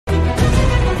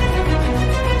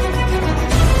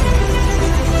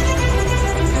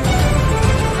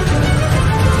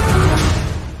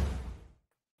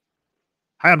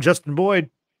Hi, I'm Justin Boyd.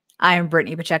 I'm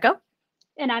Brittany Pacheco.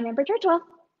 And I'm Amber Churchwell.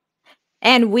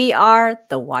 And we are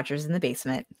the Watchers in the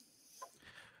Basement.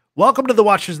 Welcome to the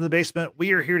Watchers in the Basement.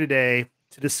 We are here today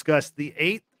to discuss the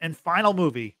 8th and final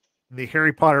movie in the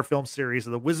Harry Potter film series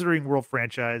of the Wizarding World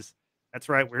franchise. That's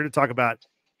right. We're here to talk about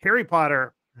Harry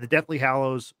Potter and the Deathly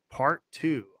Hallows Part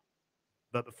 2.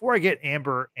 But before I get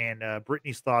Amber and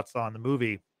Brittany's thoughts on the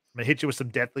movie, I'm going to hit you with some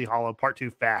Deathly Hallow Part 2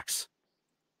 facts.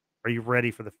 Are you ready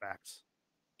for the facts?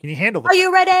 Can you handle the facts? Are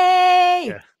you ready?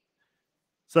 Yeah.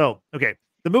 So, okay.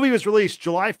 The movie was released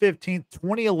July 15th,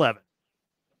 2011.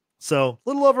 So a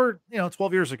little over,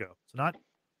 12 years ago. So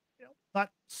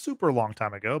not super long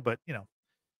time ago, but it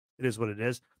is what it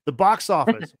is. The box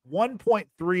office,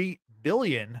 1.3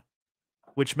 billion,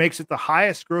 which makes it the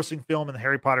highest grossing film in the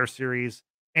Harry Potter series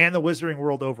and the Wizarding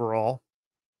World overall.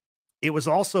 It was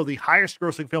also the highest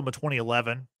grossing film of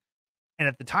 2011. And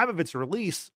at the time of its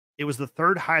release, it was the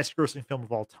third highest grossing film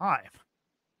of all time.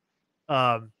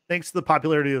 Thanks to the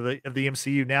popularity of the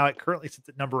MCU, now it currently sits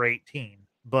at number 18.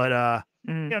 But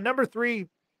number 3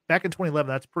 back in 2011,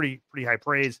 that's pretty high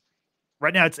praise.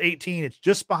 Right now it's 18. It's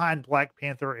just behind Black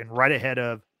Panther and right ahead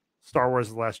of Star Wars: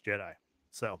 The Last Jedi.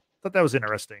 So I thought that was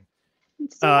interesting.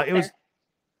 It was,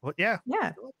 well, yeah.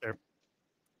 There.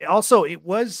 Also, it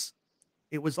was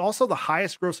also the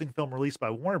highest grossing film released by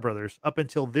Warner Brothers up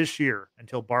until this year,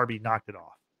 until Barbie knocked it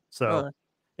off. So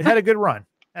it had a good run.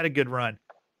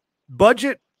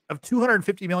 Budget of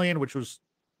 250 million, which was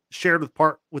shared with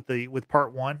part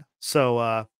 1.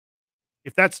 So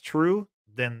if that's true,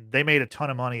 then they made a ton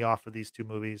of money off of these two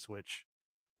movies, which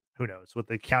who knows with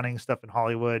the accounting stuff in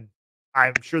Hollywood.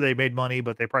 I'm sure they made money,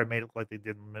 but they probably made it look like they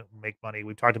didn't make money.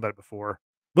 We've talked about it before.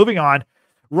 Moving on.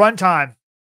 Runtime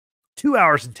 2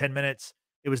 hours and 10 minutes.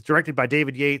 It was directed by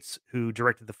David Yates, who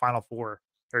directed the final 4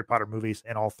 Harry Potter movies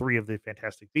and all 3 of the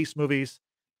Fantastic Beasts movies.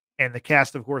 And the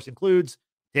cast, of course, includes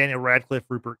Daniel Radcliffe,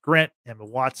 Rupert Grint, Emma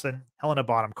Watson, Helena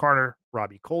Bonham Carter,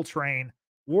 Robbie Coltrane,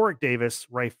 Warwick Davis,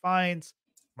 Ray Fiennes,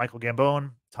 Michael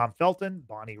Gambon, Tom Felton,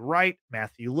 Bonnie Wright,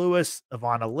 Matthew Lewis,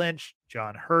 Ivana Lynch,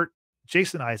 John Hurt,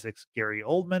 Jason Isaacs, Gary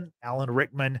Oldman, Alan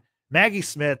Rickman, Maggie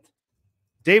Smith,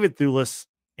 David Thewlis,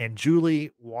 and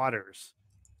Julie Waters.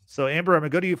 So, Amber, I'm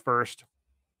going to go to you first.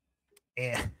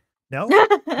 And no?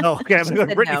 No, okay, I'm going to go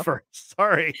to Brittany first.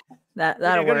 Sorry.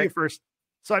 That'll work. Go to you first.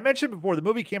 So I mentioned before the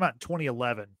movie came out in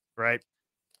 2011, right?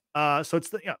 So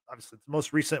it's obviously it's the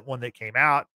most recent one that came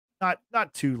out, not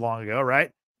too long ago,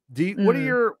 right? What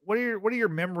are your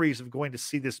memories of going to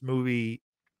see this movie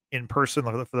in person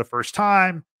for the first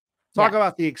time? Talk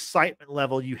about the excitement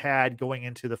level you had going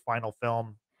into the final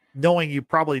film, knowing you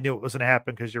probably knew it was going to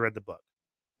happen because you read the book.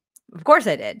 Of course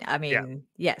I did. I mean,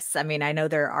 yes. I mean, I know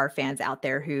there are fans out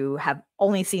there who have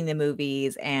only seen the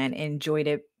movies and enjoyed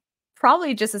it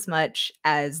probably just as much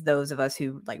as those of us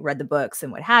who read the books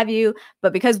and what have you.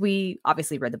 But because we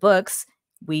obviously read the books,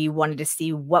 we wanted to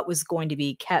see what was going to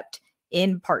be kept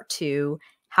in part 2,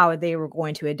 how they were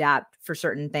going to adapt for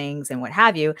certain things and what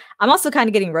have you. I'm also kind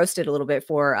of getting roasted a little bit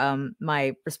for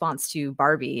my response to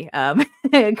Barbie.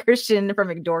 Christian from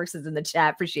McDorks is in the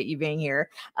chat. Appreciate you being here.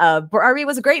 Barbie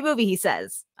was a great movie, he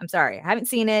says. I'm sorry. I haven't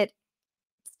seen it.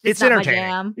 It's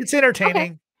entertaining. It's entertaining.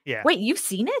 Okay. Yeah. Wait, you've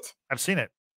seen it? I've seen it.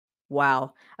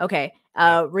 Wow. Okay.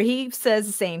 Raheem says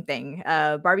the same thing.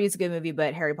 Barbie is a good movie,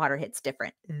 but Harry Potter hits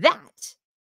different. That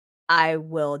I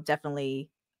will definitely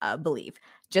believe,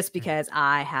 just because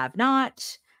I have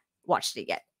not watched it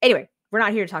yet. Anyway, we're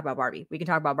not here to talk about Barbie. We can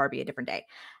talk about Barbie a different day.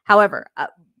 However,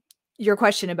 your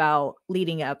question about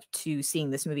leading up to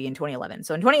seeing this movie in 2011.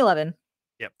 So in 2011,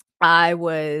 I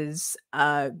was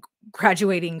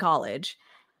graduating college,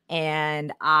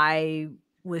 and I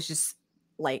was just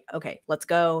like, okay, let's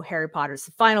go. Harry Potter's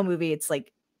the final movie. It's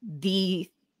like the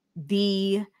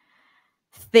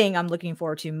thing I'm looking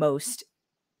forward to most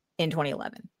in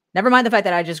 2011. Never mind the fact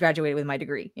that I just graduated with my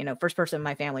degree, first person in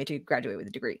my family to graduate with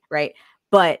a degree, right?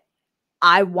 But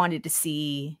I wanted to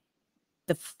see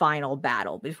the final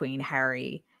battle between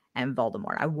Harry and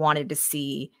Voldemort. I wanted to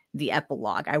see the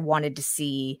epilogue. I wanted to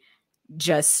see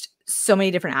just so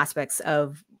many different aspects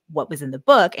of what was in the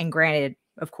book. And granted,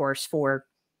 of course, for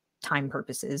time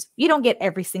purposes, you don't get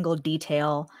every single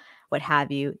detail, what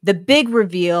have you. The big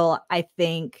reveal, I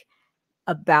think,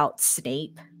 about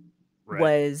Snape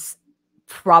was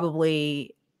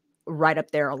probably right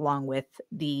up there along with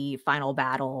the final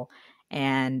battle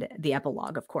and the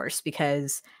epilogue, of course,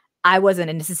 because I wasn't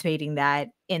anticipating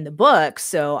that in the book.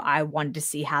 So I wanted to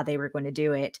see how they were going to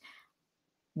do it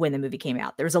when the movie came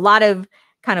out. There was a lot of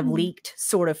kind of leaked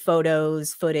sort of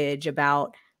footage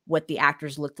about what the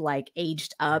actors looked like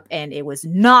aged up, and it was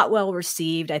not well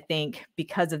received. I think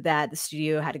because of that, the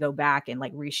studio had to go back and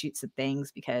like reshoot some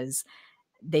things because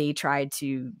they tried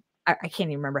to, I can't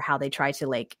even remember how they tried to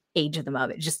like age them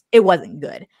up. It wasn't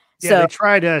good. Yeah, So they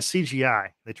tried CGI.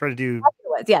 They tried to do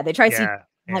yeah, they tried to,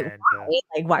 yeah, like, and why?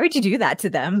 Like, why would you do that to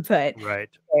them? But right.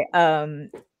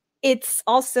 it's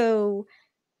also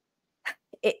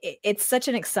it's such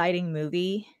an exciting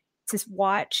movie to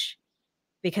watch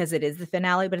because it is the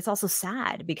finale, but it's also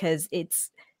sad because it's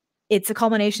a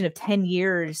culmination of 10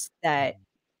 years that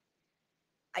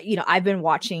I've been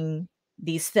watching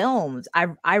these films.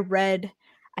 I read,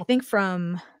 I think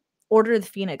from Order of the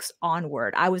Phoenix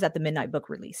onward, I was at the midnight book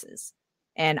releases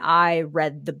and I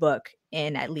read the book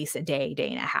in at least a day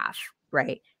and a half,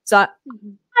 right? So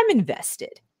I'm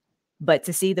invested. But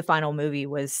to see the final movie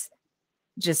was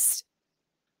just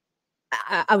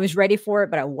I was ready for it,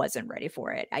 but I wasn't ready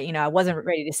for it. I wasn't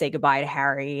ready to say goodbye to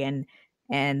Harry and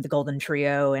the Golden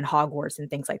Trio and Hogwarts and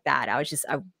things like that. I was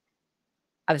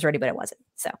ready, but I wasn't.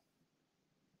 So,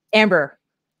 Amber,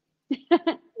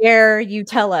 dare you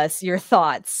tell us your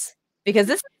thoughts? Because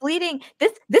this came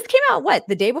out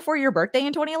the day before your birthday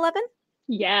in 2011?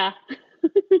 Yeah.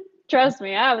 Trust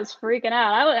me, I was freaking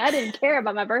out. I didn't care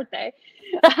about my birthday.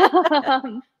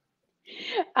 I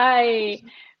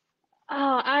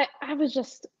was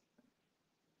just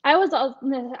I was of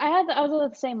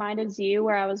the same mind as you,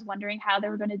 where I was wondering how they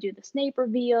were going to do the Snape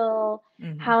reveal,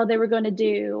 how they were going to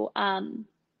do,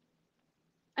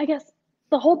 I guess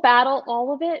the whole battle,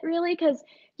 all of it, really, because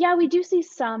yeah, we do see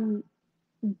some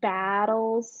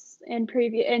battles in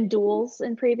duels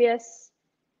in previous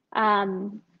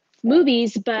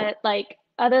movies, but like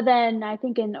other than I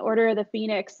think in Order of the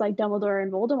Phoenix, like Dumbledore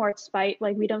and Voldemort's fight,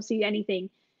 like we don't see anything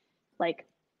like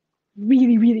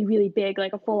really, really, really big,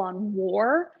 like a full-on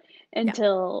war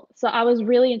until so I was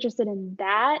really interested in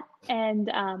that.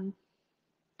 And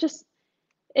just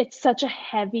it's such a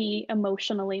heavy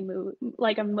emotionally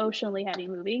heavy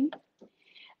movie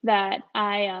that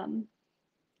I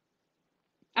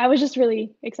was just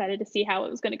really excited to see how it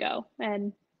was going to go.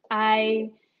 And I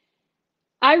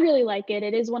really like it.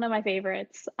 It is one of my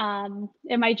favorites.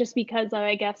 It might just because of,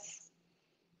 I guess,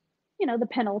 the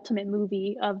penultimate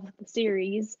movie of the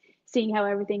series, seeing how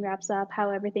everything wraps up, how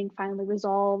everything finally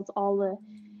resolves, all the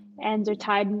ends are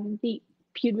tied in the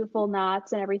beautiful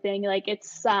knots and everything. Like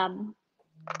it's I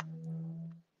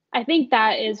think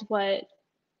that is why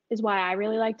I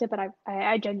really liked it, but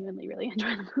I genuinely really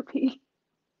enjoy the movie.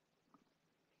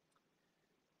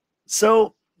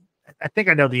 So I think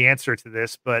I know the answer to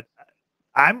this, but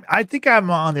I think I'm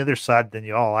on the other side than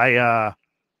y'all.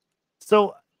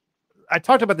 So I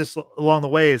talked about this along the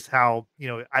way is how,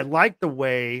 I like the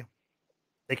way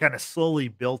they kind of slowly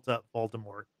built up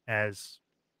Voldemort as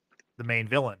the main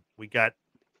villain. We got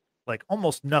like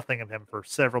almost nothing of him for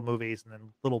several movies and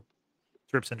then little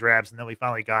drips and drabs. And then we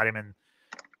finally got him in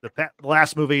the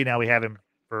last movie. Now we have him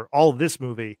for all of this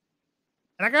movie.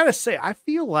 And I got to say, I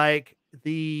feel like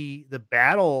the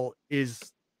battle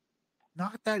is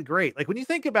not that great. Like when you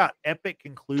think about epic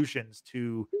conclusions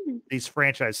to these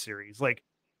franchise series, like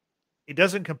it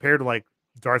doesn't compare to like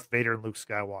Darth Vader and Luke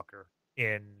Skywalker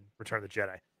in Return of the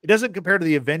Jedi. It doesn't compare to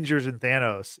the Avengers and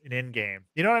Thanos in Endgame.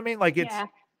 You know what I mean? Like it's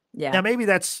yeah. now maybe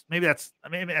that's that's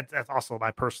also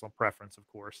my personal preference, of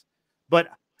course. But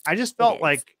I just felt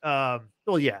like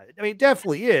well, yeah, I mean, it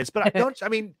definitely is. But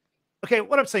okay,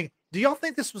 what I'm saying, do y'all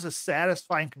think this was a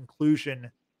satisfying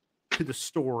conclusion to the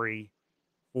story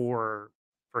for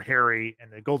Harry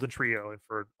and the Golden Trio and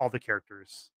for all the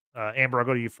characters? Amber, I'll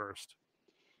go to you first.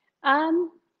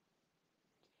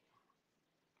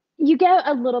 You get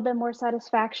a little bit more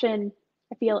satisfaction,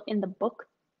 I feel, in the book,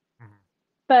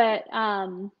 but I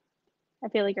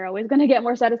feel like you're always going to get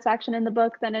more satisfaction in the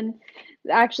book than in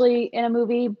a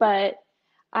movie. But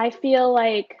I feel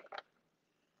like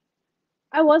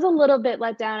I was a little bit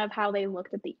let down of how they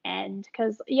looked at the end,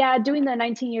 because yeah, doing the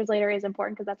 19 years later is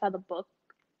important because that's how the book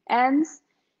ends,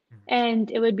 and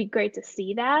it would be great to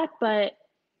see that. But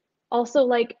also,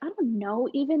 like, I don't know,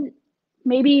 even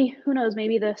maybe, who knows,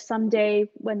 maybe the someday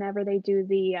whenever they do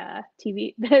the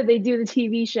TV they do the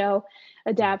TV show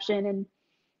adaptation in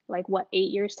like 8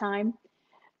 years time,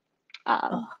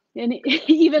 and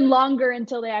even longer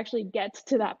until they actually get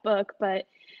to that book. But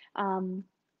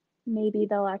maybe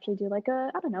they'll actually do like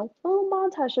a, I don't know, a little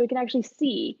montage so we can actually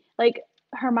see, like,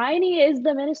 Hermione is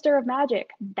the Minister of Magic.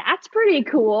 That's pretty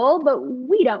cool, but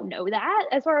we don't know that.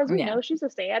 As far as we know, she's a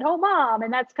stay-at-home mom,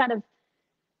 and that's kind of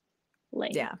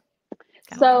lame. Yeah.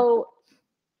 So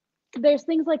there's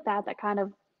things like that kind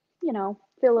of, feel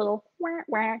a little wah,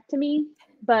 wah to me.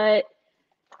 But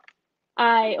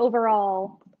I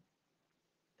overall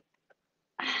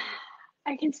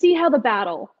I can see how the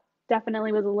battle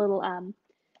definitely was a little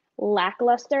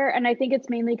lackluster, and I think it's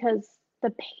mainly because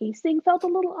the pacing felt a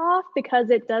little off because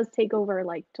it does take over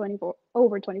like 24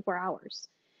 hours.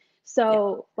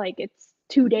 So like it's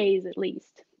 2 days at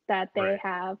least that they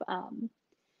have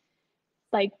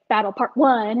like battle part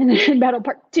 1 and then battle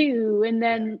part 2 and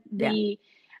then the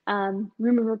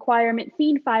room of requirement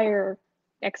fiend fire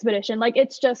expedition. Like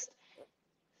it's just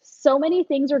so many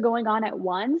things are going on at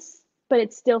once, but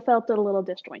it still felt a little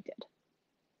disjointed.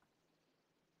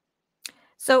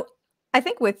 So I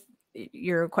think with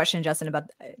your question, Justin, about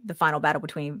the final battle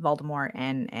between Voldemort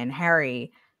and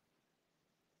Harry,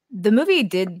 the movie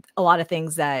did a lot of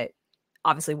things that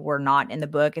obviously were not in the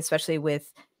book, especially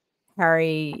with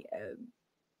Harry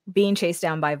being chased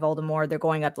down by Voldemort. They're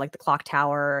going up like the clock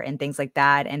tower and things like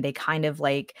that, and they kind of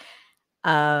like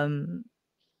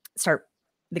start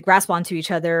they grasp onto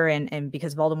each other, and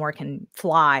because Voldemort can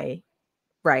fly,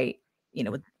 right, you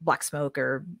know, with black smoke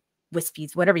or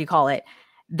wispies, whatever you call it,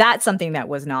 that's something that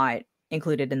was not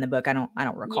included in the book. I don't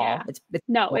recall. Yeah. It's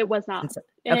no, it was not.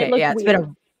 And okay, it yeah,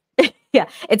 weird. it's been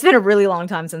it's been a really long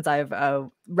time since I've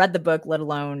read the book, let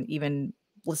alone even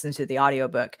listened to the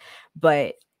audiobook.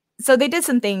 But so they did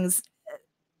some things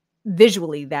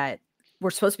visually that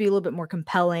were supposed to be a little bit more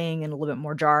compelling and a little bit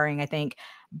more jarring, I think.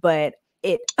 But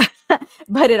it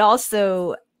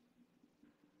also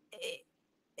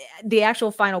the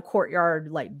actual final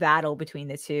courtyard like battle between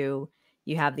the two,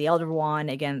 you have the Elder Wand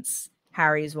against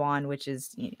Harry's wand, which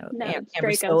is, you know,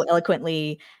 Amber so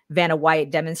eloquently Vanna White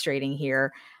demonstrating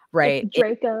here, right? It's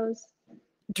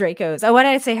Draco's. Oh, what did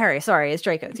I say, Harry? Sorry, it's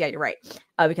Draco's. Yeah, you're right.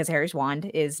 Because Harry's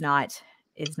wand is not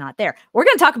there. We're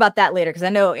going to talk about that later because I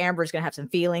know Amber's going to have some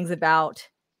feelings about.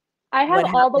 I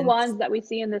have all the wands that we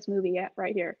see in this movie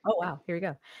right here. Oh wow, here we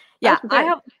go. Yeah,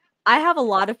 I have a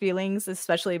lot of feelings,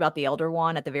 especially about the Elder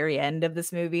Wand at the very end of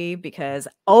this movie, because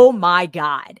oh my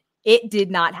god, it did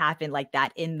not happen like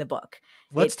that in the book.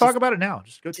 Let's talk about it now.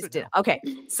 Just go through it. Okay,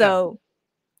 so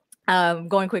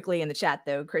going quickly in the chat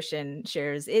though, Christian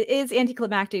shares it is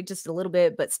anticlimactic just a little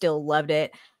bit, but still loved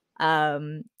it. I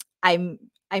mean,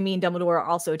 Dumbledore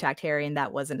also attacked Harry, and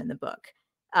that wasn't in the book.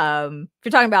 If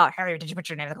you're talking about Harry, did you put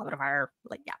your name in the goblet of fire?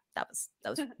 Like, yeah, that was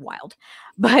wild.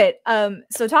 But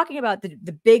so talking about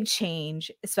the big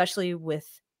change, especially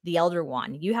with the Elder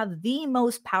Wand, you have the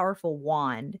most powerful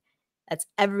wand that's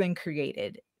ever been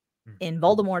created in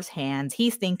Voldemort's hands.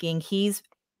 He's thinking he's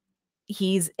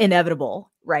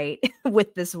inevitable, right,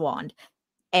 with this wand,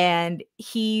 and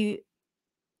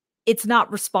it's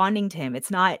not responding to him.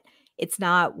 It's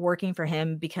not working for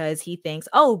him because he thinks,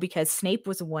 oh, because Snape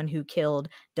was the one who killed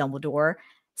Dumbledore,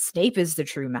 Snape is the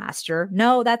true master.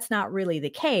 No, that's not really the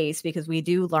case, because we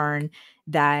do learn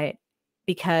that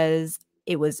because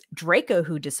it was Draco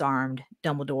who disarmed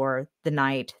Dumbledore the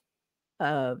night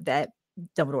that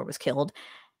Dumbledore was killed,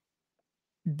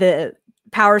 the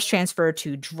powers transferred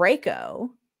to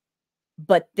Draco.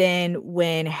 But then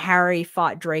when Harry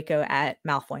fought Draco at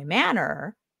Malfoy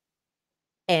Manor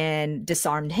and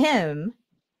disarmed him,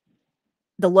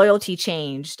 the loyalty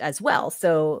changed as well.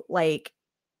 So like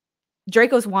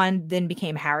Draco's wand then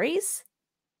became Harry's,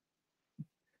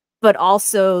 but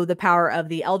also the power of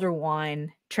the Elder Wand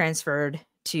transferred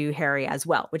to Harry as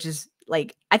well, which is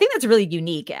like, I think that's really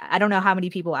unique. I don't know how many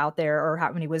people out there or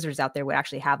how many wizards out there would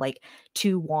actually have like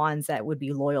two wands that would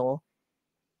be loyal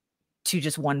to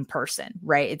just one person,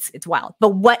 right? It's wild. But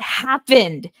what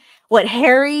happened, what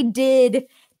Harry did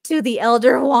to the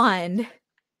Elder Wand,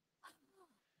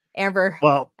 Amber.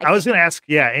 Well, I was going to ask,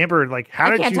 Amber, like, how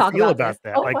did you feel about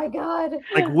that? Oh like, my God.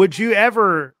 Like, would you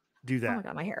ever do that? Oh my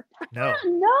God, my hair. No.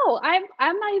 No, I'm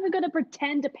not even going to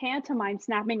pretend to pantomime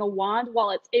snapping a wand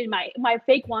while it's in my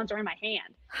fake wands are in my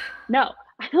hand. No,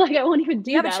 like I won't even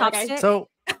do you that. Have a chopstick?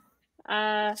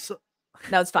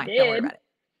 No, it's fine. Don't worry about it.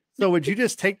 So would you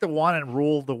just take the wand and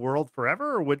rule the world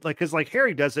forever, or would because like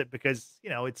Harry does it because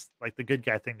it's like the good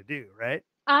guy thing to do, right?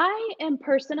 I am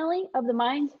personally of the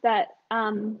mind that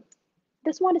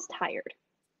this wand is tired.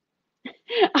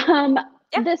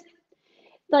 This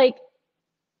like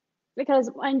because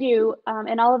mind you,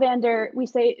 in Ollivander we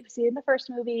see it in the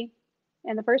first movie,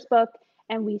 in the first book,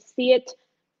 and we see it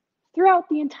throughout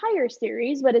the entire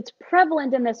series, but it's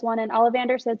prevalent in this one, and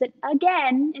Ollivander says it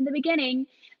again in the beginning,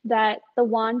 that the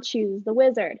wand chooses the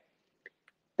wizard.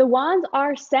 The wands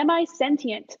are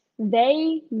semi-sentient.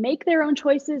 They make their own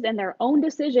choices and their own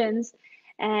decisions,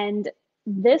 and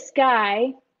this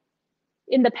guy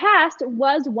in the past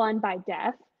was won by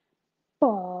death,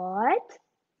 but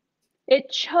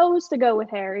it chose to go with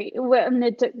Harry. Well,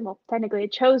 technically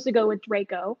it chose to go with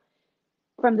Draco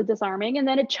from the disarming, and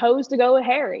then it chose to go with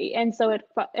Harry, and so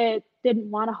it didn't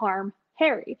want to harm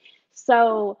Harry.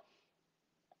 So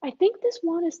I think this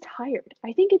wand is tired.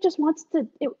 I think it just wants to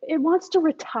it wants to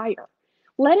retire.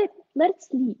 Let it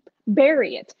sleep.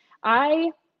 Bury it.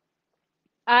 I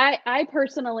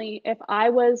personally, if I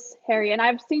was Harry, and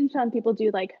I've seen some people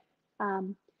do like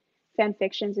fan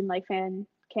fictions and like fan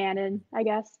canon, I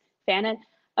guess, fanon,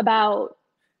 about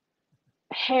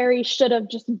Harry should have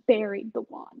just buried the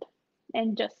wand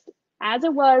and just as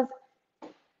it was,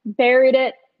 buried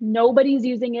it. Nobody's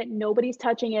using it, nobody's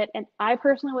touching it. And I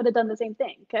personally would have done the same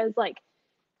thing because like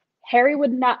Harry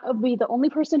would not be the only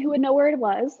person who would know where it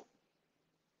was.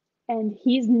 And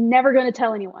he's never going to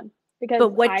tell anyone. But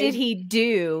what did he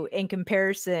do in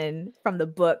comparison from the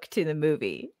book to the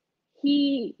movie?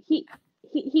 He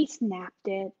snapped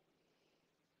it.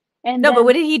 And no, but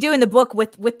what did he do in the book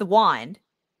with the wand?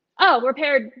 Oh,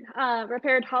 repaired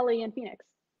Holly and Phoenix.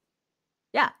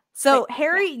 Yeah. So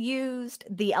Harry used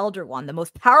the Elder Wand, the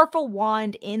most powerful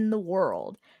wand in the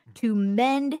world, to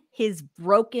mend his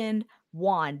broken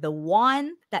wand, the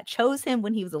wand that chose him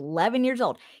when he was 11 years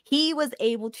old. He was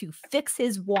able to fix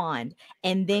his wand,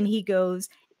 and then he goes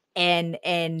and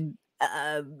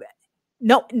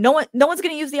no one's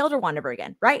going to use the Elder Wand ever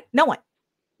again, right? No one.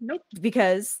 Nope.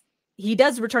 Because he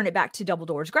does return it back to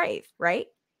Dumbledore's grave, right?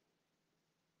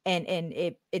 And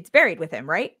it's buried with him,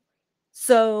 right?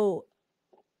 So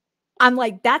I'm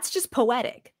like, that's just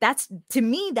poetic. That's, to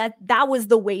me, that was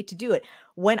the way to do it.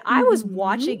 When I was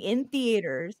watching in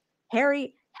theaters,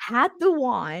 Harry had the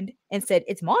wand and said,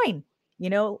 "It's mine." You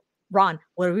know, Ron,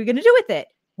 what are we going to do with it?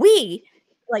 We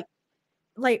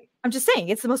like, I'm just saying,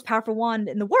 it's the most powerful wand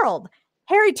in the world.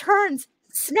 Harry turns,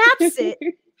 snaps it,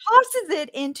 tosses it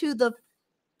into the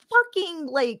fucking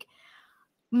like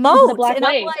moat. And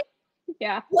I'm like,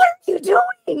 yeah, what are you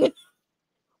doing?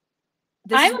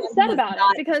 I'm upset about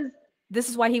it because this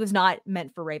is why he was not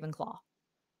meant for Ravenclaw.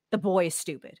 The boy is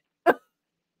stupid.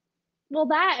 Well,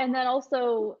 that, and then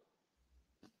also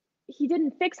he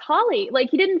didn't fix Holly. Like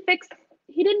he didn't fix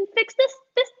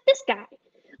this guy.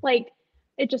 Like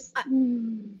it just.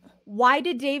 Why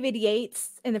did David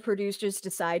Yates and the producers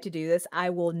decide to do this? I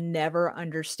will never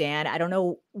understand. I don't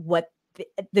know what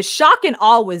the shock and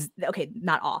awe was. Okay,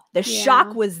 not awe. The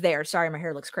shock was there. Sorry, my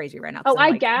hair looks crazy right now. Oh,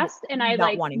 I gasped and I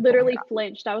like literally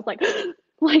flinched. I was like,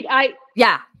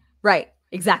 Yeah, right,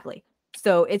 exactly.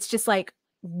 So it's just like,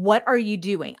 what are you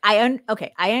doing? I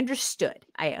understood.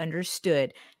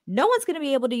 No one's going to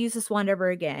be able to use this wand ever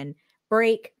again.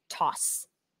 Break, toss.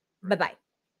 Bye-bye.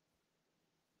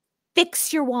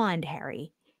 Fix your wand,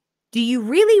 Harry. Do you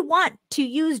really want to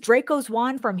use Draco's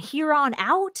wand from here on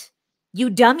out? You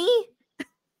dummy?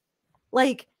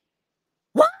 Like,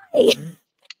 why?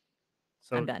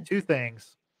 So I'm done. Two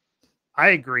things. I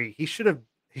agree. He should have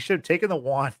taken the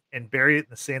wand and buried it in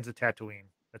the sands of Tatooine.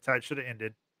 That's how it should have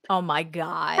ended. Oh my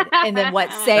God. And then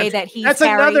what, say that he's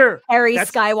Harry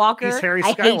Skywalker? He's Harry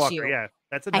Skywalker, yeah.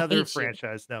 That's another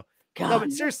franchise. No. God. No,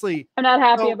 but seriously. I'm not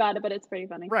happy about it, but it's pretty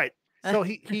funny. Right. So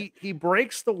he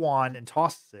breaks the wand and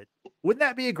tosses it. Wouldn't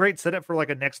that be a great setup for like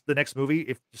the next movie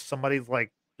if somebody's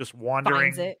like just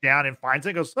wandering down and finds it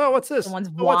and goes, "Oh, what's this?" Someone's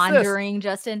wandering,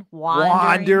 Justin.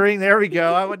 Wandering. There we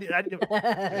go. I didn't put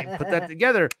that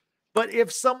together. But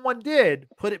if someone did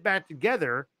put it back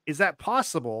together, is that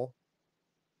possible?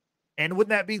 And wouldn't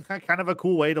that be kind of a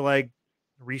cool way to like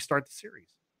restart the series?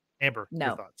 Amber,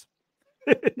 your thoughts?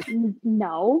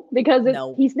 No, because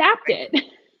he snapped it.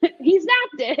 He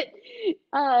snapped it.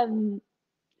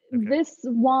 This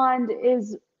wand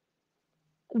is,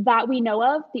 that we know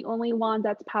of, the only wand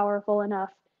that's powerful enough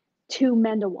to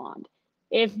mend a wand.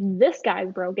 If this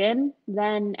guy's broken,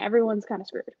 then everyone's kind of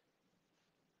screwed.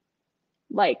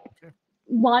 Like,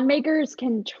 wand makers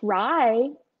can try,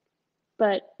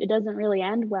 but it doesn't really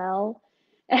end well.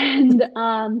 And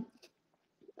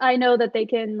I know that they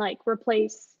can like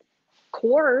replace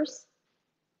cores,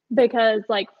 because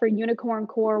like for unicorn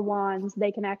core wands,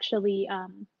 they can actually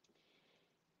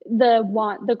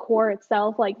the core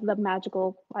itself, like the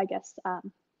magical, I guess,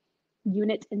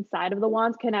 unit inside of the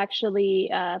wands can actually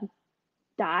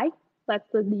die. That's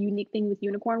the unique thing with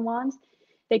unicorn wands.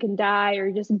 They can die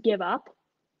or just give up.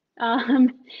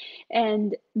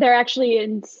 And they're actually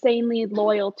insanely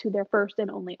loyal to their first and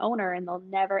only owner, and they'll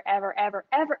never, ever, ever,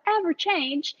 ever, ever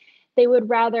change. They would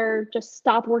rather just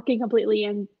stop working completely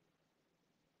and,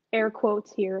 air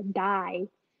quotes here, die,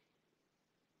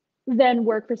 than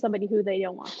work for somebody who they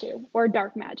don't want to, or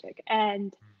dark magic.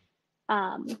 And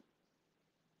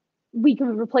we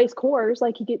can replace cores,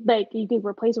 like you could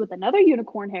replace it with another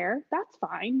unicorn hair. That's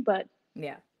fine, but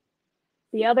yeah,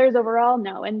 the others overall,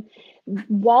 no. And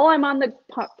while I'm on the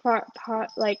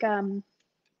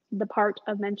the part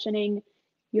of mentioning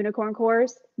unicorn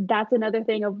cores. That's another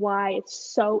thing of why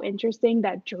it's so interesting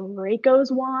that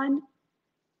Draco's wand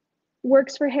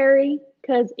works for Harry,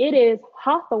 because it is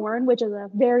hawthorn, which is a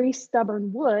very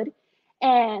stubborn wood,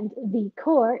 and the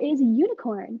core is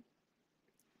unicorn.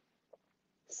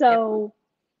 So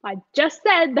I just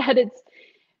said that it's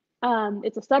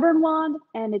a stubborn wand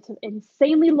and it's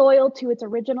insanely loyal to its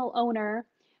original owner,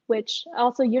 which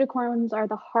also unicorns are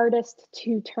the hardest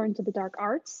to turn to the dark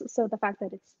arts. So the fact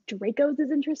that it's Draco's is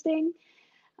interesting.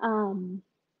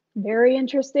 Very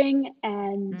interesting,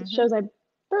 and shows a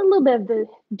little bit of the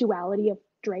duality of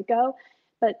Draco.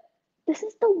 But this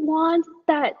is the wand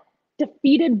that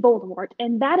defeated Voldemort,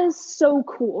 and that is so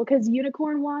cool because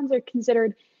unicorn wands are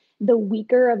considered the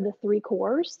weaker of the three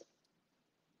cores.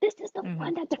 This is the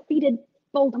one that defeated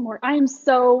Voldemort.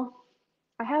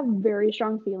 I have very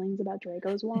strong feelings about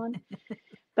Draco's wand,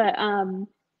 but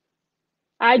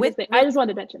I just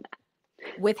wanted to mention that.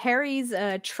 With Harry's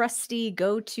trusty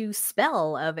go-to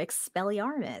spell of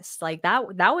Expelliarmus, like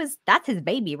that's his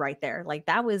baby right there. Like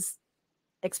that was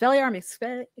Expelliarmus,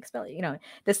 expel,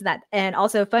 this and that. And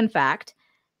also, fun fact,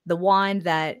 the wand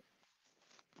that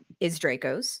is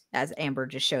Draco's, as Amber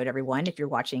just showed everyone, if you're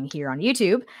watching here on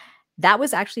YouTube, that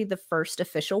was actually the first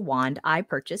official wand I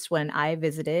purchased when I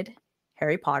visited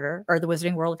Harry Potter, or the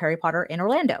Wizarding World of Harry Potter in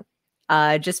Orlando.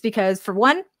 Just because, for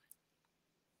one,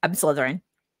 I'm Slytherin,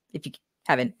 if you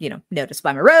haven't, noticed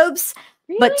by my robes.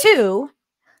 Really? But two,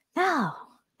 no,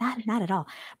 not at all.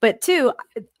 But two,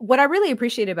 what I really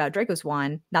appreciate about Draco's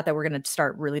wand, not that we're going to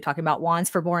start really talking about wands.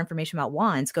 For more information about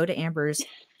wands, go to Amber's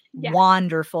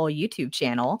wonderful YouTube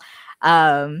channel.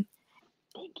 Thank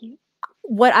you.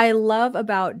 What I love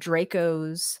about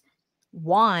Draco's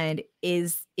wand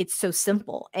is it's so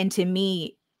simple. And to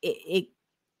me,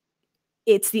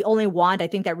 it's the only wand I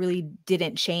think that really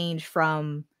didn't change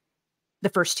from the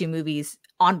first two movies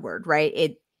onward,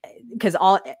 right? Because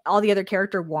all the other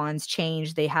character wands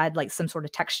changed. They had like some sort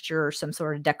of texture or some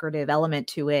sort of decorative element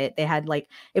to it. They had like,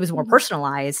 it was more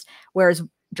personalized, whereas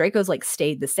Draco's like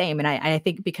stayed the same. And I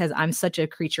think because I'm such a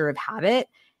creature of habit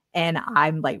and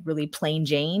I'm like really plain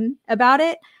Jane about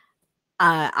it,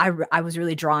 I was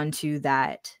really drawn to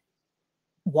that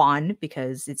wand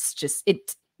because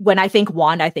it's when I think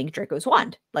wand, I think Draco's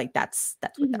wand. Like that's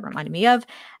what that reminded me of.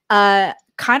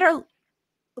 Kind of,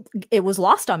 it was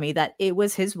lost on me that it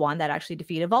was his wand that actually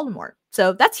defeated Voldemort.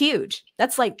 So that's huge.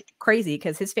 That's like crazy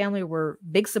because his family were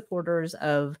big supporters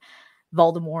of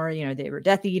Voldemort. They were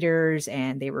Death Eaters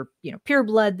and they were, pure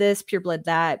blood this, pure blood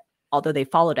that, although they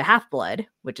followed a half-blood,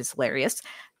 which is hilarious.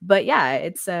 But yeah,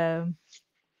 it's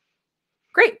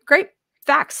great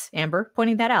facts, Amber,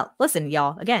 pointing that out. Listen,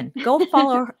 y'all, again, go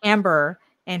follow Amber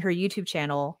and her YouTube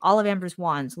channel, all of Amber's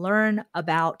wands. Learn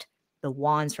about the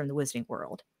wands from the Wizarding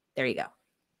World. There you go.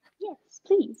 Yes,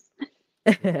 please.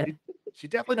 She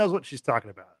definitely knows what she's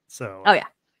talking about. So, oh yeah,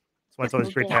 that's why it's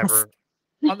always great to have her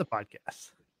on the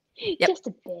podcast. Yep. Just a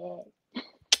bit, a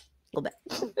little bit.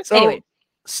 So, anyway,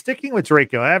 sticking with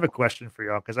Draco, I have a question for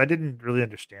y'all because I didn't really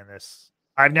understand this.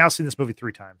 I've now seen this movie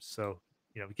 3 times, so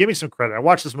give me some credit. I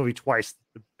watched this movie twice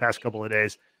the past couple of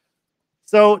days.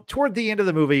 So, toward the end of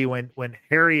the movie, when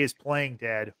Harry is playing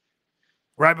dead,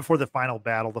 right before the final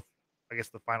battle, the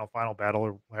final battle,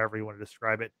 or however you want to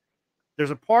describe it, there's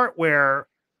a part where,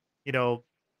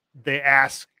 they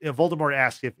ask, Voldemort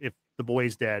asks if the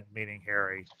boy's dead, meaning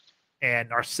Harry, and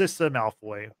Narcissa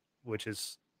Malfoy, which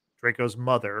is Draco's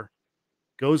mother,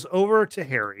 goes over to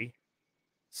Harry,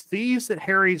 sees that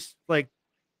Harry's like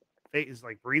is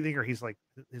like breathing, or he's like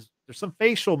there's some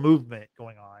facial movement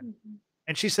going on,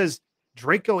 and she says,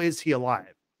 "Draco, is he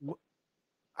alive?"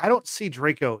 I don't see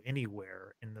Draco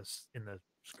anywhere in the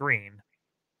screen,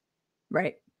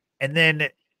 right? And then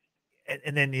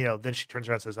then she turns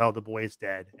around and says, "Oh, the boy is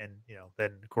dead," and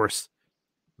then of course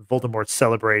Voldemort's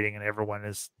celebrating and everyone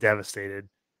is devastated.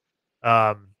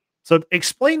 So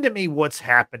explain to me what's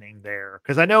happening there,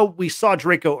 because I know we saw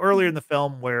Draco earlier in the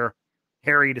film where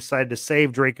Harry decided to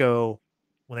save Draco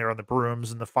when they were on the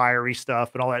brooms and the fiery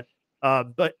stuff and all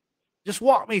that. But just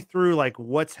walk me through like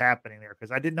what's happening there,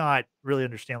 because I did not really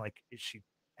understand. Like, is she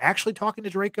actually talking to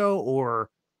Draco, or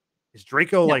is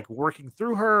Draco like working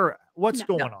through her? What's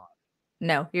going on?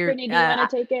 No, you're. Brittany, do you want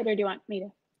to take it, or do you want me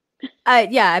to?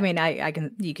 Yeah, I mean, I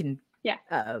can. You can. Yeah.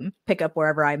 Pick up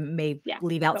wherever I may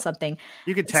leave out something.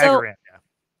 You can tag her in.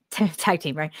 Yeah. Tag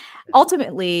team, right?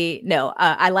 Ultimately, no.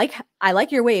 I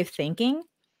like your way of thinking,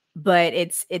 but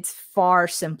it's far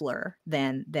simpler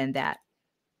than that.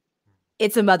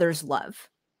 It's a mother's love,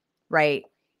 right?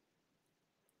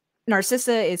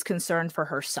 Narcissa is concerned for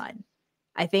her son.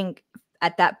 I think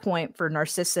at that point, for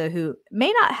Narcissa, who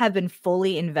may not have been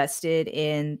fully invested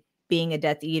in being a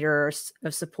Death Eater, or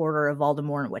a supporter of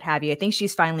Voldemort and what have you. I think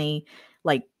she's finally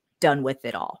like done with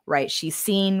it all, right? She's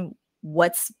seen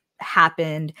what's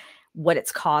happened, what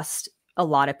it's cost a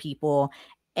lot of people,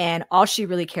 and all she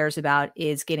really cares about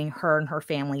is getting her and her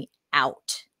family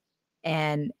out.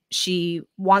 And she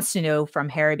wants to know from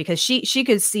Harry, because she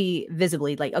could see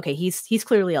visibly, like, okay, he's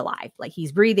clearly alive, like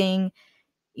he's breathing,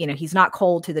 you know, he's not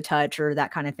cold to the touch or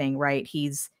that kind of thing, right?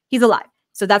 He's alive.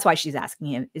 So that's why she's asking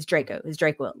him, is Draco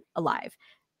alive?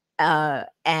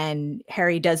 And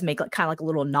Harry does make like kind of like a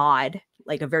little nod,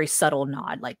 like a very subtle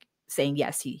nod, like saying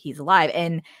yes, he's alive.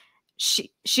 And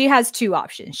she has two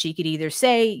options. She could either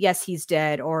say yes, he's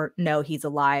dead, or no, he's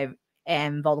alive,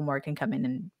 and Voldemort can come in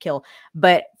and kill.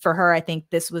 But for her, I think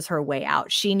this was her way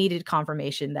out. She needed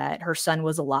confirmation that her son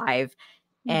was alive,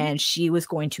 and she was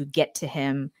going to get to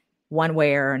him one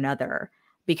way or another.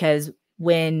 Because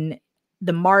when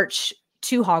the march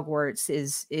to Hogwarts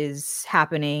is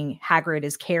happening, Hagrid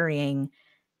is carrying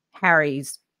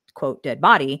Harry's quote dead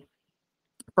body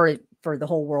for the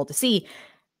whole world to see.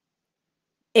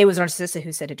 It was Narcissa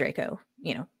who said to Draco,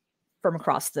 you know, from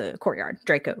across the courtyard,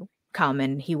 Draco, come.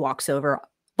 And he walks over.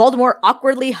 Voldemort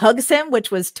awkwardly hugs him,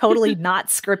 which was totally not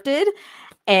scripted.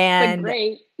 And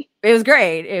great. It was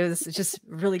great. It was just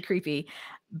really creepy.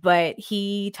 But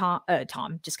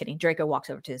Tom, just kidding. Draco walks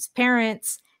over to his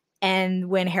parents. And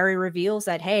when Harry reveals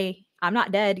that, hey, I'm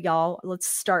not dead, y'all, let's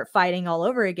start fighting all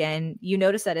over again, you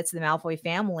notice that it's the Malfoy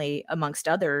family, amongst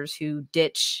others, who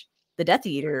ditch the Death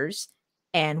Eaters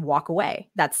and walk away.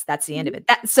 That's the end of it.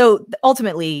 So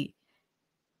ultimately,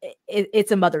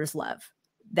 it's a mother's love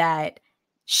that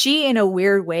she, in a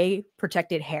weird way,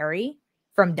 protected Harry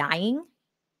from dying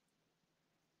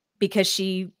because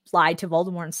she lied to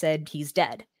Voldemort and said he's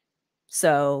dead.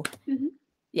 So,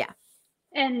 yeah.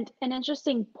 And an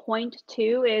interesting point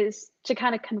too is to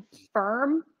kind of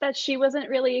confirm that she wasn't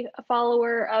really a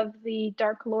follower of the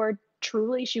Dark Lord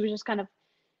truly. She was just kind of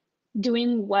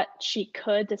doing what she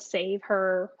could to save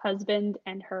her husband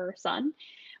and her son.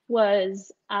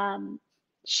 Was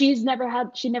she never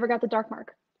got the Dark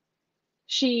Mark.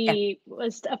 She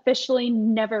was officially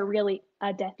never really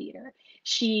a Death Eater.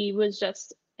 She was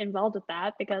just involved with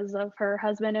that because of her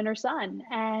husband and her son,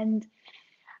 and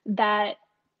that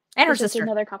and her is just sister.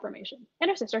 Another confirmation. And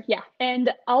her sister, yeah.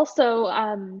 And also,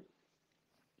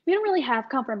 we don't really have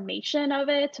confirmation of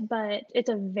it, but it's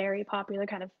a very popular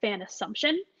kind of fan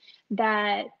assumption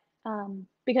that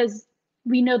because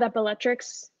we know that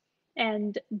Bellatrix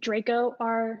and Draco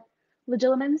are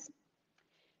Legilimens,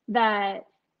 that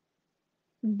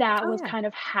was kind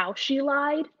of how she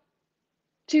lied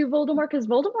to Voldemort, because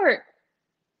Voldemort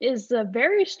is a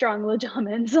very strong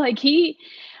Legilimens. Like he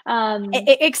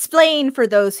explain for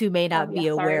those who may not be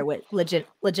aware what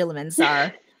Legilimens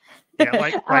are. Yeah,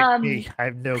 like me, I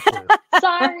have no clue.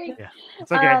 Sorry. Yeah,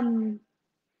 it's okay.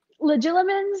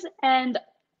 Legilimens and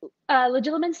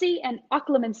Legilimency and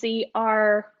Occlumency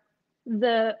are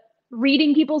the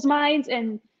reading people's minds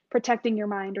and protecting your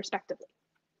mind, respectively.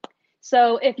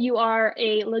 So if you are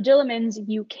a Legilimens,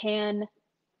 you can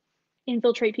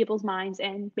infiltrate people's minds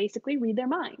and basically read their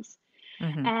minds.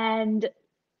 And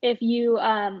if you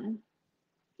and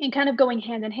kind of going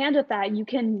hand in hand with that, you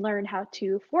can learn how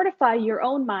to fortify your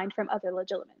own mind from other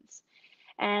Legilimens.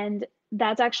 And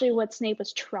that's actually what Snape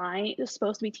was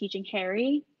supposed to be teaching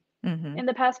Harry in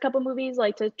the past couple movies,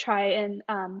 like to try and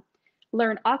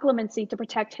learn Occlumency to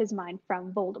protect his mind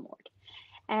from Voldemort.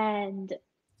 And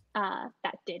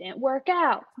that didn't work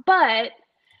out. But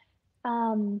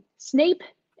Snape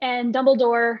and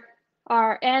Dumbledore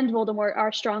and Voldemort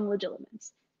are strong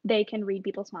Legilimens. They can read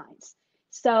people's minds.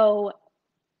 So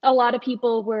a lot of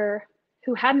people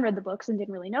who hadn't read the books and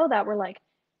didn't really know that were like,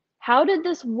 how did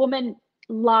this woman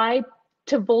lie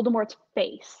to Voldemort's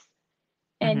face?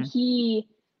 And he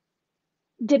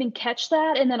didn't catch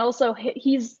that. And then also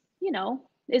he's,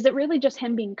 is it really just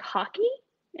him being cocky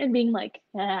and being like,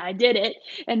 I did it,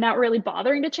 and not really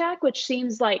bothering to check, which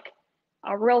seems like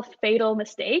a real fatal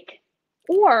mistake?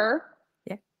 Or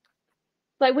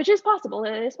which is possible.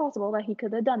 It is possible that he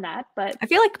could have done that, but I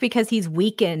feel like because he's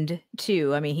weakened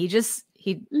too. I mean, he just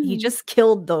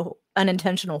killed the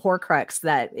unintentional Horcrux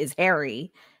that is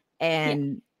Harry,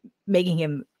 and making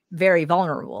him very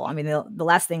vulnerable. I mean, the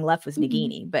last thing left was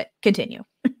Nagini, but continue.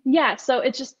 Yeah, so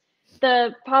it's just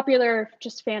the popular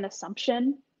just fan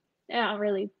assumption. I don't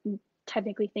really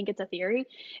technically think it's a theory,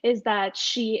 is that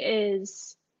she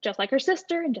is just like her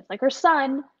sister and just like her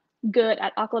son, good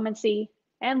at Occlumency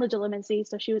and Legilimency,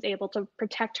 so she was able to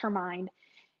protect her mind,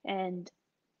 and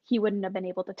he wouldn't have been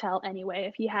able to tell anyway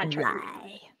if he had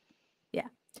tried. Yeah.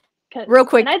 Real Real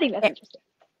quick, and I think that's interesting.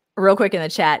 Real quick in the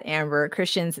chat, Amber,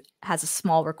 Christian has a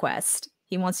small request.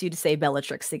 He wants you to say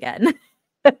Bellatrix again.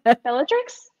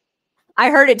 Bellatrix? I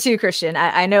heard it too, Christian.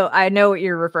 I know what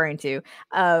you're referring to.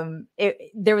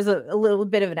 There was a little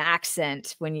bit of an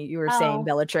accent when you were saying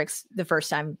Bellatrix the first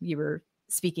time you were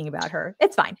speaking about her.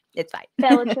 It's fine. It's fine.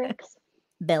 Bellatrix.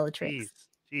 Bellatrix.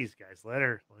 Jeez, guys, let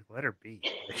her be.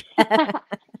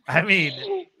 I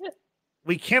mean,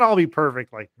 we can't all be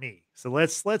perfect like me. So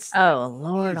let's oh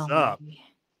Lord ease almighty. up.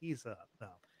 Ease up.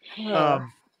 No.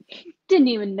 Didn't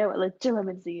even know what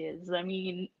legitimacy is. I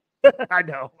mean, I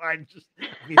know. I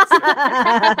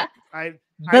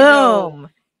Boom.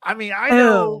 I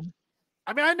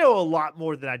know a lot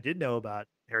more than I did know about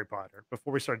Harry Potter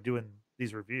before we started doing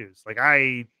these reviews.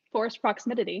 Forced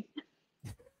proximity.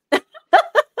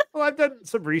 Well, I've done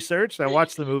some research. I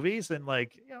watched the movies and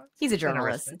he's a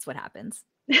journalist. That's what happens.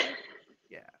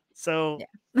 Yeah. So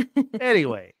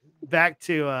anyway, back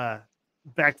to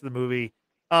the movie.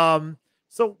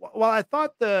 So while I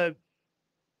thought the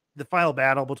final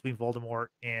battle between Voldemort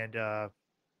and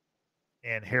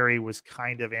Harry was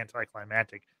kind of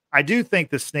anticlimactic, I do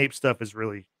think the Snape stuff is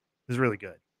really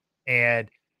good. And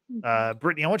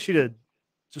Brittany, I want you to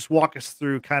just walk us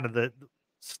through kind of the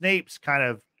Snape's kind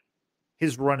of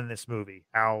his run in this movie.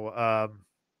 How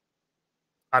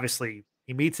obviously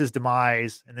he meets his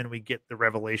demise, and then we get the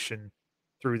revelation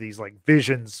through these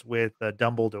visions with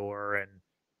Dumbledore. And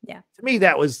to me,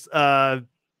 that was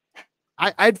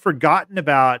I'd forgotten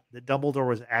about that Dumbledore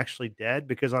was actually dead,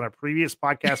 because on a previous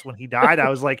podcast when he died, I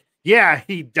was like, yeah,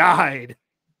 he died.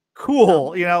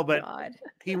 Cool, but God.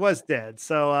 He was dead.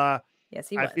 So yes,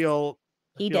 he was. I feel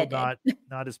not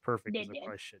as perfect as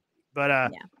I should be.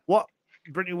 But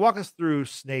Brittany, walk us through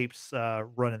Snape's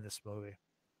run in this movie.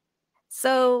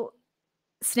 So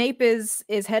Snape is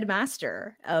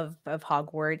headmaster of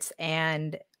Hogwarts,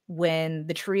 and when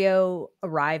the trio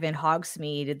arrive in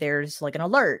Hogsmeade, there's an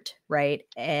alert, right?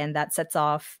 And that sets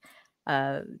off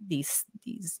these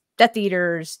Death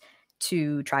Eaters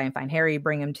to try and find Harry,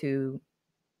 bring him to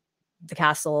the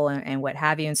castle and what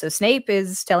have you. And so Snape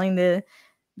is telling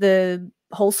the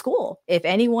whole school, if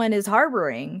anyone is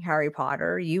harboring Harry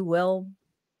Potter, you will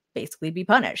basically be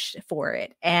punished for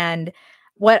it. And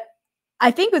what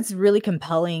I think was really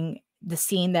compelling, the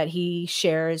scene that he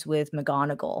shares with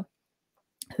McGonagall,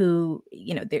 who,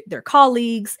 they're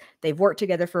colleagues, they've worked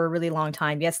together for a really long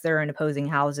time. Yes, they're in opposing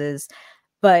houses,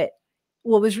 but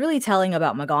what was really telling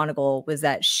about McGonagall was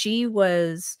that she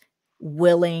was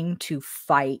willing to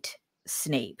fight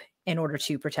Snape in order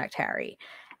to protect Harry.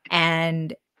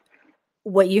 And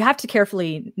what you have to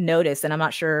carefully notice, and I'm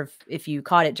not sure if you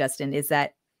caught it, Justin, is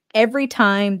that every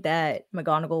time that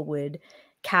McGonagall would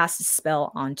cast a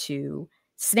spell onto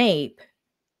Snape,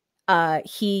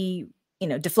 he,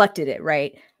 deflected it,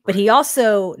 right? But he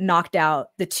also knocked out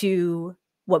the two,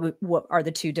 what are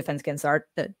the two defense against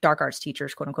the dark arts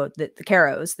teachers, quote unquote, the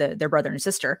Carrows, their brother and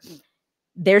sister.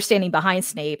 They're standing behind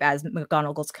Snape as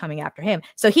McGonagall's coming after him.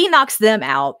 So he knocks them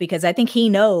out because I think he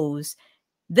knows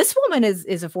this woman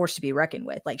is a force to be reckoned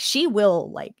with. She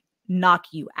will knock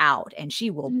you out, and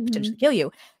she will potentially kill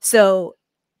you. So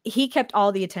he kept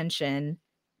all the attention,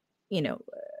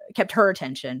 kept her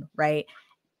attention, right?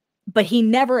 But he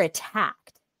never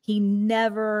attacked. He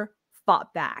never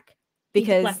fought back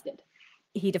because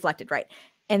he deflected, right?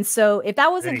 And so if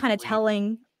that wasn't kind of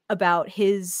telling about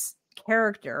his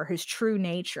character, his true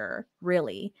nature,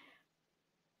 really,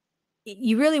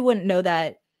 you really wouldn't know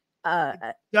that.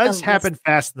 It does happen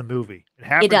fast in the movie. It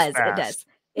happens fast.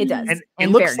 It does. And it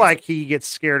looks like he gets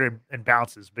scared and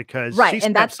bounces because she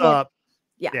steps up.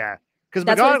 Yeah. Because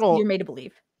McGonagall, you're made to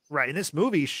believe. Right. In this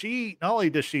movie, she not only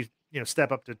does she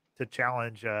step up to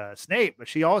challenge Snape, but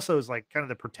she also is kind of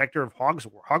the protector of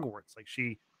Hogwarts.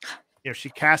 She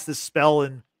casts this spell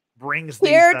and brings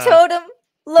Fear totem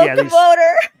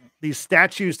locomotor these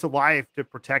statues to life to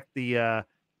protect the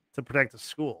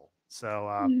school. So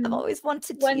I've always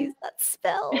wanted to use that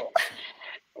spell.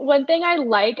 One thing I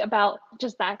like about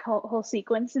just that whole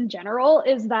sequence in general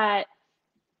is that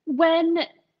when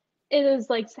it is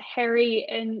Harry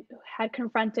and had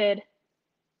confronted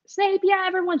Snape,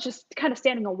 everyone's just kind of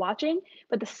standing and watching.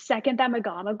 But the second that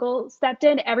McGonagall stepped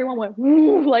in, everyone went,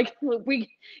 woo, we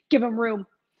give him room.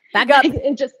 Back up.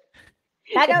 It just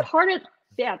back up.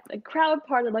 The crowd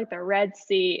parted like the Red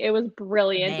Sea. It was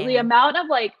brilliant. Man. The amount of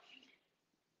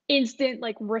instant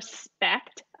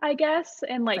respect, I guess,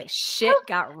 and shit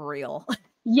got real.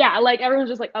 Yeah, everyone's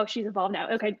just oh, she's involved now.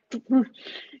 Okay,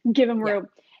 give him room.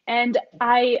 And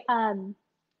I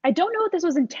don't know if this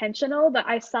was intentional, but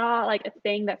I saw a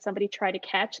thing that somebody tried to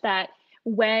catch that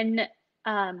when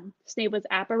Snape was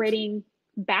apparating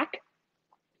back,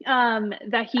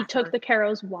 that he took the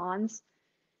Carrow's wands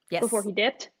before he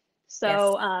dipped.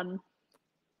 So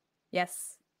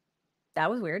yes, that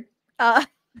was weird.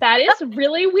 that is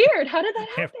really weird. How did that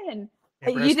happen?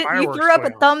 You threw up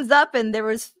a thumbs up and there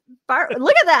was fire.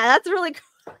 Look at that. That's really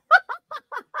cool.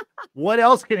 What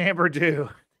else can Amber do?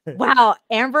 Wow,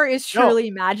 Amber is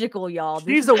truly magical, y'all.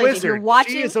 She's a wizard.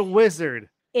 She is a wizard.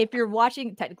 If you're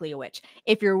watching, technically a witch.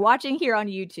 If you're watching here on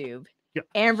YouTube,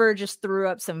 Amber just threw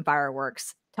up some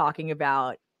fireworks talking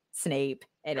about Snape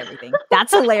and everything.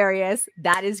 That's hilarious.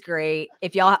 That is great.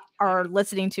 If y'all are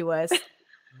listening to us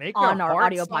make on our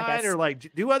audio podcast or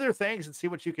like do other things and see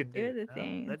what you can do.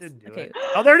 That didn't do it.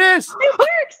 Oh, there it is. It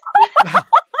works.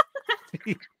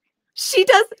 She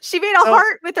made a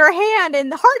heart with her hand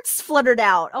and the hearts fluttered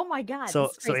out. Oh my god.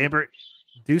 So Amber,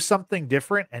 do something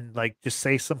different and like just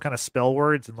say some kind of spell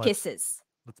words and kisses.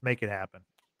 Let's make it happen.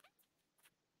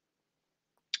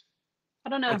 I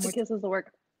don't know if the kisses will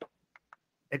work.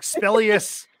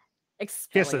 Expellius.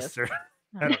 Kisses.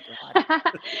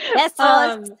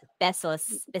 Oh,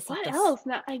 besos. What else?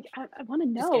 Now, I want to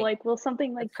know. Like, will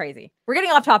something like crazy? We're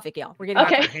getting off topic, y'all. We're getting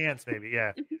off our hands, maybe.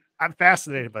 Yeah, I'm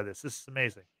fascinated by this. This is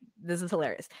amazing. This is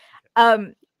hilarious.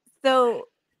 So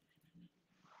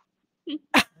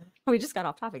we just got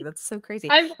off topic. That's so crazy.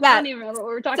 I don't even remember what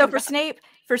we were talking about. So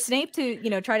for Snape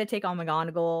to try to take on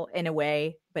McGonagall in a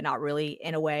way, but not really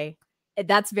in a way,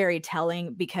 that's very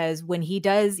telling because when he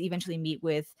does eventually meet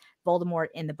with Voldemort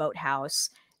in the boathouse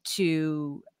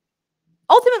to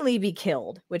ultimately be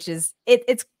killed, which is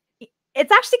it's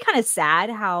actually kind of sad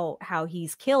how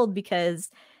he's killed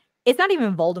because it's not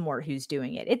even Voldemort who's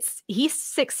doing it. He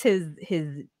sicks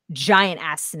his giant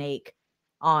ass snake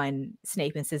on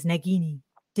Snape and says Nagini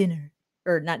dinner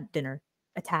or not dinner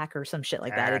attack or some shit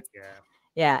like that.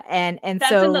 Yeah, and that's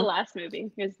so in the last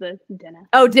movie. Here's the dinner.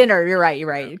 Oh, dinner. You're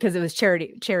right because it was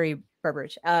Cherry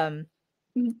Burbage.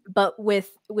 But with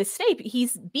Snape,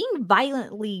 he's being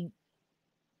violently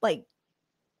like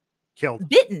killed,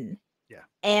 bitten. Yeah.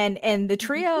 And the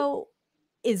trio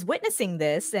is witnessing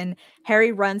this, and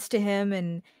Harry runs to him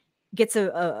and gets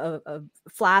a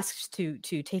flask to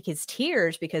take his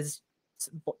tears because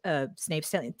Snape's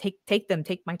saying,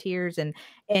 take my tears. And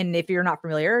if you're not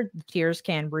familiar, tears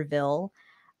can reveal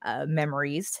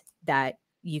memories that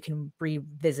you can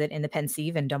revisit in the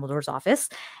Pensieve in Dumbledore's office.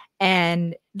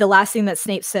 And the last thing that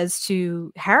Snape says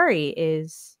to Harry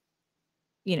is,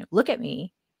 look at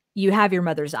me. You have your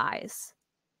mother's eyes.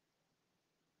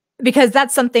 Because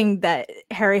that's something that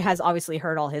Harry has obviously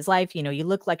heard all his life. You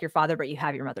look like your father, but you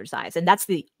have your mother's eyes. And that's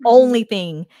the only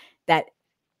thing that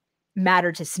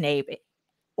mattered to Snape,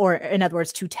 or in other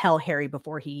words, to tell Harry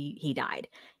before he died.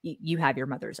 You have your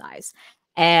mother's eyes.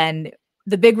 And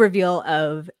the big reveal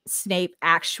of Snape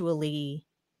actually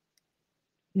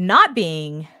not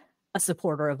being a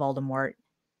supporter of Voldemort.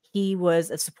 He was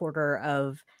a supporter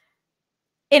of,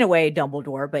 in a way,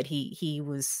 Dumbledore, but he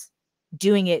was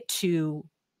doing it to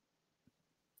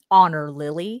honor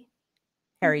Lily,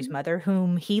 Harry's mother,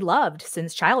 whom he loved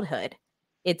since childhood.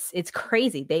 It's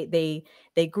crazy.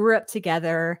 They grew up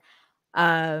together.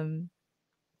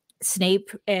 Snape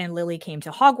and Lily came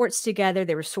to Hogwarts together.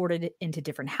 They were sorted into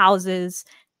different houses.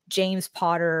 James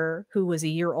Potter, who was a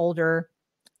year older,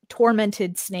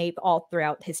 tormented Snape all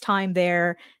throughout his time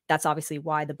there. That's obviously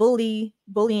why the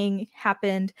bullying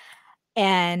happened.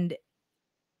 And,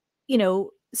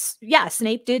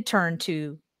 Snape did turn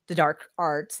to the dark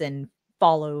arts and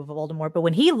follow Voldemort. But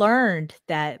when he learned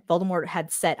that Voldemort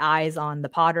had set eyes on the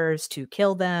Potters to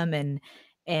kill them and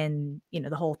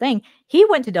the whole thing, he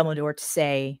went to Dumbledore to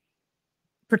say,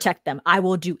 protect them. I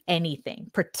will do anything.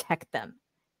 Protect them.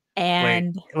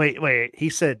 And wait. He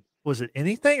said, was it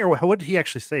anything, or what did he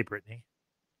actually say, Brittany?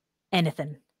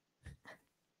 Anything.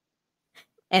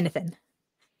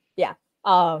 Yeah.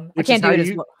 I can't do it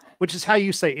as well. Which is how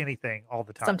you say anything all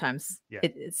the time. Sometimes. Yeah.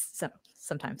 It is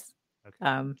sometimes.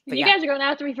 Okay. But you guys are going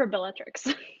after me for Bellatrix.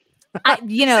 See,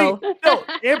 no,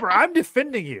 Amber, I'm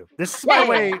defending you. This is my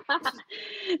way.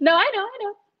 No, I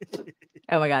know.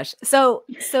 Oh my gosh. So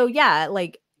yeah,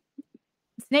 like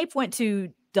Snape went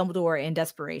to Dumbledore in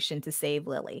desperation to save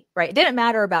Lily, right? It didn't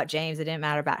matter about James. It didn't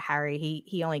matter about Harry.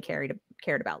 He only cared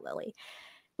about Lily.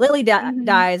 Lily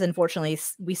dies. Unfortunately,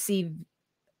 we see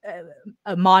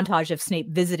a montage of Snape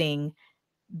visiting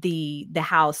the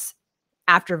house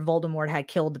after Voldemort had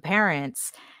killed the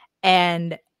parents,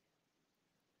 and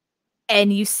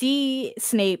you see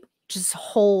Snape just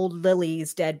hold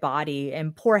Lily's dead body,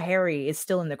 and poor Harry is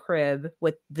still in the crib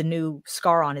with the new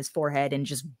scar on his forehead and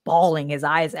just bawling his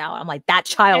eyes out. I'm like, that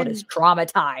child is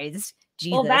traumatized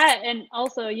Jesus. Well, that, and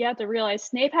also you have to realize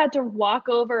Snape had to walk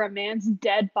over a man's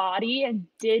dead body and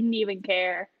didn't even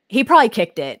care. He probably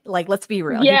kicked it. Like, let's be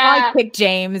real. Yeah. He probably kicked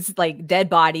James, like, dead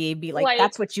body, be like,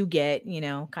 that's what you get, you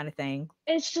know, kind of thing.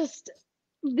 It's just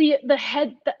the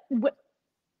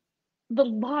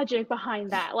logic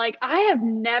behind that. Like, I have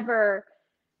never,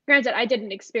 granted, I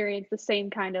didn't experience the same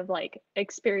kind of like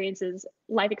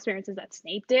life experiences that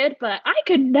Snape did, but I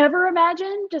could never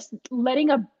imagine just letting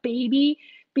a baby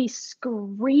be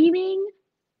screaming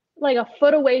like a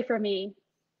foot away from me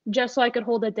just so I could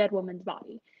hold a dead woman's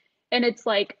body. And it's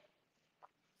like,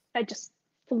 I just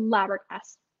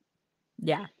flabbergasted.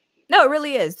 Yeah. No, it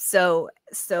really is. So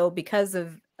because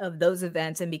of those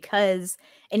events, and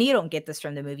you don't get this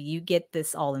from the movie, you get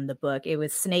this all in the book. It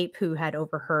was Snape who had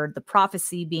overheard the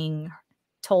prophecy being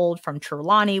told from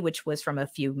Trelawney, which was from a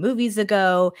few movies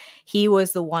ago. He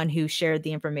was the one who shared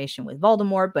the information with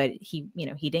Voldemort, but he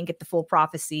didn't get the full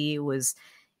prophecy. It was,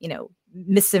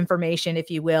 misinformation, if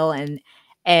you will,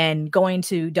 and going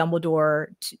to Dumbledore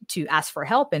to ask for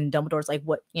help. And Dumbledore's like,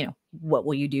 what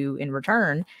will you do in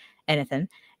return? Anything.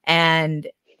 And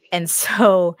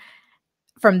so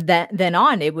from then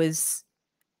on, it was,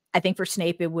 I think for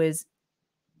Snape, it was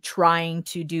trying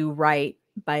to do right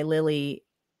by Lily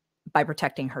by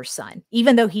protecting her son,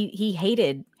 even though he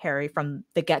hated Harry from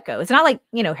the get-go. It's not like,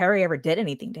 Harry ever did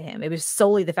anything to him. It was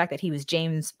solely the fact that he was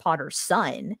James Potter's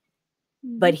son,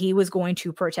 but he was going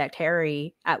to protect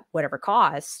Harry at whatever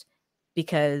cost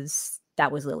because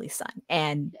that was Lily's son.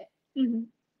 And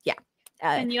yeah.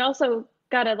 And you also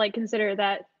got to like consider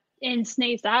that in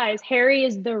Snape's eyes, Harry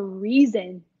is the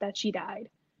reason that she died.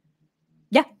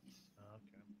 Yeah.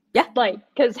 Yeah. Like,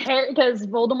 because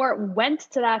Voldemort went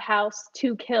to that house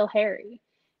to kill Harry.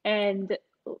 And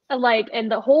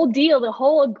the whole deal, the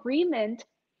whole agreement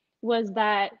was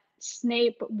that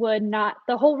Snape would not,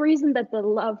 the whole reason that the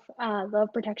love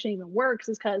protection even works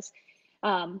is because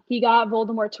he got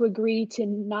Voldemort to agree to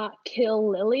not kill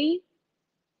Lily.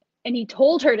 And he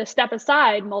told her to step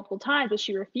aside multiple times, but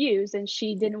she refused, and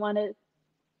she didn't want to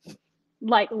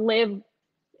live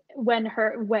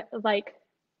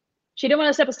she didn't want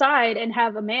to step aside and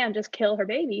have a man just kill her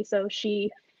baby. So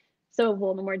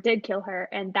Voldemort did kill her,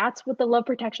 and that's what the love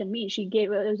protection means. It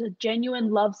was a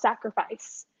genuine love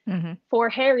sacrifice for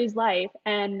Harry's life,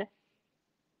 and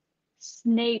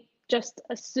Snape just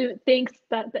thinks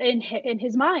that in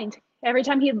his mind, every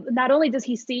time not only does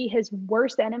he see his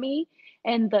worst enemy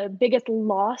and the biggest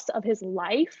loss of his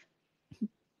life,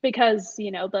 because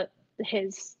the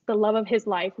love of his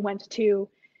life went to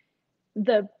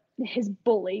his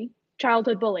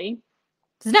childhood bully.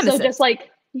 So just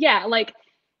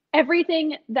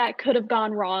everything that could have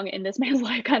gone wrong in this man's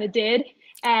life kind of did,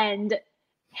 and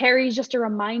Harry's just a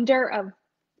reminder of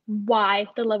why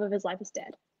the love of his life is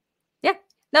dead. Yeah.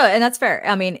 No, and that's fair.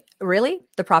 I mean, really,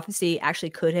 the prophecy actually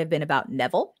could have been about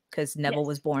Neville, because Neville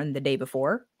was born the day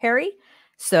before Harry.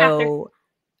 So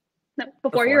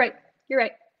before. You're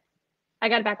right. I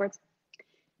got it backwards.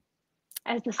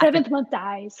 As the seventh month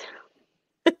dies.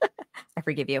 I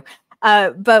forgive you.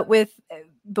 But with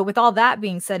all that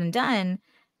being said and done,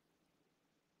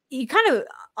 you kind of,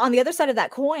 on the other side of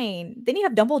that coin, then you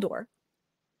have Dumbledore.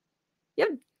 You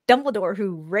have Dumbledore,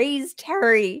 who raised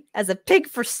Harry as a pig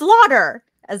for slaughter,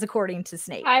 as according to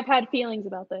Snape. I've had feelings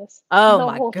about this. Oh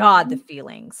my God, the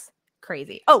feelings.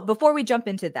 Crazy. Oh, before we jump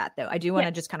into that, though, I do want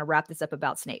to just kind of wrap this up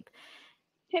about Snape.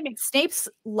 Hit me. Snape's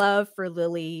love for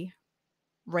Lily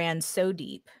ran so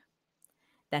deep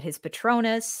that his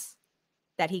Patronus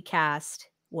that he cast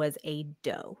was a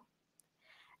doe.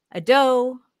 A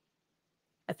doe,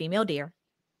 a female deer.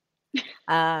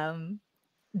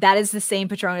 That is the same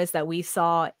Patronus that we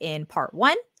saw in part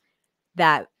 1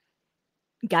 that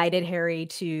guided Harry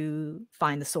to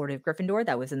find the sword of Gryffindor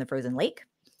that was in the frozen lake.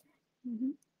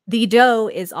 The doe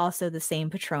is also the same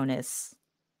Patronus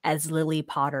as Lily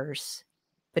Potter's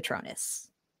Patronus,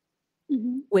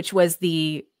 which was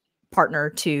the partner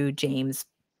to James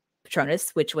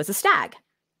Patronus, which was a stag,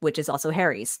 which is also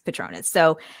Harry's Patronus.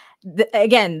 So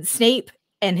again, Snape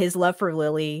and his love for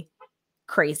Lily,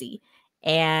 crazy.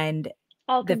 And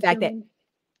the fact that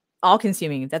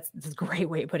all-consuming, that's a great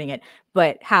way of putting it,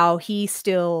 but how he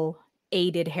still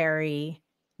aided Harry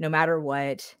no matter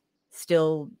what,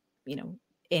 still,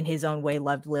 in his own way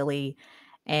loved Lily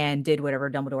and did whatever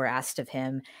Dumbledore asked of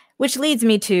him, which leads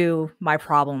me to my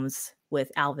problems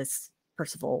with Albus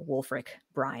Percival Wulfric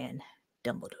Brian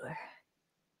Dumbledore.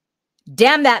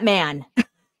 Damn that man.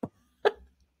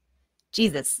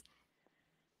 Jesus.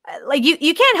 Like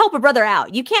you can't help a brother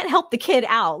out. You can't help the kid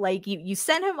out. Like you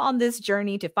send him on this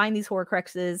journey to find these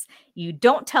Horcruxes. You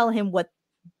don't tell him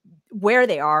where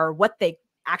they are, what they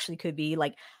actually could be.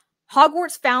 Like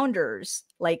Hogwarts founders,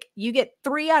 like you get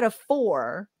 3 out of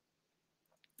 4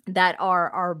 that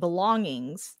are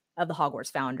belongings of the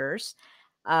Hogwarts founders,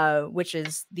 which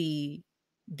is the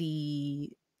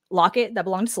locket that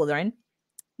belonged to Slytherin,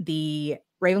 the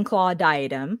Ravenclaw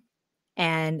diadem,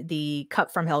 and the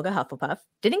cup from Helga Hufflepuff.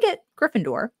 Didn't get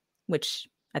Gryffindor, which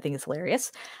I think is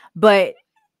hilarious. But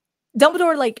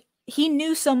Dumbledore, like, he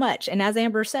knew so much. And as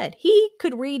Amber said, he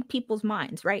could read people's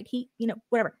minds, right? He,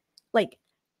 whatever. Like,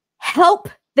 help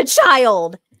the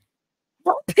child.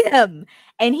 Help him.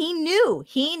 And he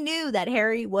knew that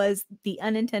Harry was the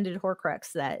unintended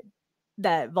Horcrux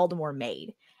that Voldemort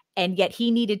made. And yet he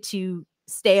needed to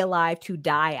stay alive to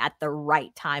die at the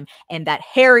right time, and that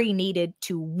Harry needed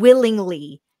to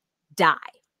willingly die.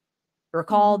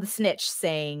 Recall the snitch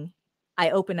saying,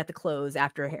 I open at the close,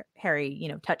 after Harry,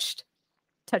 touched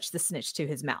the snitch to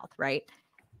his mouth, right?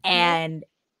 And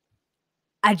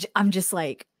I'm just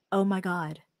like, oh my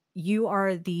God, you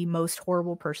are the most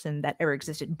horrible person that ever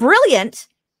existed. Brilliant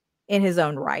in his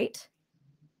own right.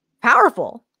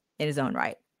 Powerful in his own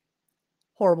right.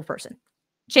 Horrible person.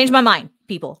 Change my mind,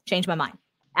 people. Change my mind.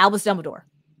 Albus Dumbledore,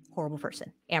 horrible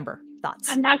person. Amber, thoughts?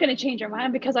 I'm not going to change your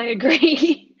mind because I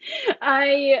agree.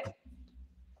 I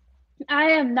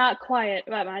am not quiet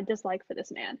about my dislike for this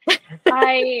man.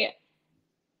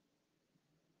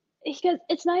 Because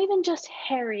it's not even just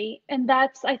Harry, and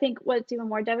that's, I think, what's even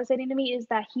more devastating to me is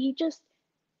that he just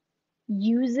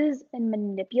uses and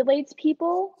manipulates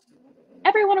people,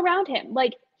 everyone around him.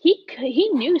 Like, he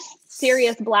knew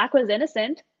Sirius Black was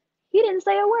innocent. He didn't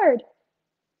say a word.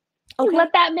 He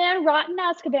let that man rot in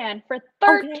Azkaban for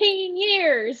 13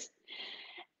 years.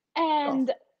 And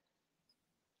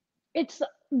it's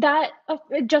that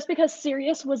just because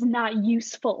Sirius was not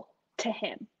useful to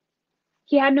him.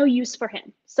 He had no use for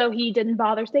him, so he didn't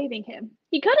bother saving him.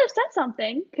 He could have said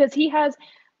something because he has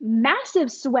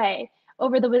massive sway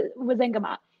over the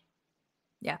Wizengamot.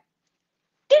 Yeah.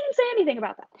 Didn't say anything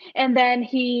about that. And then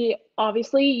he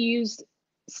obviously used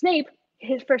Snape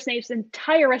for Snape's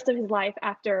entire rest of his life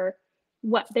after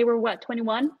they were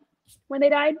 21 when they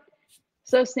died?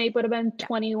 So Snape would have been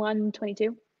 21,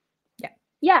 22. Yeah.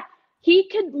 Yeah.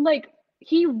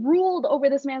 He ruled over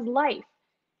this man's life.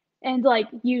 And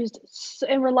used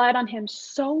and relied on him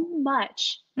so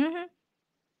much. Mm-hmm.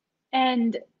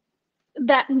 And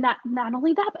that not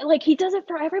only that, but he does it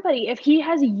for everybody. If he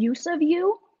has use of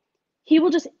you, he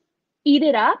will just eat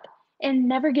it up and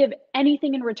never give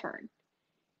anything in return.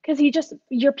 Because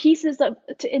you're pieces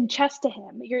in chess to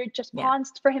him. You're just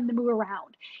pawns for him to move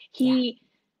around. He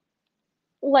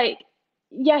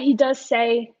does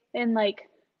say in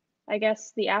I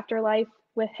guess the afterlife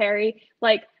with Harry,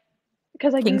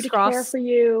 because I grew to care for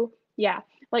you. Yeah.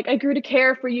 I grew to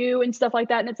care for you and stuff like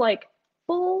that. And it's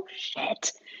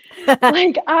bullshit. Then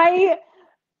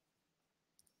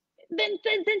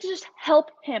just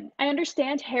help him. I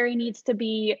understand Harry needs to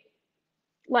be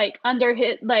under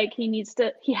his,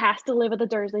 he has to live with the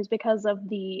Dursleys because of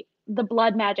the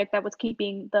blood magic that was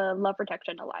keeping the love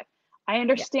protection alive. I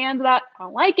understand that. I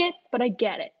don't like it, but I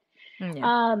get it.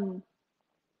 Yeah.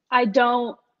 I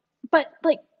don't, but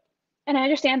and I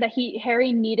understand that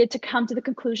Harry needed to come to the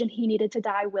conclusion he needed to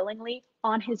die willingly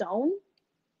on his own,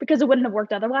 because it wouldn't have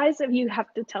worked otherwise. If you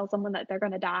have to tell someone that they're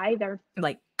going to die, they're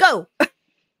go.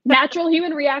 Natural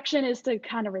human reaction is to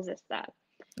kind of resist that.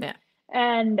 Yeah.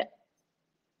 And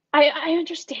I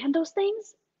understand those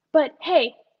things, but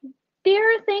hey,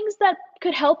 there are things that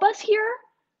could help us here.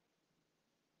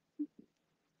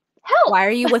 Help. Why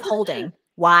are you withholding?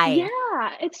 Why?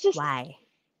 Yeah, it's just why?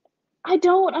 I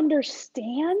don't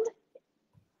understand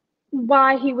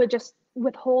why he would just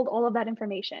withhold all of that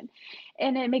information.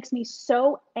 And it makes me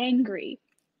so angry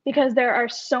because there are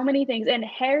so many things. And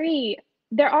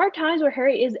there are times where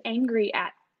Harry is angry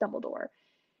at Dumbledore.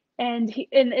 And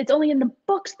it's only in the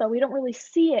books, though. We don't really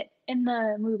see it in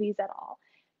the movies at all.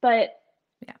 But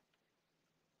yeah,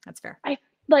 that's fair.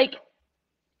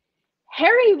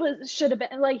 Harry should have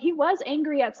been he was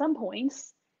angry at some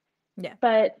points. Yeah.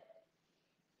 But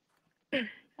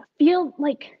feel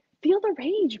the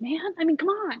rage, man. I mean, come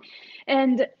on.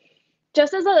 And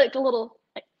just as a little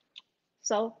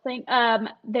thing,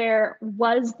 there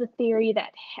was the theory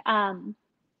that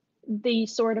the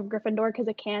Sword of Gryffindor, because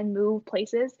it can move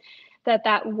places,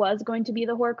 that was going to be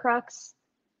the Horcrux.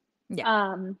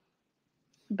 Yeah.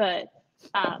 But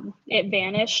it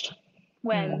vanished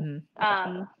when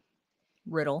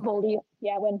Riddle.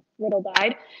 When Riddle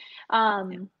died.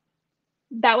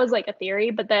 That was a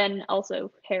theory, but then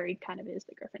also Harry kind of is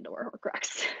the Gryffindor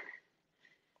Horcrux.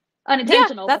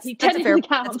 Unintentional, but he technically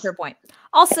counts. That's a fair point.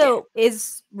 Also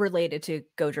is related to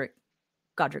Godric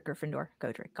Godric Gryffindor.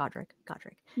 Godric.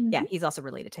 Mm-hmm. Yeah, he's also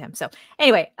related to him. So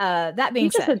anyway, that being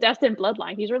he's just said, a destined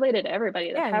bloodline. He's related to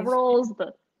everybody. The Yeah, Peverills,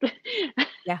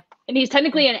 Yeah. and he's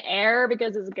technically an heir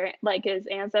because his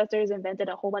ancestors invented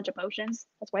a whole bunch of potions.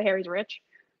 That's why Harry's rich.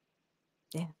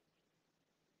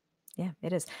 Yeah,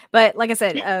 it is. But like I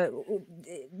said,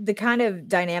 the kind of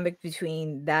dynamic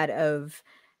between that of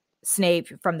Snape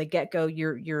from the get-go,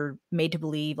 you're made to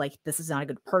believe like this is not a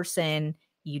good person.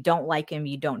 You don't like him,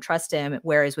 you don't trust him.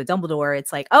 Whereas with Dumbledore,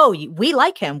 it's like, oh, we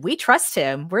like him, we trust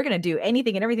him, we're gonna do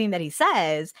anything and everything that he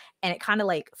says, and it kind of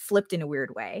like flipped in a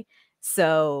weird way.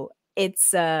 So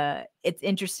it's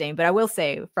interesting. But I will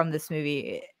say from this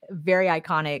movie, very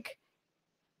iconic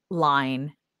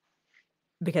line,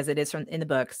 because it is from in the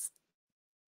books.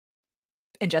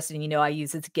 And Justin, I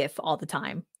use this GIF all the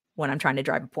time when I'm trying to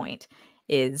drive a point.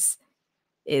 Is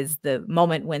the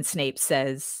moment when Snape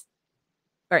says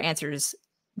or answers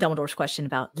Dumbledore's question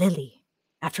about Lily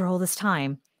after all this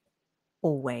time.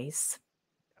 Always.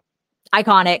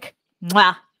 Iconic.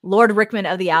 Mwah. Lord Rickman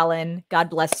of the Allen, God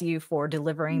bless you for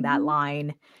delivering that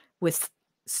line with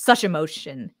such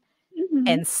emotion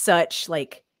and such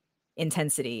like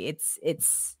intensity.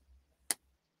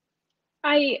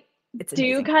 I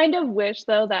do amazing. kind of wish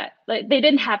though that like they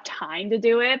didn't have time to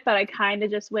do it, but I kind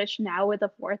of just wish now with the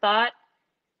foresight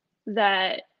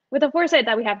that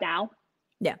we have now,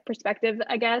 perspective,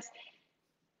 I guess.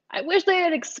 I wish they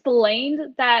had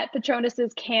explained that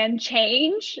Patronuses can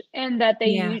change and that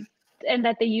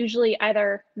they usually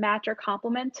either match or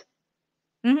complement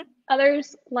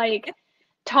others. Like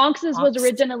Tonks's was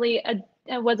originally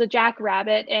a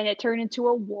jackrabbit and it turned into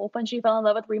a wolf and she fell in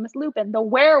love with Remus Lupin, the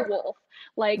werewolf.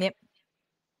 Like,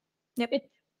 and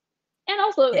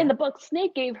also in the book,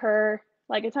 Snape gave her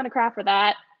like a ton of crap for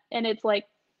that, and it's like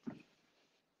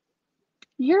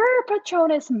your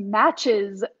Patronus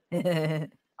matches a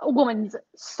woman's,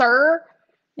 sir.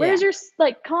 Where's your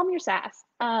calm your sass?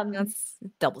 That's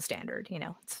double standard,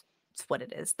 it's what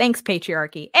it is. Thanks,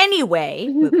 patriarchy. Anyway,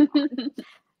 moving on.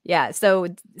 Yeah, so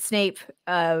Snape,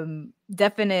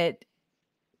 definite,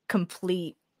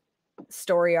 complete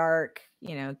story arc,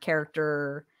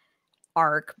 character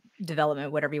arc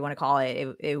development, whatever you want to call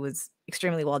it. It was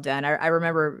extremely well done. I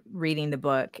remember reading the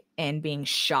book and being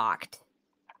shocked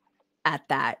at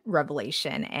that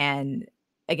revelation, and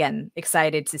again,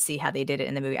 excited to see how they did it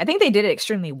in the movie. I think they did it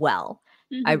extremely well.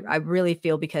 I really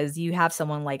feel, because you have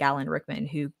someone like Alan Rickman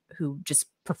who just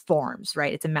performs,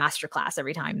 right? It's a masterclass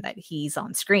every time that he's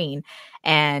on screen.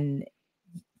 And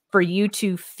for you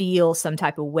to feel some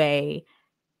type of way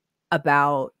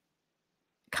about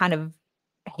kind of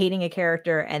hating a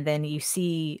character, and then you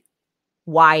see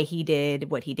why he did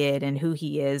what he did and who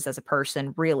he is as a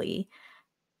person, really,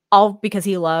 all because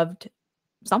he loved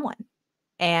someone.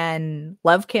 And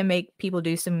love can make people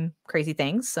do some crazy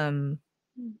things, some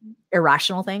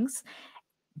irrational things,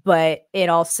 but it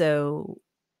also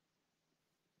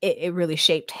it really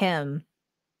shaped him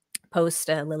post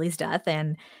Lily's death,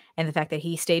 and the fact that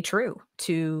he stayed true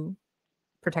to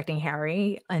protecting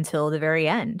Harry until the very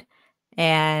end.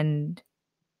 And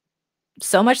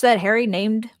so much that Harry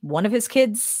named one of his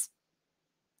kids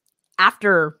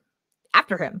after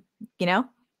him,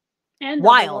 And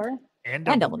wild. Dumbledore. And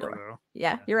Dumbledore.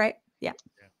 Yeah, you're right. Yeah.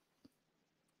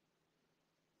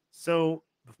 So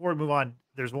before we move on,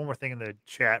 there's one more thing in the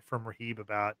chat from Rahib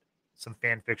about some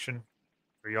fan fiction.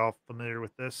 Are y'all familiar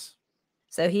with this?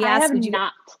 So he I asked, have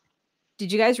not.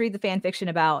 Did you guys read the fan fiction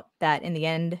about that in the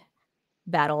end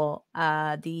battle?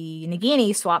 The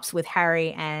Nagini swaps with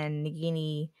Harry, and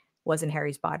Nagini was in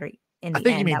Harry's body in the end. I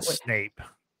think you mean Snape,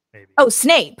 maybe. Oh,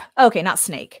 Snape. Okay, not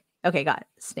Snake. Okay, got it.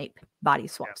 Snape body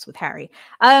swaps with Harry.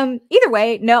 Either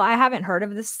way, no, I haven't heard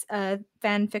of this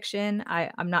fan fiction.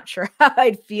 I'm not sure how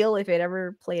I'd feel if it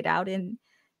ever played out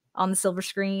on the silver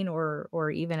screen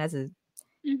or even as a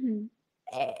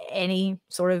any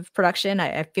sort of production.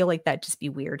 I feel like that'd just be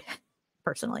weird,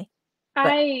 personally. But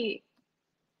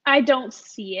I don't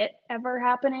see it ever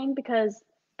happening because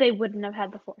they wouldn't have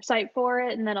had the foresight for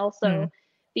it, and then also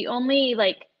the only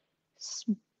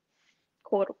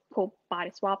quote unquote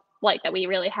body swap that we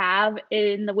really have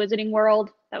in the wizarding world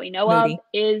that we know of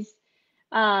is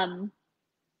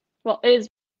is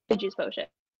Polyjuice Potion.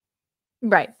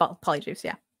 Right, Polyjuice,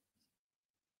 yeah.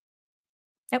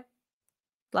 Yep.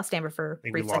 Lost Amber for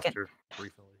a brief second. Her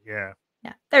briefly. Yeah.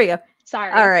 Yeah. There you go.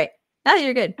 Sorry. All right. No,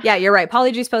 you're good. Yeah, you're right.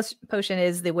 Polyjuice Potion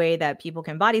is the way that people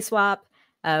can body swap.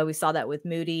 We saw that with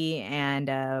Moody and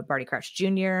Barty Crouch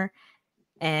Jr.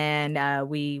 And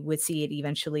we would see it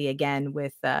eventually again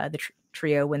with the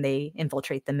trio when they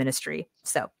infiltrate the Ministry.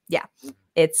 So yeah,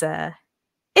 it's a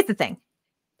thing.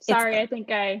 Sorry, I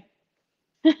think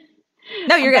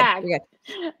No, you're good. Back. You're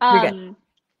good. You're good.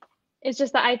 It's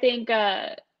just that I think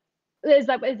is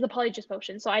the polyjuice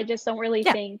potion. So I just don't really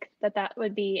think that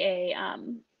would be a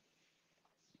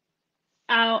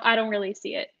I don't really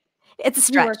see it. It's a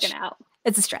stretch. Working out.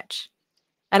 It's a stretch.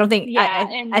 I don't think.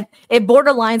 Yeah, it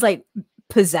borderlines like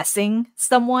possessing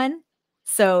someone.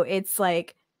 So it's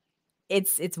like,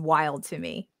 it's wild to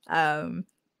me. So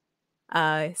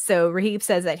Rahib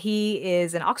says that he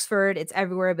is in Oxford. It's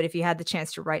everywhere. But if you had the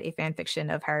chance to write a fan fiction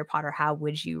of Harry Potter, how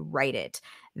would you write it?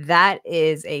 That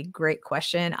is a great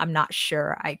question. I'm not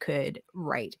sure I could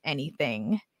write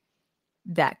anything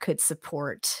that could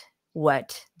support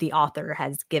what the author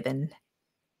has given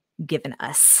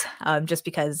us, just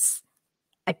because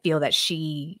I feel that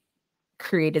she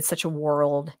created such a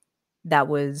world that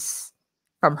was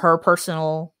from her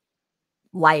personal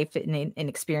life and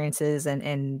experiences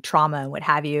and trauma and what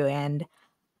have you. And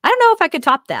I don't know if I could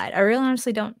top that. I really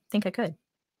honestly don't think I could.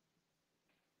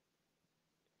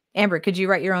 Amber, could you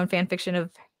write your own fan fiction of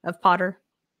Potter?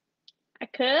 I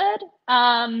could.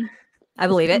 I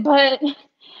believe it. But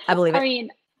I believe it. I mean,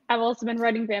 I've also been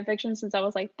writing fan fiction since I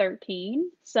was like 13.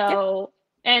 So,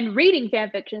 and reading fan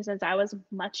fiction since I was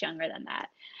much younger than that.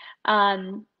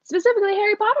 Specifically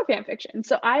Harry Potter fan fiction.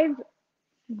 So I've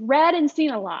read and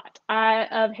seen a lot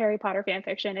of Harry Potter fan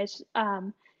fiction. It's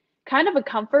kind of a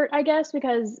comfort, I guess,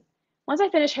 because once I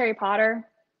finish Harry Potter,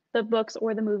 the books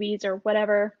or the movies or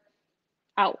whatever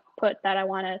output that I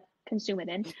want to consume it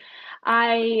in, if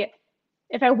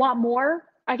I want more,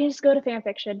 I can just go to fan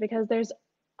fiction, because there's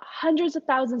hundreds of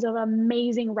thousands of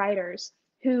amazing writers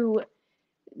who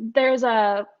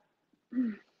I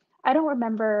don't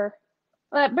remember.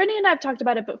 Brittany and I have talked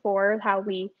about it before, how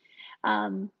we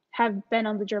have been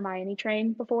on the Hermione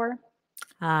train before.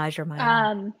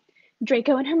 Hermione.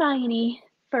 Draco and Hermione,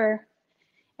 for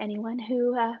anyone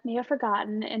who may have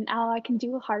forgotten, and I can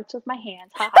do hearts with my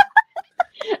hands.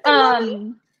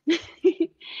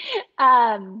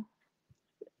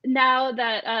 Now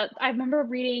that I remember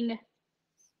reading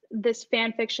this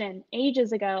fan fiction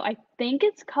ages ago, I think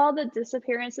it's called The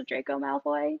Disappearance of Draco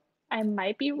Malfoy. I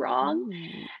might be wrong.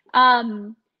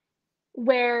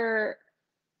 Where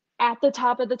at the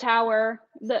top of the tower,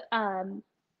 the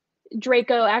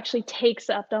Draco actually takes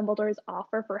up Dumbledore's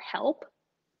offer for help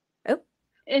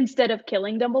instead of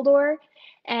killing Dumbledore.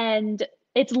 And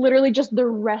it's literally just the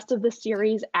rest of the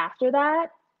series after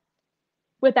that,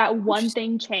 with that one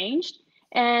thing changed.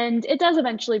 And it does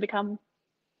eventually become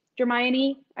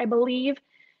Hermione, I believe.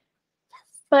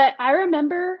 But I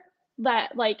remember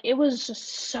that, like, it was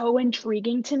just so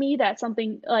intriguing to me that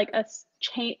something like a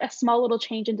small little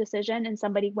change in decision, and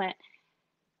somebody went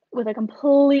with a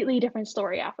completely different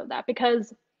story off of that,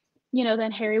 because, you know,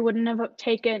 then Harry wouldn't have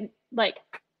taken, like,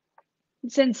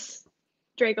 since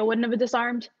Draco wouldn't have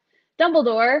disarmed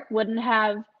Dumbledore,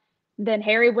 then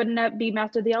Harry wouldn't be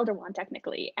Master of the Elder Wand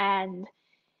technically. And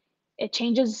it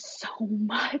changes so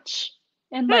much,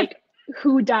 and like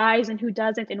who dies and who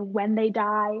doesn't, and when they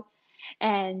die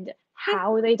and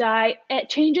how they die. It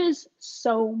changes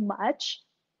so much.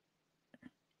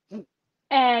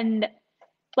 And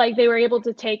like they were able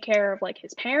to take care of like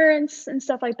his parents and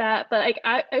stuff like that. But like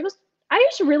I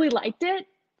just really liked it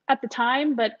at the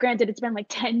time, but granted, it's been like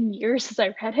 10 years since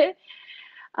I read it.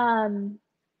 And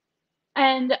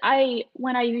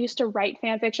when I used to write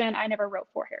fan fiction, I never wrote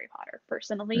for Harry Potter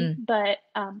personally, but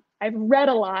I've read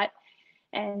a lot,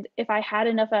 and if I had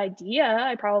enough idea,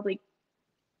 I probably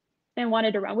and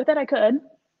wanted to run with it, I could.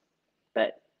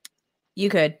 But you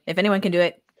could. If anyone can do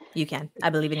it, you can. I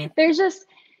believe in you. There's just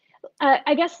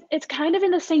I guess it's kind of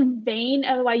in the same vein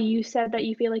of why you said that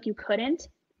you feel like you couldn't,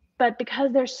 but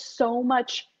because there's so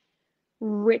much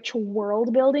rich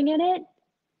world building in it,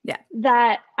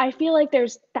 that I feel like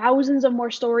there's thousands of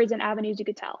more stories and avenues you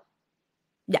could tell.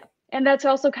 Yeah. And that's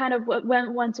also kind of what,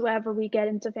 whenever we get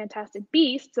into Fantastic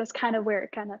Beasts, that's kind of where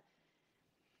it kind of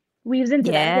weaves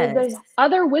into that. There's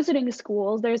other wizarding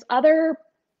schools, there's other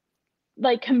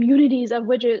like communities of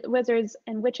wizards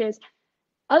and witches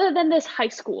other than this high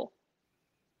school.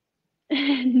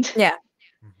 And yeah,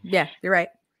 you're right.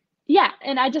 Yeah,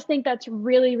 and I just think that's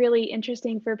really, really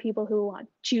interesting for people who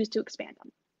choose to expand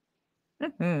on.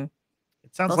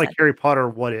 It sounds like Harry Potter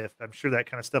What If. I'm sure that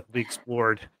kind of stuff will be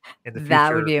explored in the future.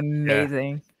 That would be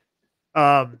amazing.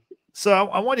 So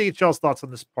I want to get y'all's thoughts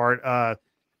on this part. I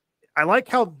like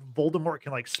how Voldemort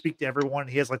can like speak to everyone.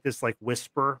 He has like this like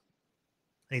whisper,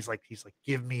 and he's like,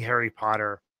 give me Harry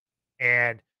Potter.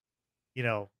 And you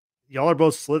know, y'all are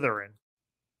both Slytherin.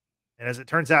 And as it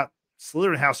turns out,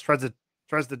 Slytherin House tries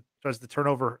to turn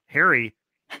over Harry.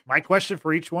 My question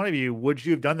for each one of you: would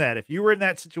you have done that if you were in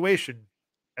that situation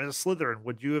as a Slytherin?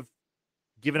 Would you have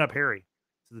giving up Harry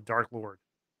to the Dark Lord?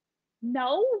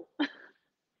 No,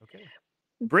 Okay.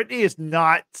 Brittany is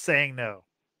not saying no.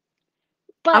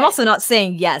 but I'm also not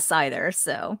saying yes either.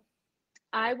 So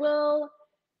I will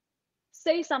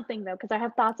say something though, because I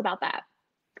have thoughts about that.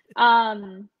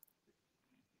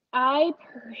 I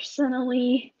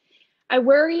personally, I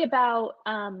worry about,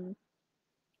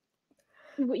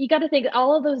 you got to think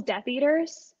all of those Death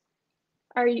Eaters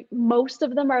are, most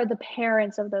of them are the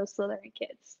parents of those Slytherin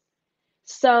kids.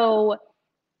 So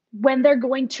when they're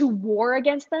going to war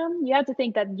against them, you have to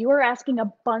think that you're asking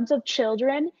a bunch of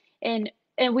children, and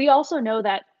we also know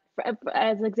that,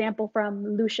 as an example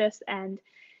from Lucius and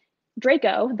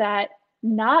Draco, that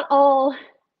not all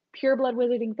pureblood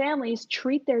wizarding families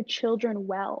treat their children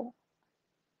well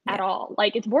at all.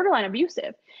 Like, it's borderline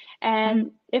abusive,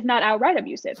 and if not outright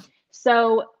abusive.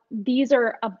 So these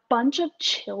are a bunch of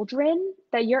children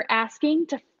that you're asking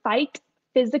to fight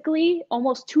physically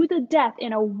almost to the death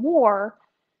in a war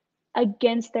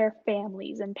against their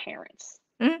families and parents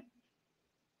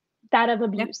that have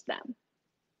abused them.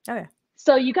 Oh yeah.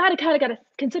 So you gotta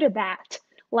consider that.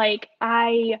 Like,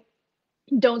 I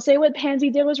don't say what Pansy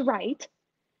did was right,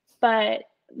 but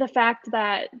the fact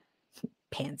that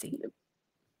Pansy.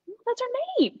 that's her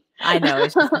name. I know,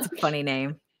 it's a funny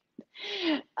name.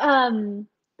 The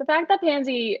fact that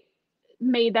Pansy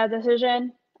made that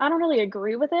decision, I don't really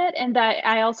agree with it, and that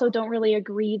I also don't really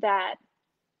agree that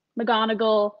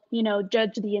McGonagall,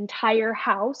 judged the entire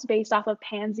house based off of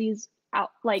Pansy's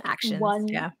Actions, one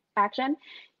yeah. action.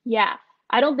 Yeah,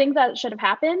 I don't think that should have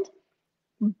happened,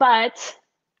 but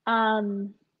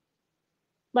I'm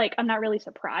not really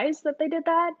surprised that they did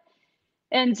that.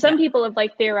 And some people have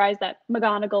theorized that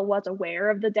McGonagall was aware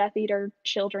of the Death Eater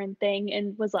children thing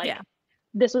and was like,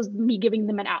 this was me giving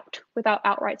them an out without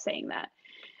outright saying that.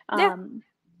 In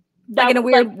a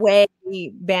weird way,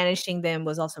 banishing them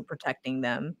was also protecting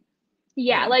them.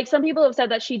 Yeah, some people have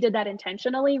said that she did that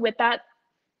intentionally with that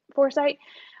foresight.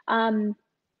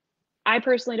 I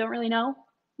personally don't really know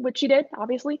what she did.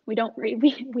 Obviously, we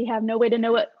have no way to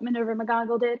know what Minerva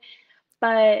McGonagall did,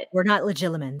 but we're not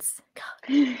Legilimens.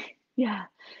 God. Yeah.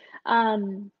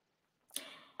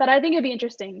 But I think it'd be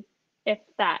interesting if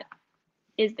that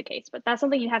is the case. But that's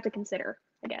something you have to consider,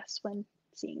 I guess, when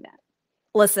seeing that.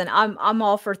 Listen, I'm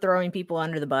all for throwing people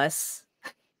under the bus.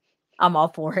 I'm all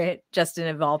for it. Justin,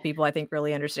 of all people, I think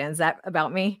really understands that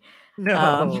about me.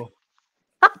 No,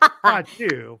 not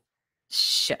you.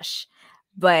 Shush.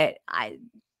 But I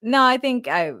think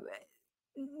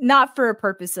not for a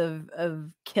purpose of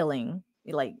killing.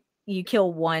 Like, you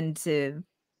kill one to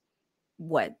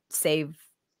save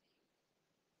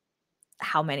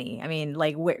how many? I mean,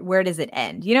 like, where does it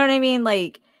end? You know what I mean?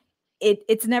 Like,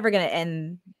 it's never going to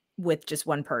end with just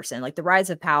one person. Like, the rise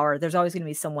of power, there's always going to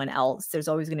be someone else. There's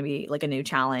always going to be like a new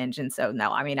challenge. And so,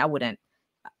 no, I mean, I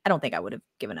don't think I would have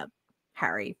given up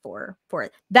Harry for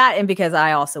it. That, and because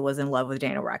I also was in love with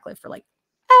Daniel Radcliffe for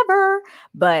ever.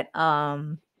 But no,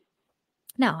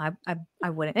 I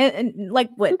wouldn't. And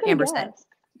like what Amber said,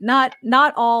 not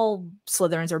all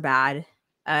Slytherins are bad.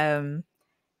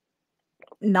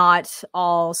 Not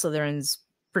all Slytherins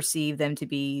perceive them to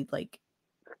be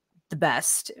the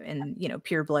best, and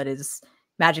pure blood is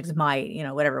magic's might,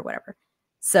 whatever.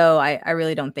 So I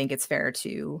really don't think it's fair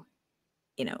to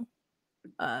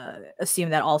assume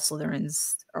that all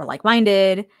Slytherins are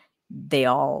like-minded. They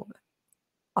all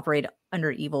operate under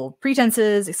evil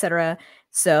pretenses, etc.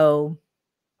 So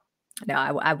no,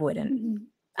 I wouldn't.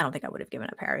 I don't think I would have given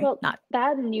up Harry. Well, not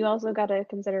that, and you also got to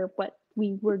consider what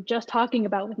we were just talking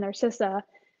about with Narcissa,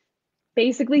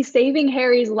 basically saving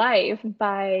Harry's life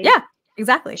by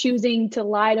exactly choosing to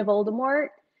lie to Voldemort.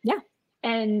 Yeah,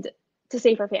 and to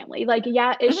save her family.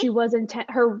 She was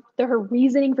her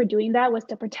reasoning for doing that was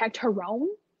to protect her own.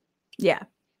 Yeah,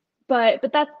 but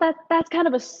that's kind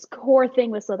of a core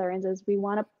thing with Slytherins is we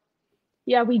want to.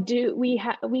 Yeah, we do. We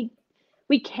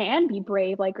can be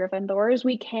brave like Gryffindors.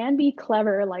 We can be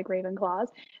clever like Ravenclaws,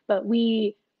 but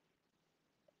we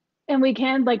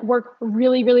can work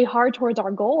really, really hard towards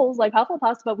our goals like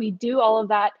Hufflepuffs, but we do all of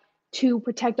that to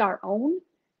protect our own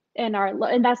and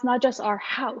that's not just our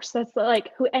house. That's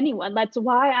anyone. That's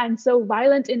why I'm so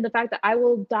violent in the fact that I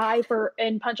will die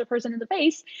and punch a person in the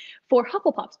face for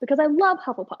Hufflepuffs, because I love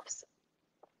Hufflepuffs.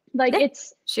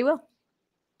 She will.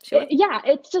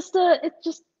 It's just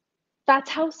that's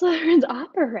how Slytherins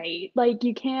operate.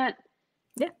 You can't.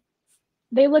 Yeah.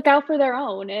 They look out for their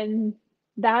own, and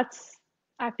that's.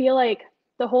 I feel like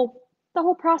the whole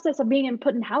process of being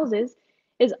put in houses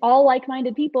is all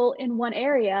like-minded people in one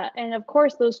area, and of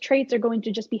course those traits are going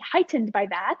to just be heightened by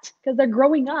that because they're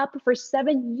growing up for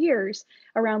 7 years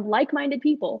around like-minded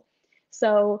people.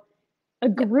 So a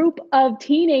group of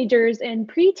teenagers and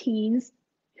preteens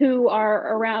who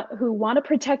want to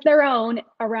protect their own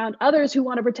around others who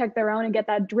want to protect their own and get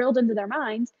that drilled into their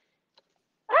minds.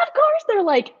 Of course, they're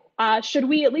like, should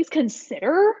we at least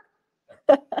consider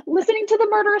listening to the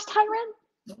murderous tyrant?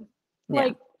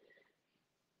 Like,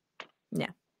 yeah.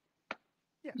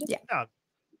 No,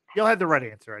 you'll have the right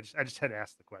answer. I just had to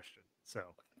ask the question. So,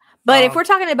 but if we're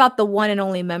talking about the one and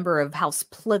only member of House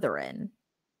Slytherin,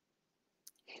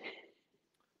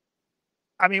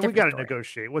 I mean, we got to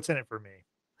negotiate. What's in it for me?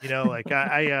 You know, like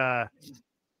well,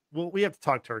 we have to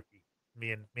talk turkey.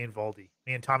 Me and Valdi,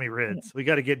 me and Tommy Rids. We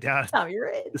got to get down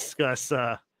and discuss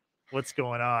what's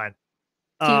going on.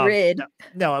 Rid.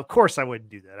 No, of course I wouldn't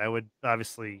do that. I would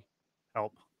obviously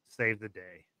help save the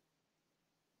day,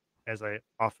 as I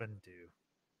often do.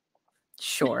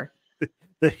 Sure.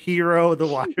 The hero, the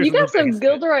watcher. You got some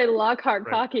Gilderoy Lockhart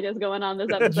cockiness going on this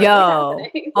episode. Yo,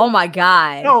 oh my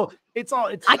god. No, it's.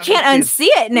 I can't unsee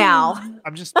it now.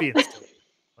 I'm just being silly.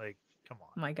 Like, come on.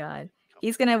 Oh my god,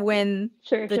 he's gonna win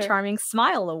the Charming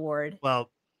Smile Award. Well,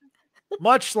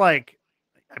 much like,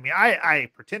 I mean, I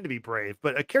pretend to be brave,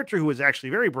 but a character who was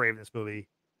actually very brave in this movie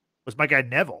was my guy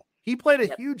Neville. He played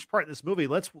a huge part in this movie.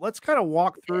 Let's kind of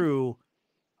walk through,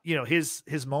 you know, his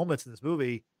moments in this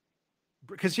movie,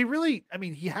 because he really, I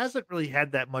mean, he hasn't really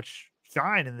had that much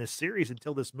shine in this series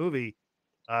until this movie.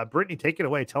 Brittany, take it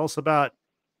away. Tell us about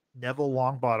Neville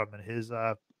Longbottom and his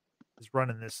run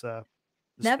in this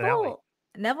finale.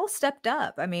 Neville stepped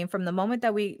up. I mean, from the moment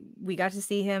that we got to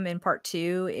see him in part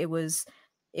 2, it was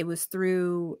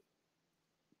through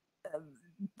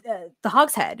the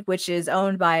Hogshead, which is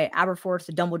owned by Aberforth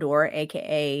Dumbledore,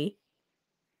 aka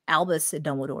Albus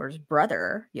Dumbledore's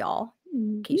brother, y'all.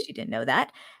 In case you didn't know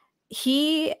that,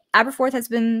 Aberforth has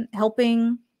been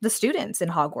helping the students in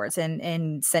Hogwarts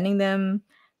and sending them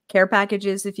care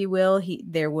packages, if you will.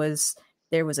 There was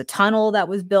a tunnel that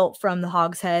was built from the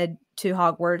Hogshead to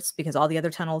Hogwarts because all the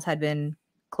other tunnels had been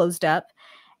closed up.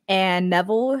 And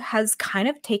Neville has kind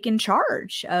of taken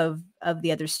charge of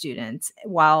the other students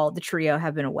while the trio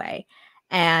have been away.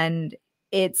 And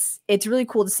it's really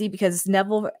cool to see, because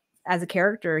Neville, as a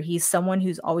character, he's someone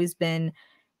who's always been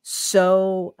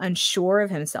so unsure of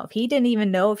himself. He didn't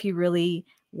even know if he really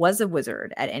was a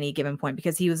wizard at any given point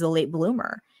because he was a late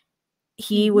bloomer.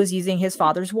 He was using his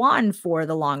father's wand for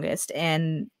the longest.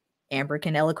 And Amber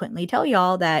can eloquently tell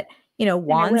y'all that, you know,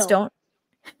 wands don't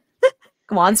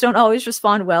always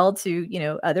respond well to, you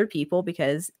know, other people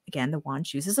because, again, the wand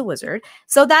chooses a wizard.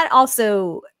 So that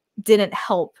also didn't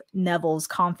help Neville's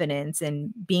confidence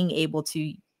in being able to,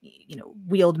 you know,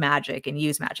 wield magic and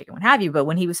use magic and what have you. But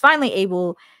when he was finally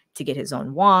able to get his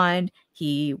own wand,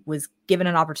 he was given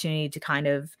an opportunity to kind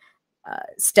of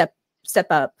step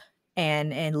up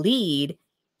and lead.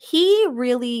 He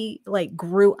really like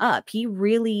grew up. He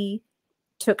really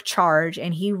took charge,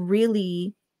 and he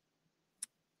really,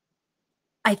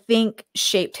 I think,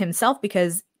 shaped himself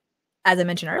because, as I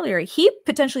mentioned earlier, he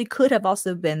potentially could have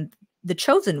also been the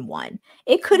chosen one.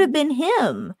 It could have been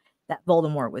him that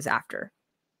Voldemort was after.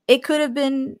 It could have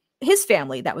been his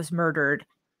family that was murdered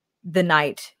the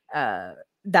night,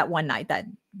 that one night that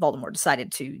Voldemort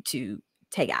decided to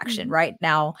take action. Right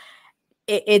now,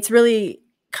 it's really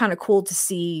kind of cool to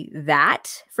see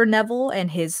that for Neville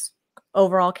and his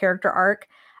overall character arc.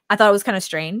 I thought it was kind of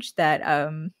strange that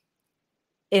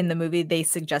in the movie they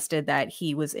suggested that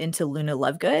he was into Luna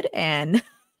Lovegood, and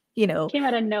you know, came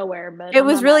out of nowhere, but it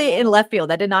was really in left field.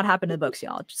 That did not happen in the books,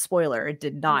 y'all. Spoiler, it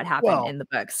did not happen in the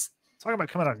books. Talking about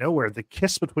coming out of nowhere, the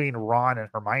kiss between Ron and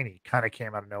Hermione kind of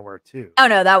came out of nowhere too. Oh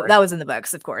no, that was in the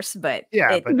books, of course, but but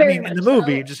I mean, in the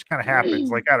movie, it just kind of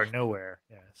happens like out of nowhere.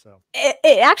 Yeah, so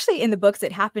it actually in the books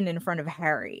it happened in front of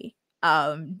Harry.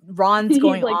 Ron's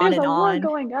going like, on and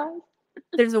on.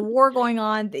 There's a war going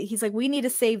on. He's like, we need to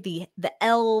save the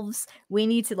elves. We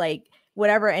need to like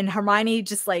whatever. And Hermione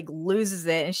just like loses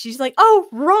it, and she's like, "Oh,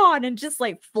 Ron!" and just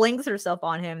like flings herself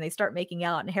on him. They start making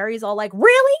out, and Harry's all like,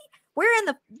 "Really? We're in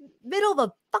the middle of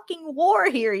a fucking war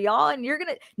here, y'all, and you're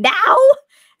gonna now?"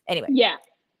 Anyway, yeah,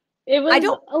 it was. I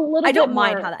don't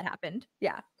mind how that happened.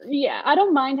 Yeah, I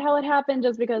don't mind how it happened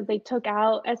just because they took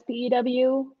out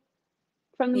SPEW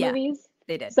from the movies.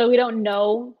 They did, so we don't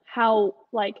know how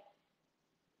like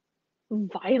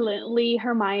violently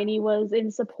Hermione was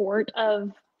in support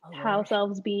of house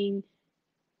elves being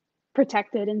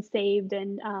protected and saved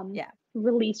and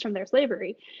released from their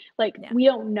slavery. Like we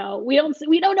don't know. We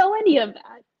don't know any of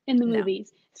that in the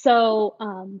movies. So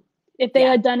if they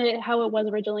had done it how it was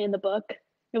originally in the book,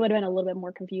 it would have been a little bit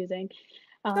more confusing.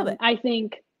 I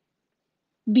think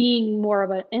being more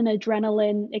of an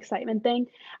adrenaline excitement thing.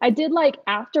 I did like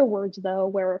afterwards though,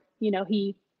 where you know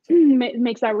he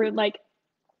makes that rude, like,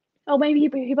 oh, maybe he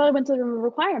probably went to the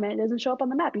requirement. It doesn't show up on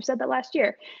the map. You said that last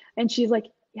year. And she's like,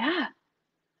 yeah.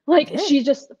 Like, she's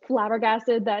just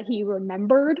flabbergasted that he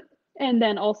remembered. And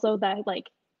then also that, like,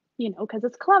 because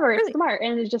it's clever, it's smart.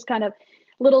 And it's just kind of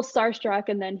little starstruck.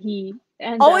 And then he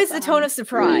ends always up, the tone of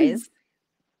surprise.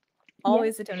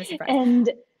 Always the tone of surprise.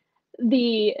 And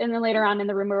then later on in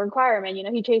the room of requirement,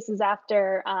 he chases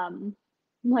after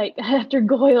after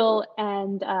Goyle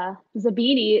and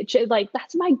Zabini, like,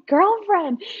 that's my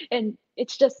girlfriend. And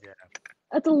it's just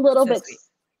it's a little bit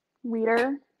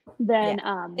sweeter than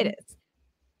it is.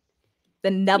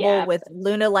 The Neville with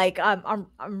Luna, like, I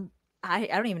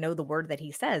don't even know the word that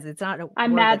he says. It's not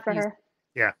I'm mad for her.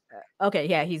 Yeah. Okay,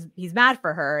 yeah, he's mad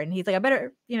for her, and he's like, I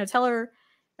better, tell her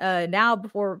now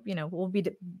before, we'll be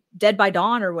dead by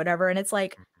dawn or whatever. And it's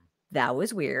like, that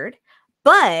was weird.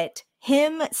 But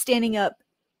him standing up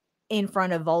in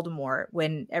front of Voldemort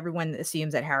when everyone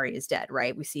assumes that Harry is dead,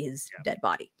 right? We see his dead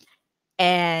body.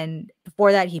 And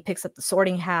before that, he picks up the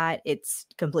sorting hat. It's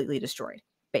completely destroyed,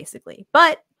 basically.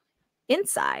 But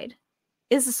inside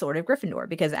is the sword of Gryffindor,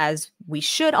 because as we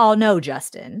should all know,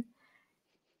 Justin,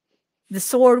 the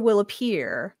sword will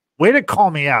appear. Way to call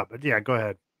me out, but yeah, go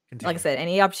ahead. Continue. Like I said,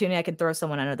 any opportunity I can throw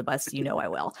someone under the bus, I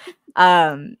will.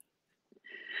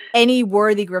 Any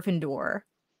worthy Gryffindor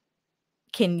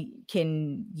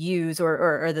can use,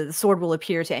 or the sword will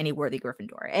appear to any worthy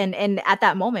Gryffindor. And at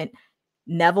that moment,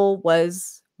 Neville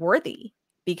was worthy,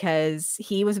 because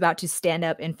he was about to stand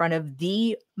up in front of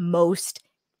the most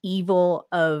evil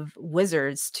of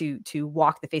wizards to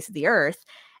walk the face of the earth,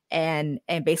 and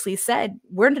basically said,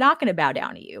 we're not going to bow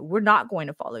down to you. We're not going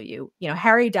to follow you.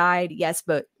 Harry died, yes,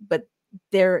 but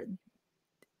there,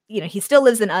 he still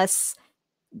lives in us.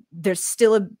 There's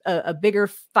still a bigger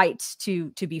fight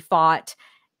to be fought,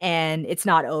 and it's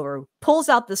not over. Pulls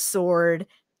out the sword,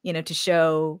 to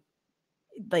show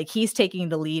like he's taking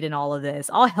the lead in all of this.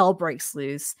 All hell breaks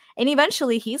loose, and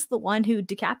eventually he's the one who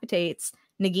decapitates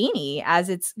Nagini as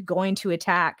it's going to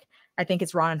attack. I think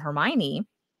it's Ron and Hermione,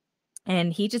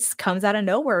 and he just comes out of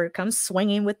nowhere, comes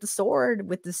swinging with the sword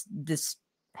with this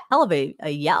hell of a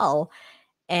yell,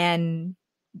 and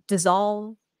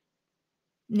Nagini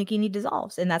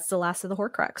dissolves, and that's the last of the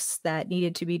Horcrux that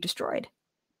needed to be destroyed.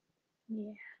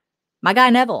 Yeah, my guy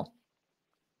Neville,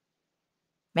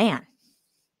 man,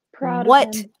 proud what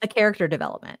of him. A character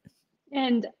development.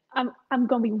 And I'm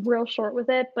gonna be real short with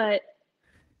it, but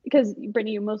because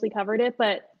Brittany, you mostly covered it,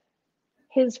 but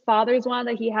his father's one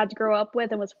that he had to grow up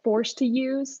with and was forced to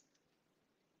use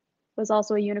was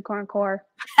also a unicorn core.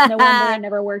 No wonder it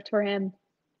never worked for him.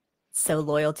 So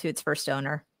loyal to its first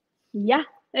owner. Yeah,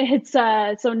 it's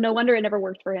so no wonder it never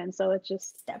worked for him. So it's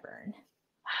just stubborn.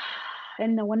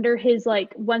 And no wonder his,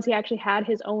 like, once he actually had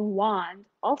his own wand,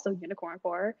 also unicorn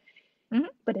core,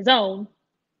 but his own,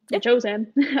 they chose him.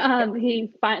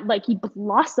 He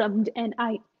blossomed, and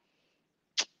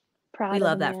we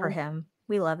love that for him.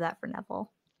 We love that for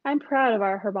Neville. I'm proud of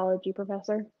our herbology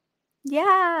professor.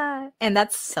 Yeah, and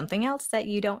that's something else that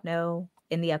you don't know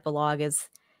in the epilogue is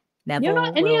Neville. You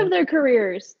don't know any of their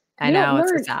careers. I know,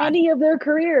 don't learn any of their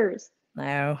careers.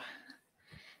 No,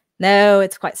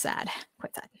 it's quite sad.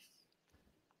 Quite sad.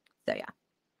 So yeah,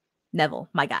 Neville,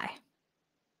 my guy.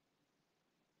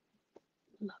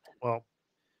 Love it. Well,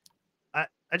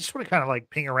 I just want to kind of like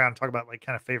ping around and talk about like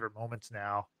kind of favorite moments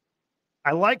now.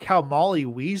 I like how Molly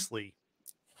Weasley,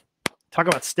 talk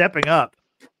about stepping up.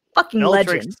 Fucking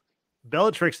legend.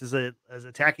 Bellatrix is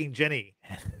attacking Jenny.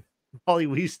 Molly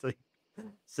Weasley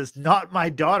says, "Not my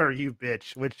daughter, you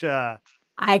bitch," which I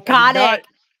got it.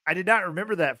 I did not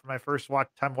remember that from my first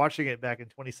time watching it back in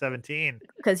 2017.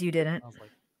 Because you didn't. I was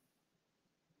like,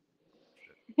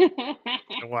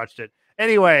 I watched it.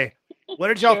 Anyway, what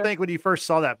did y'all think when you first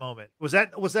saw that moment? Was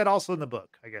that also in the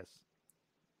book, I guess?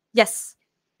 Yes.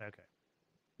 Okay.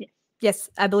 Yes,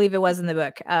 I believe it was in the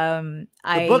book. The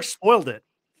book spoiled it.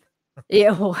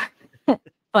 Yeah. Well,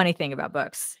 funny thing about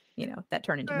books, that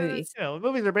turn into movies.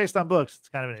 Movies are based on books. It's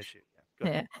kind of an issue.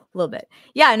 Yeah, a little bit.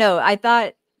 Yeah, no, I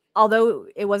thought, although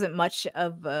it wasn't much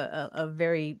of a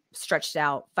very stretched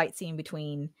out fight scene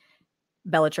between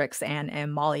Bellatrix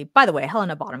and Molly. By the way,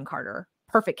 Helena Bonham Carter,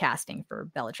 perfect casting for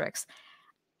Bellatrix.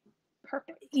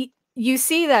 Perfect. You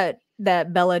see that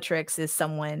Bellatrix is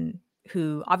someone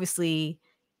who obviously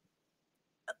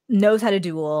knows how to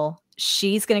duel.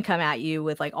 She's going to come at you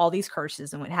with like all these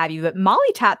curses and what have you. But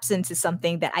Molly taps into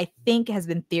something that I think has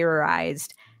been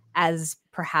theorized as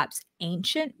perhaps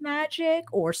ancient magic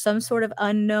or some sort of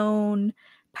unknown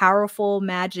powerful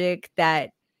magic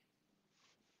that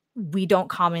we don't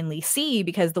commonly see,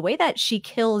 because the way that she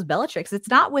kills Bellatrix, it's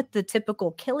not with the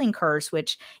typical killing curse,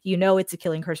 which it's a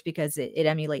killing curse because it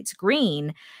emulates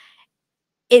green.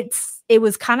 It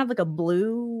was kind of like a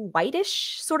blue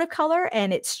whitish sort of color,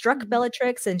 and it struck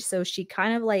Bellatrix, and so she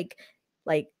kind of like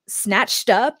snatched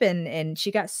up, and she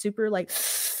got super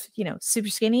super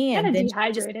skinny, and then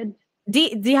dehydrated.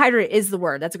 Dehydrated is the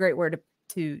word. That's a great word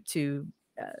to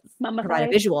provide a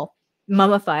visual.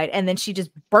 Mummified, and then she just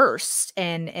bursts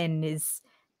and is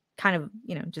kind of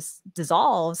just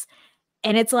dissolves,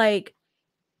 and it's like,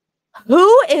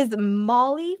 who is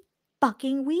Molly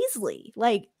fucking Weasley?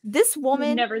 Like, this woman,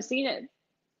 We've never seen it.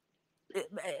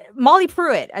 Molly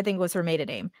Pruitt, I think, was her maiden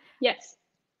name. Yes.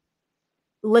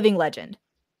 Living legend.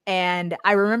 And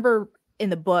I remember in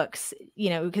the books,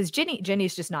 because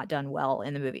Ginny's just not done well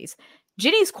in the movies.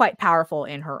 Ginny's quite powerful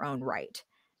in her own right.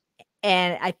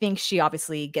 And I think she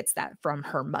obviously gets that from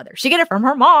her mother. She get it from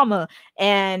her mama.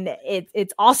 And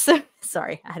it's also,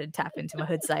 sorry, I had to tap into my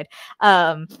hood side.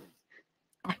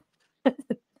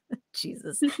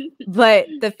 Jesus. But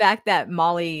the fact that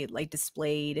Molly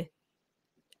displayed,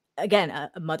 again,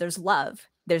 a mother's love.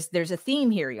 There's a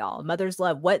theme here, y'all. A mother's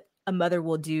love. What a mother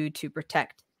will do to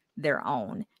protect their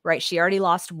own, right? She already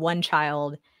lost one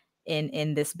child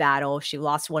in this battle. She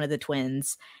lost one of the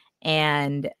twins,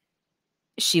 and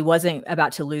she wasn't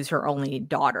about to lose her only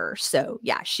daughter. So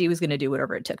yeah, she was going to do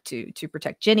whatever it took to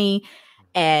protect Ginny.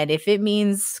 And if it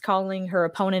means calling her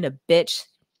opponent a bitch,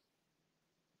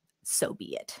 so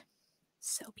be it.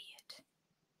 So be it.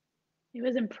 It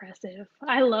was impressive.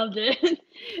 I loved it.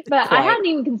 But I hadn't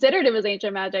even considered it was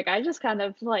ancient magic. I just kind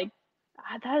of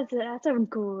that's a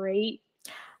great.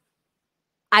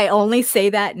 I only say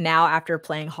that now after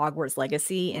playing Hogwarts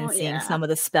Legacy and seeing some of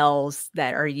the spells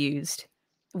that are used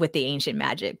with the ancient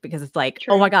magic, because it's like,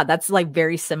 oh my God, that's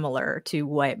very similar to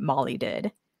what Molly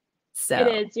did. So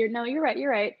it is. You're right.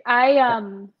 You're right.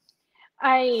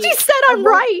 She said I'm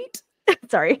right.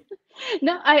 Sorry.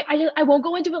 No, I won't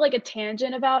go into it like a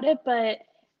tangent about it, but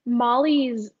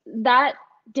Molly's, that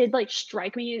did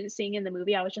strike me seeing in the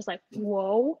movie. I was just like,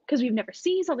 whoa, because we've never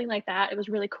seen something like that. It was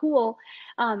really cool.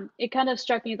 It kind of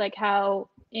struck me like how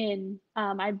in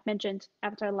I mentioned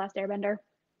Avatar: The Last Airbender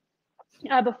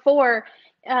before.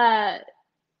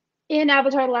 In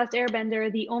Avatar: The Last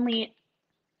Airbender, the only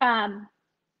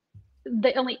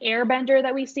airbender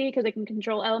that we see, because they can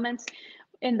control elements,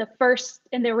 in the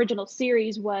original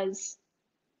series was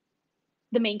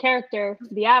the main character,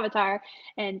 the Avatar,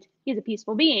 and he's a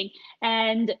peaceful being,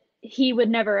 and he would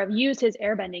never have used his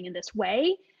airbending in this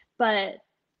way. But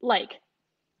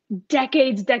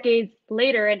decades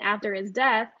later, and after his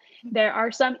death, there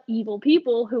are some evil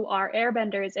people who are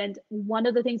airbenders, and one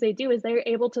of the things they do is they're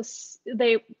able to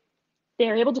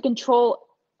control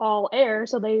all air.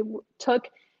 So they took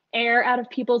air out of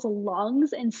people's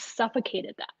lungs and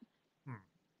suffocated them.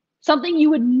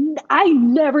 Something I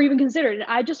never even considered.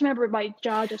 I just remember my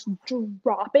jaw just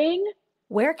dropping.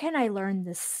 Where can I learn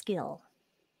this skill?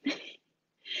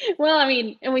 Well, I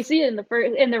mean, and we see it in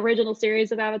the original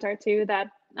series of Avatar 2 that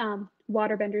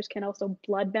waterbenders can also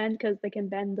blood bend, because they can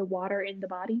bend the water in the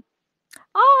body.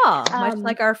 Oh, much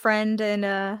like our friend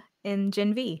in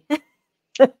Gen V.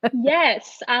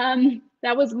 Yes,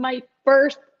 that was my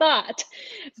first thought,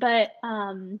 but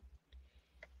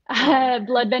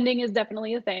bloodbending is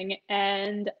definitely a thing,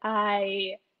 and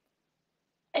I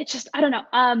don't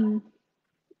know.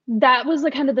 That was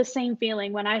kind of the same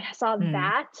feeling when I saw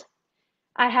that.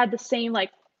 I had the same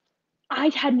I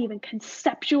hadn't even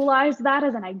conceptualized that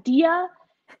as an idea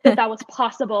that was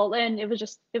possible, and it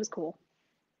was cool.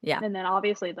 Yeah. And then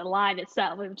obviously the line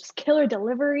itself, it was just killer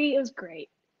delivery. It was great.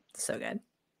 So good.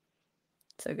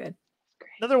 So good.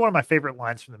 Great. Another one of my favorite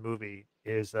lines from the movie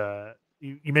is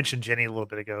you mentioned Ginny a little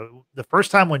bit ago. The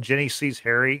first time when Ginny sees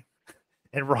Harry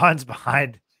and Ron's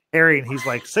behind Harry, and he's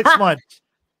like, 6 months,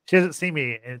 she hasn't seen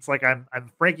me, and it's like I'm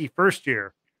Frankie first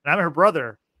year, and I'm her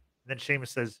brother. And then Seamus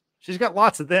says, she's got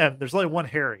lots of them. There's only one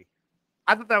Harry.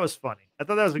 I thought that was funny. I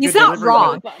thought that was a He's good not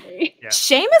wrong. Yeah.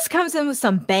 Seamus comes in with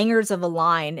some bangers of a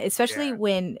line, especially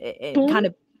when it kind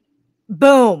of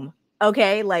boom.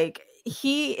 Okay,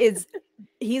 he's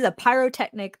a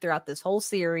pyrotechnic throughout this whole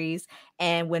series,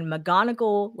 and when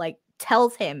McGonagall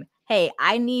tells him, "Hey,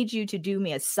 I need you to do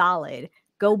me a solid.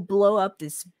 Go blow up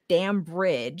this damn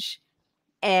bridge,"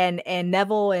 and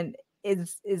Neville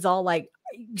is all like,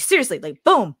 seriously,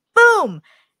 boom, boom.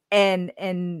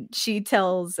 And she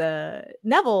tells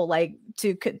Neville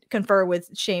to confer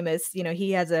with Seamus.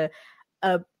 He has a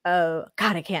God,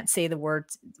 I can't say the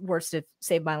words to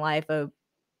save my life. A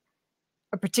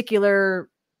particular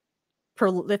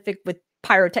prolific with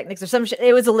pyrotechnics or some shit.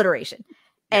 It was alliteration.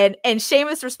 And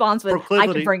Seamus responds with, "I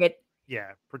can bring it."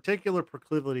 Yeah, particular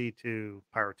proclivity to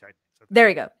pyrotechnics. There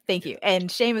you go. Thank you. And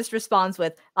Seamus responds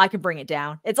with, "I can bring it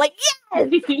down." It's like, yes.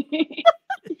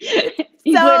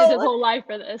 He's waited his whole life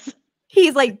for this.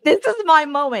 He's like, this is my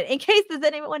moment. In case does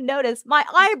anyone notice, my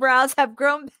eyebrows have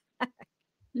grown back.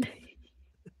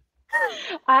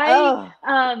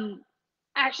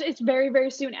 Actually, it's very, very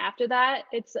soon after that.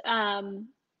 It's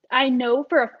I know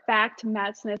for a fact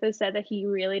Matt Smith has said that he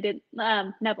really didn't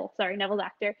Neville's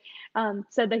actor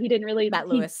said that he didn't really Matt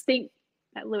Lewis.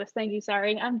 Matt Lewis, thank you.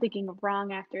 Sorry, I'm thinking of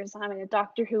wrong actors. I'm in a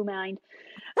Doctor Who mind.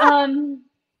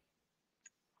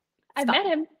 I met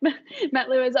him, Matt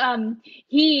Lewis.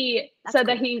 He said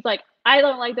that he's like, I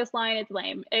don't like this line. It's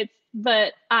lame.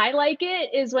 But I like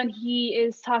it is when he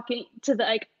is talking to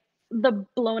the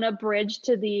blown up bridge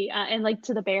to the and like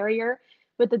to the barrier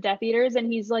with the Death Eaters,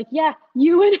 and he's like, "Yeah,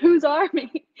 you and whose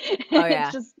army?" Oh yeah,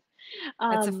 it's just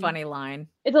that's a funny line.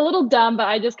 It's a little dumb, but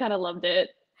I just kind of loved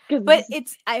it. But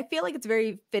I feel like it's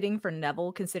very fitting for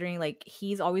Neville, considering like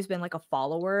he's always been like a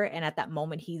follower, and at that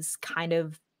moment he's kind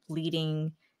of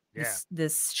leading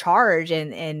this charge,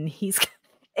 and he's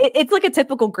it's like a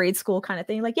typical grade school kind of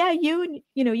thing. Like, yeah, you and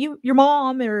your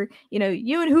mom, or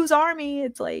you and whose army.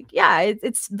 It's like, yeah,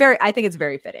 it's very. I think it's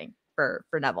very fitting for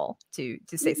Neville to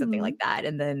say something like that,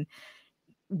 and then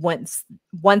once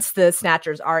the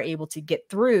Snatchers are able to get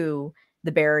through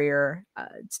the barrier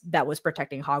that was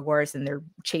protecting Hogwarts, and they're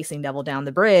chasing Neville down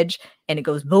the bridge, and it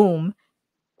goes boom.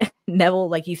 Neville,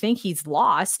 like, you think he's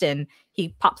lost, and he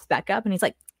pops back up, and he's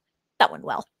like, "That went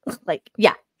well." Like,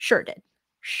 yeah, sure did,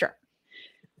 sure,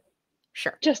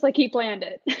 just like he planned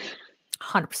it.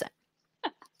 100%.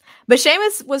 But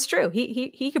Seamus was true.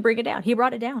 He could bring it down. He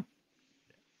brought it down.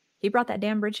 He brought that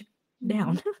damn bridge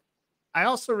down. I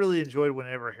also really enjoyed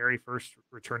whenever Harry first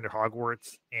returned to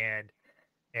Hogwarts, and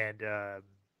I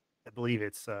believe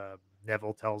it's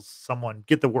Neville tells someone,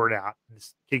 "Get the word out." And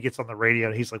this kid gets on the radio,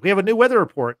 and he's like, "We have a new weather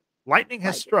report. Lightning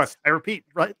has struck." I repeat,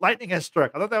 lightning has struck.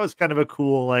 I thought that was kind of a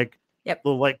cool, like,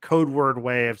 little like code word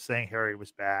way of saying Harry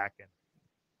was back. And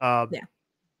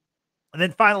and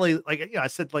then finally, like, I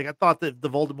said, like, I thought that the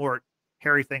Voldemort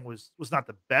Harry thing was not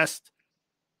the best.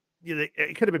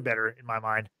 It could have been better in my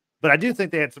mind, but I do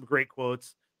think they had some great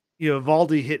quotes.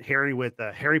 Valdi hit Harry with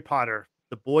Harry Potter,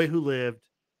 the boy who lived,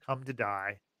 come to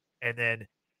die. And then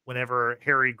whenever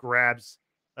Harry grabs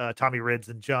Tommy Rids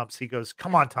and jumps, he goes,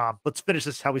 "Come on, Tom, let's finish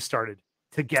this how we started,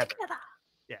 together."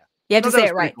 Yeah. You have to say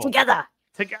it right. Cool. Together.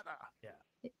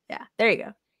 Yeah. Yeah. There you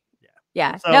go.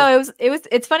 Yeah. So, no,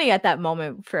 it's funny at that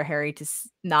moment for Harry to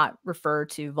not refer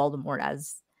to Voldemort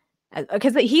as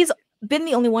because he's been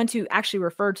the only one to actually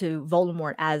refer to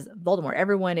Voldemort as Voldemort.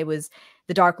 Everyone, it was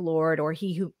the Dark Lord or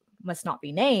he who must not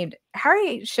be named.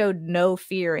 Harry showed no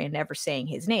fear in ever saying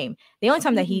his name. The only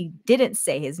time that he didn't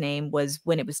say his name was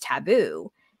when it was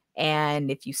taboo.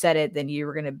 And if you said it, then you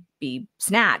were going to be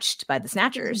snatched by the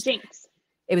Snatchers.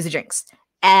 It was a jinx.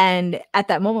 And at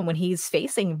that moment when he's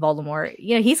facing Voldemort,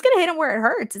 he's going to hit him where it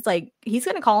hurts. It's like, he's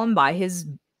going to call him by his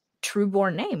true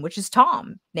born name, which is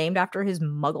Tom, named after his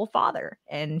Muggle father.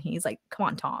 And he's like, "Come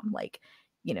on, Tom." Like,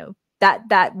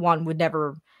 that one would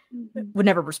never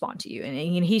respond to you.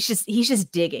 And he's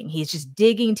just digging. He's just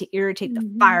digging to irritate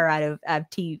the fire out of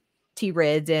T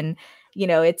Rids. And,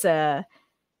 it's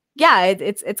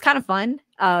it's kind of fun.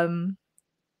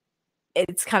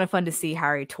 It's kind of fun to see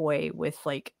Harry toy with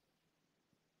like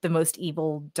the most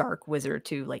evil dark wizard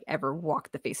to like ever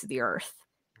walk the face of the earth.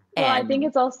 Well, I think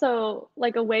it's also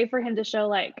like a way for him to show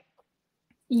like,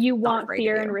 you want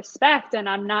fear and respect, and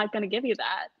I'm not going to give you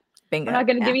that. Bingo. I'm not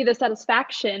going to give you the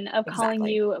satisfaction of calling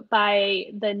you by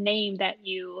the name that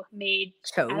you made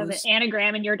out of an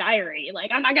anagram in your diary.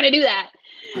 Like, I'm not going to do that.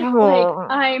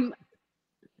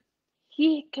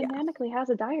 He canonically has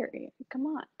a diary. Come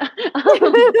on.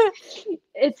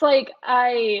 It's like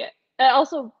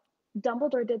also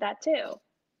Dumbledore did that too.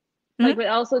 Like, but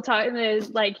also taught him is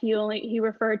like he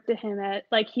referred to him at,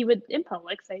 like, he would in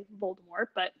public say Voldemort,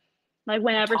 but like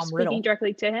whenever Tom speaking Riddle.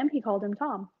 directly to him, he called him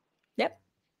Tom. Yep.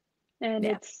 And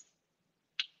it's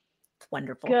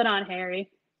wonderful. Good on Harry.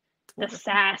 The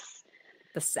sass.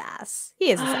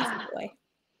 He is a sassy boy.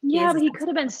 Yeah, but he could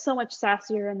have been so much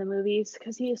sassier in the movies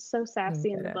because he is so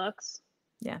sassy in the books.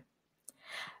 Yeah.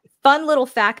 Fun little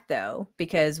fact, though,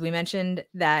 because we mentioned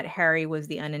that Harry was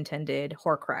the unintended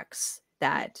Horcrux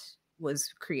that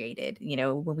was created.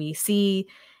 When we see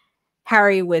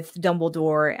Harry with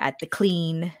Dumbledore at the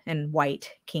clean and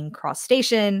white King Cross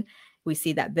Station, we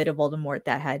see that bit of Voldemort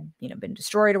that had, been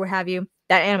destroyed or what have you.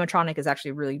 That animatronic is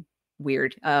actually really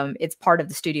weird. It's part of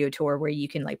the studio tour where you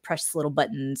can like press little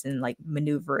buttons and like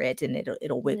maneuver it, and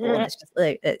it'll wiggle. And it's just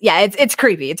like, yeah, it's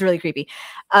creepy. It's really creepy.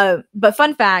 But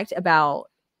fun fact about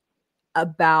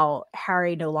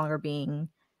Harry no longer being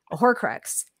a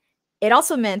Horcrux, it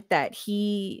also meant that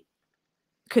he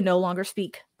could no longer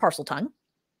speak Parseltongue,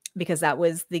 because that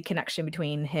was the connection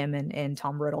between him and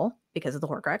Tom Riddle because of the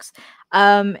Horcrux.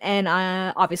 And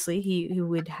obviously he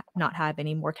would not have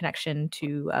any more connection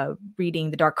to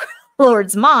reading the Dark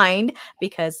Lord's mind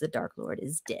because the Dark Lord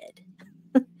is dead.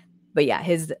 But yeah,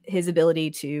 his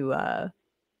ability to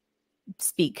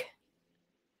speak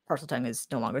Parseltongue is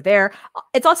no longer there.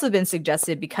 It's also been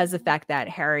suggested, because the fact that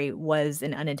Harry was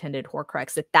an unintended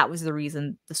Horcrux, that was the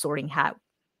reason the Sorting Hat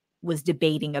was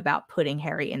debating about putting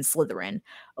Harry in Slytherin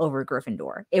over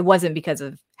Gryffindor. It wasn't because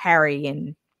of Harry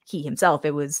and he himself.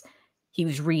 It was he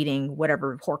was reading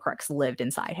whatever Horcrux lived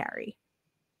inside Harry.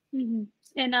 Mm-hmm.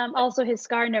 And also his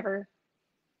scar never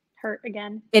hurt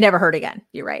again. It never hurt again.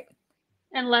 You're right.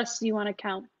 Unless you want to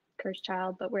count Cursed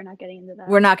Child, but we're not getting into that.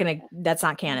 We're not gonna. That's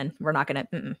not canon. We're not gonna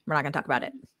talk about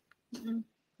it. Mm-hmm.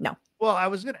 No. Well, I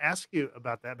was going to ask you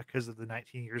about that because of the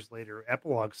 19 years later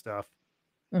epilogue stuff.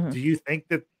 Mm-hmm. Do you think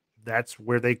that that's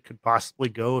where they could possibly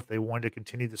go if they wanted to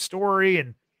continue the story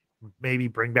and maybe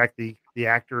bring back the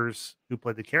actors who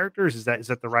played the characters? Is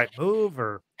that the right move,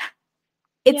 or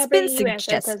it's been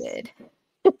suggested?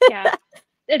 Yeah,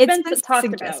 it's been talked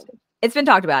about. It's been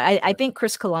talked about. I think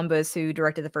Chris Columbus, who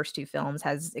directed the first two films,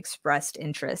 has expressed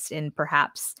interest in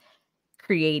perhaps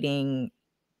creating,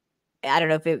 I don't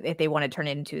know if they want to turn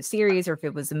it into a series or if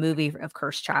it was a movie of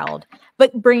Cursed Child,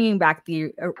 but bringing back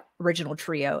the original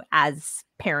trio as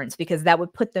parents, because that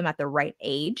would put them at the right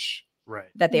age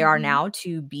that they are now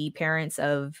to be parents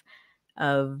of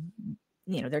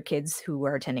their kids who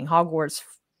are attending Hogwarts.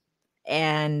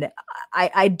 And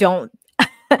I don't,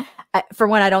 for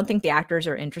one, I don't think the actors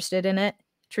are interested in it,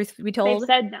 truth be told. They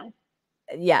said no.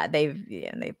 Yeah, they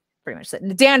pretty much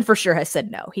said, Dan for sure has said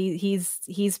no.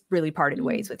 He's really parted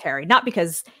ways with Harry, not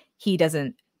because he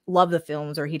doesn't love the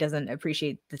films or he doesn't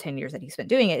appreciate the 10 years that he spent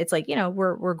doing it. It's like,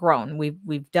 we're grown.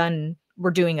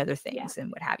 We're doing other things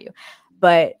and what have you.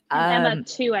 But Emma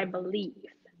too, I believe.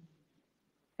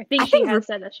 I think she has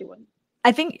said that she wouldn't.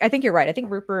 I think you're right. I think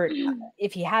Rupert,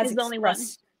 if he has the only one.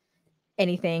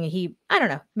 Anything, I don't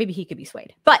know, maybe he could be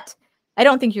swayed. But I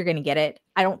don't think you're going to get it.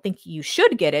 I don't think you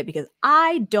should get it, because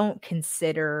I don't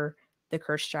consider the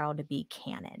Cursed Child to be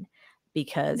canon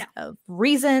because of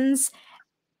reasons.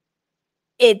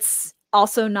 It's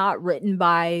also not written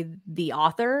by the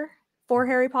author for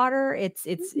Harry Potter.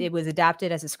 It was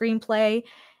adapted as a screenplay.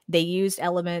 They used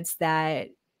elements that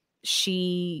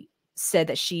she said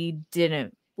that she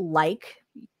didn't like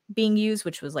being used,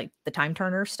 which was like the time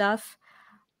turner stuff.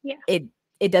 Yeah.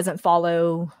 It doesn't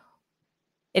follow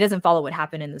what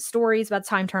happened in the stories about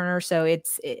time turner. So it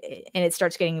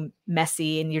starts getting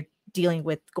messy, and you're dealing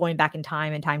with going back in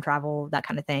time and time travel, that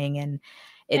kind of thing. And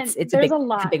it's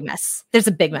a big mess. There's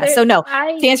a big mess. So no,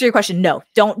 to answer your question, no,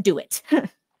 don't do it.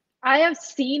 I have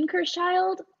seen Cursed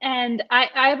Child, and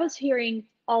I was hearing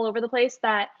all over the place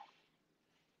that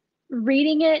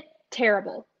reading it,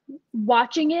 terrible.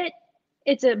 Watching it,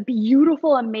 it's a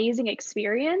beautiful, amazing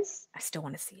experience. I still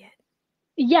want to see it.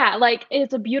 Yeah, like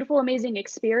it's a beautiful, amazing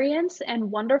experience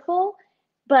and wonderful,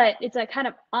 but it's a kind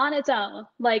of on its own.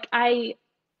 Like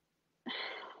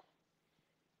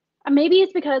maybe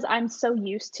it's because I'm so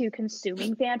used to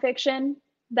consuming fan fiction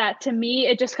that to me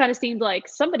it just kind of seemed like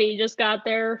somebody just got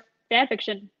their fan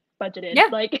fiction budgeted. Yeah.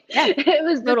 Like yeah. it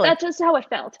was Totally. That's just how it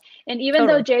felt. And even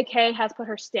though JK has put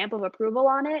her stamp of approval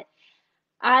on it,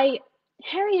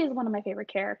 Harry is one of my favorite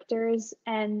characters,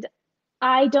 and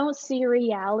I don't see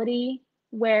reality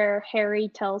where Harry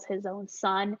tells his own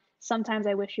son, "Sometimes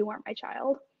I wish you weren't my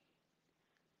child."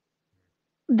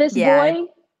 This boy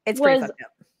this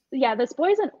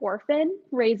boy's an orphan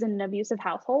raised in an abusive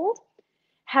household.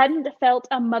 Hadn't felt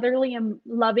a motherly and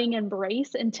loving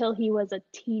embrace until he was a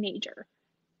teenager.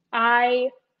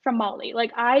 From Molly,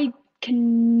 like I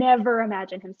can never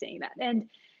imagine him saying that. And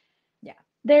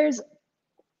there's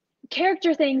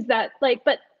character things that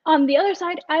but on the other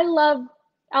side, I love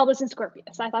Albus and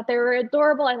Scorpius. I thought they were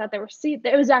adorable. I thought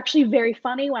it was actually very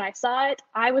funny when I saw it.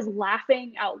 I was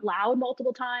laughing out loud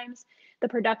multiple times. The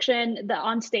production, the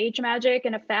on-stage magic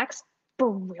and effects,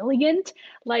 brilliant.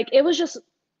 Like it was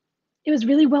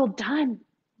really well done,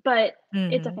 but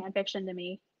it's a fan fiction to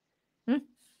me.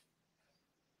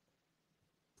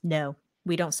 No,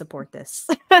 we don't support this.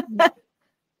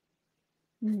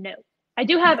 No. I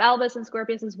do have Albus and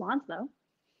Scorpius's wands though.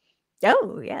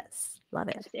 Oh yes, love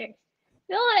it. Upstairs.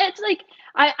 No, it's like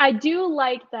I do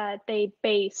like that they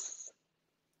base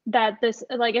that this,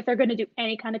 like, if they're going to do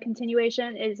any kind of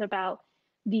continuation, is about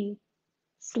the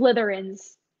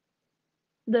Slytherins,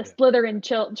 the Slytherin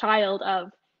child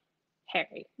of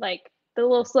Harry. Like, the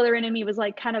little Slytherin in me was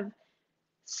like kind of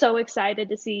so excited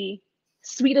to see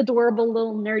sweet, adorable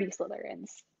little nerdy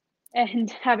Slytherins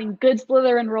and having good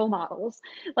Slytherin role models.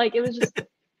 Like, it was just,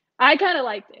 I kind of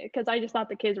liked it because I just thought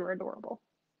the kids were adorable.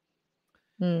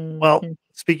 Well,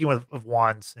 speaking of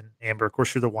wands, and Amber, of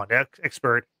course, you're the wand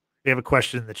expert. We have a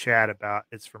question in the chat about,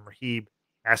 it's from Rahib,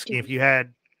 asking if you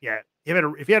had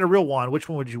a real wand, which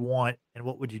one would you want, and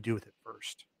what would you do with it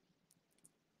first?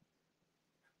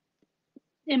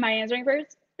 Am I answering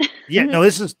first? Yeah, no,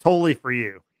 this is totally for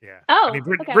you. Yeah. Oh, I mean,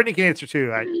 okay. Brittany can answer too.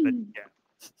 But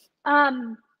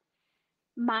yeah.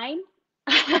 Mine,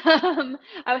 I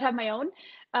would have my own,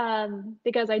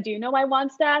 because I do know my wand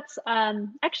stats.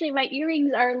 Actually, my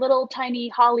earrings are little tiny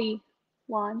holly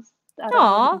wands.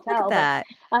 Aw, look at that.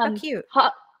 How cute.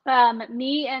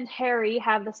 Me and Harry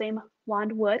have the same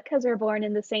wand wood because we're born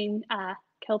in the same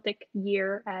Celtic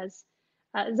year as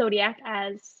zodiac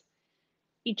as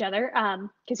each other.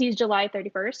 Because he's July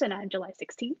 31st and I'm July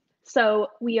 16th. So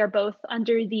we are both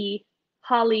under the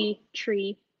holly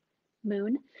tree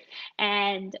moon,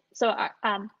 and so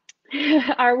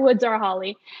our woods are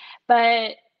holly.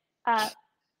 But I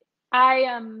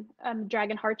am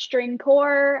dragon heartstring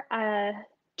core,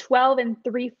 12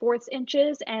 3/4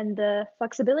 inches, and the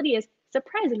flexibility is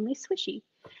surprisingly swishy.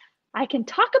 I can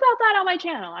talk about that on my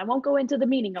channel. I won't go into the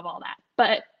meaning of all that,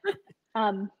 but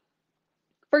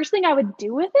first thing I would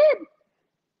do with it,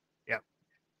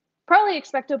 probably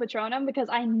Expecto Patronum, because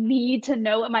I need to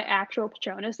know what my actual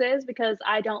Patronus is because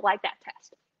I don't like that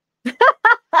test.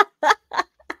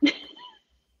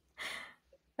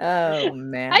 Oh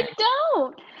man. I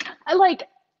don't.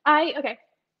 Okay.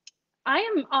 I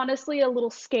am honestly a little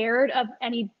scared of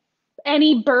any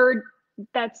bird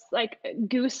that's like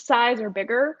goose size or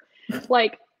bigger.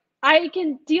 Like, I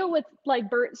can deal with like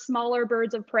smaller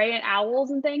birds of prey and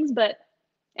owls and things, but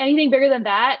anything bigger than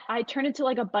that, I turn into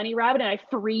like a bunny rabbit and I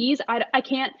freeze. I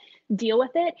can't deal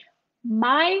with it.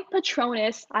 My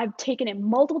Patronus, I've taken it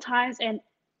multiple times, and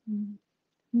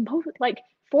like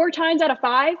 4 times out of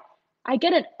 5, I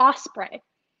get an osprey.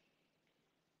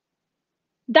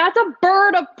 That's a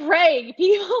bird of prey,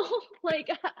 people. Like,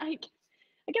 I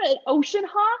get an ocean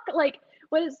hawk. Like,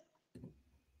 what is?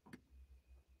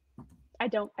 I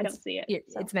don't see it.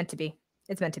 So. It's meant to be.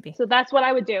 It's meant to be. So that's what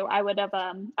I would do. I would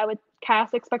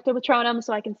cast Expecto Patronum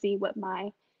so I can see what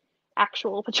my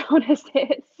actual Patronus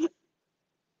is.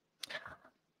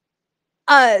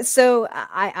 So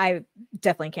I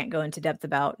definitely can't go into depth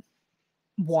about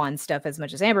wand stuff as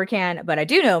much as Amber can, but I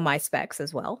do know my specs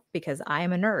as well because I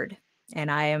am a nerd and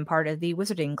I am part of the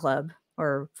Wizarding Club,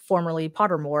 or formerly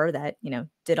Pottermore, that, you know,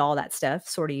 did all that stuff,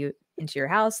 sort of you into your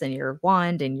house and your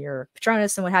wand and your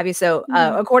Patronus and what have you. So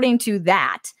according to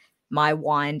that, my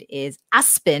wand is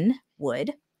aspen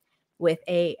wood with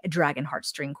a dragon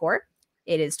heartstring core.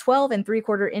 It is 12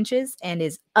 3/4 inches and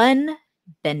is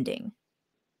unbending.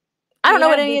 I don't know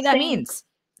what any of that means.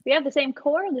 We have the same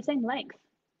core and the same length.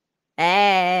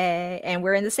 Hey, and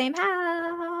we're in the same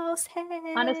house.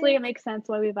 Hey. Honestly, it makes sense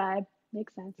why we vibe.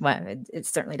 Makes sense. Well, it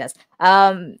certainly does.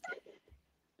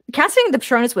 Casting the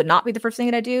Patronus would not be the first thing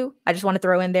that I do. I just want to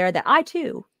throw in there that I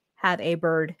too have a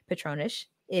bird Patronus.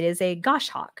 It is a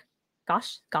goshawk.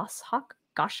 Goshawk?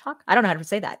 I don't know how to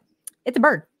say that. It's a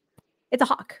bird. It's a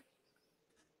hawk.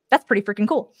 That's pretty freaking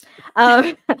cool.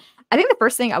 I think the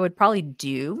first thing I would probably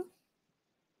do,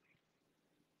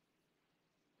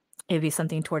 it would be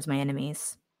something towards my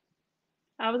enemies.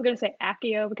 I was going to say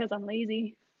Accio because I'm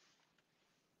lazy.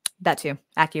 That too.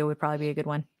 Accio would probably be a good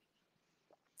one.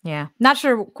 Yeah. Not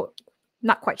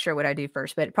quite sure what I do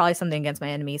first, but probably something against my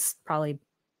enemies. Probably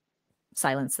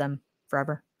silence them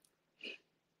forever.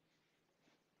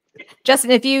 Justin,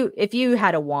 if you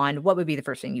had a wand, what would be the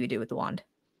first thing you would do with the wand?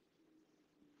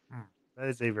 That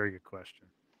is a very good question.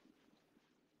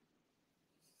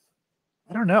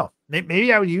 I don't know.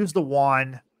 Maybe I would use the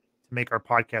wand to make our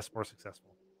podcast more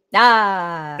successful.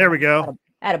 There we go.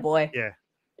 Attaboy. Yeah.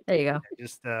 There you go.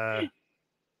 Just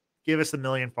give us 1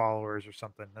 million followers or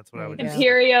something. That's what I would do.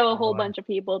 Imperio, a whole bunch of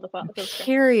people to follow.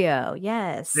 Imperio,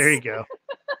 yes. There you go.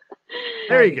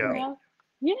 There you go.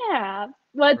 Yeah.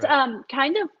 What's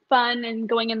kind of fun and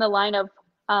going in the line of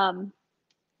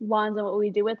wands and what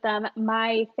we do with them.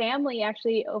 My family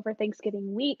actually over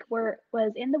Thanksgiving week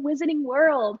was in the Wizarding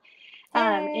World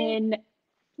in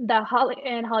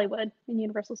Hollywood, in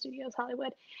Universal Studios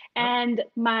Hollywood. And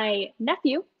my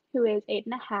nephew, who is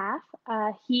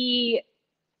 8.5, he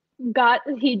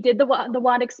did the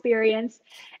wand experience,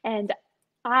 and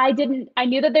I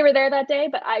knew that they were there that day,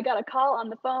 but I got a call on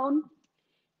the phone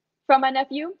from my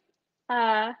nephew,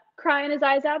 crying his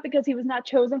eyes out because he was not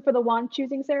chosen for the wand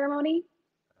choosing ceremony.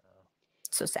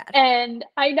 So sad. And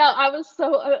I know, I was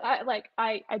so,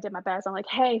 I did my best. I'm like,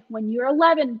 hey, when you're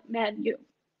 11, man, you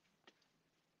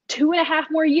 2.5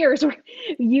 more years, or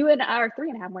you and I, or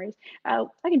 3.5 more years. I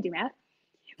can do math.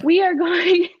 We are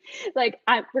going,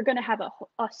 we're going to have a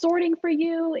sorting for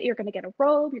you. You're going to get a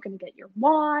robe. You're going to get your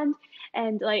wand.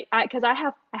 And because I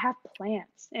have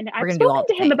plans. And I've spoken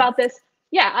to him about this.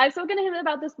 Yeah, I've spoken to him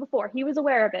about this before. He was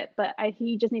aware of it, but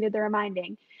he just needed the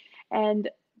reminding.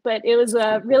 But it was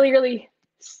really, really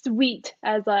sweet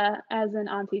as an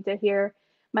auntie to hear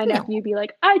my nephew be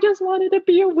like, I just wanted to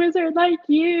be a wizard like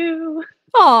you.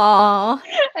 Aww.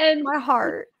 And my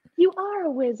heart. You are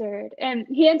a wizard. And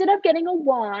he ended up getting a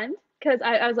wand because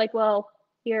I was like, well,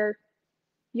 your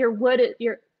wood,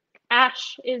 your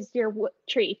ash is your wood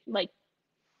tree, like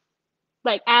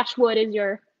ash wood is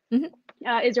your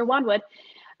wand wood,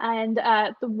 and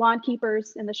the wand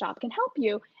keepers in the shop can help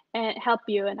you.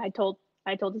 And I told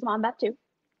his mom that too.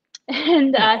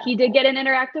 And he did get an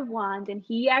interactive wand, and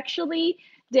he actually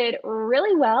did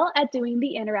really well at doing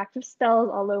the interactive spells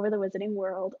all over the Wizarding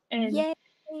World. And yay!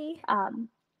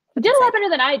 He did a lot better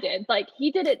than I did. Like,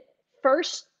 he did it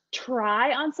first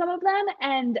try on some of them,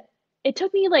 and it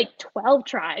took me like 12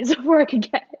 tries before I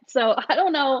could get it. So I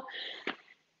don't know.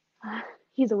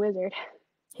 He's a wizard.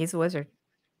 He's a wizard.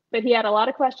 But he had a lot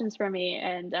of questions for me,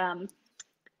 and I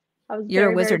was You're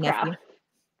very, a wizard, very proud. nephew.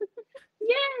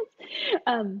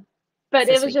 Yes. But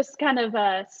So it was sweet. just kind of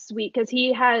sweet because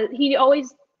he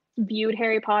always viewed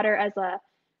Harry Potter as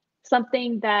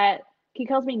something that he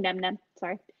calls me Nem Nem.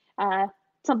 Sorry.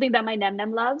 Something that my Nem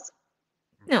Nem loves.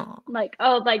 No. Like,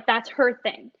 oh, like that's her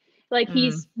thing. Like,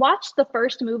 he's watched the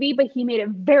first movie, but he made it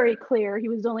very clear he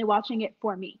was only watching it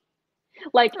for me.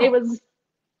 Like, it was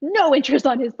no interest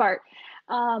on his part.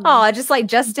 Just like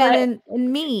Justin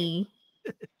and me.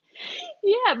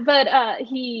 Yeah, but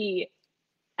he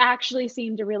actually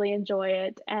seemed to really enjoy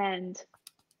it and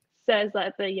says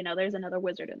that there's another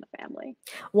wizard in the family.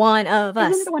 One of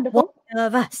us. Isn't it wonderful? One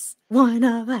of us. One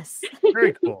of us.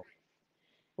 Very cool.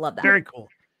 Love that. Very cool.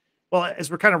 Well, as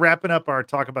we're kind of wrapping up our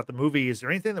talk about the movie, is there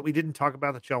anything that we didn't talk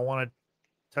about that y'all want to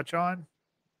touch on?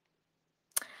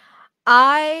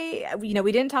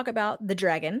 We didn't talk about the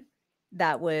dragon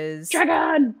that was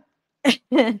Dragon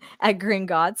at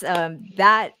Gringotts.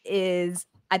 That is,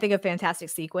 I think, a fantastic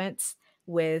sequence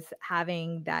with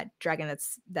having that dragon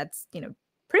that's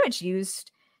pretty much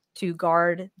used to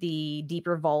guard the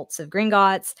deeper vaults of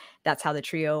Gringotts. That's how the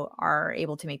trio are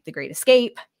able to make the great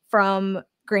escape from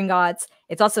Gringotts.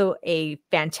 It's also a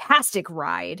fantastic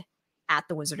ride at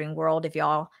the Wizarding World. If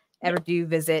y'all ever do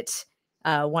visit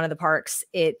one of the parks,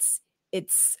 it's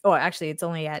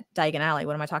only at Diagon Alley.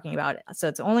 What am I talking about? So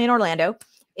it's only in Orlando.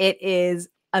 It is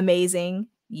amazing.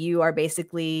 You are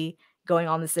basically going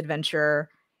on this adventure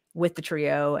with the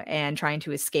trio and trying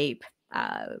to escape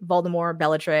Voldemort,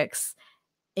 Bellatrix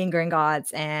in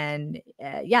Gringotts. And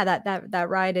that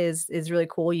ride is really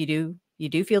cool. You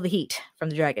do feel the heat from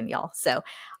the dragon, y'all. So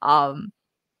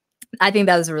I think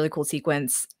that was a really cool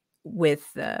sequence with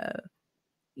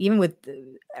even with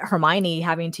Hermione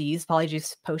having to use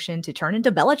Polyjuice Potion to turn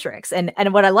into Bellatrix. And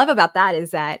what I love about that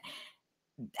is that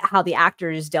how the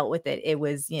actors dealt with it. It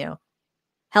was,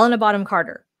 Helena Bonham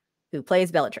Carter, who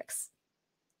plays Bellatrix,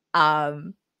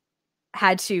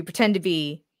 had to pretend to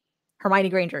be Hermione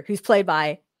Granger, who's played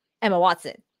by Emma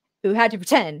Watson, who had to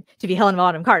pretend to be Helena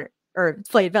Bonham Carter, or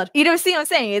played Bellatrix. See what I'm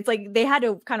saying? It's like they had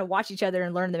to kind of watch each other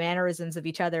and learn the mannerisms of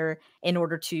each other in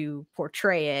order to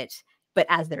portray it, but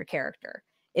as their character.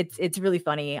 It's really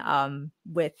funny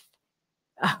with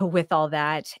all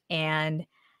that. And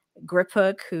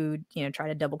Griphook, who tried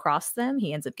to double cross them,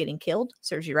 he ends up getting killed.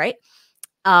 Serves you right.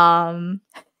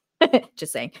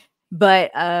 Just saying.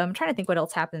 But I'm trying to think what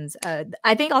else happens.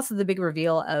 I think also the big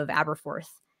reveal of Aberforth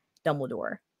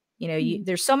Dumbledore.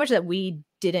 There's so much that we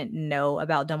didn't know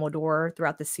about Dumbledore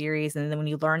throughout the series. And then when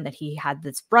you learn that he had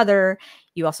this brother,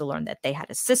 you also learned that they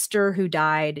had a sister who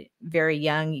died very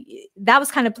young. That was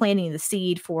kind of planting the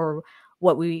seed for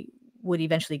what we would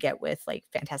eventually get with like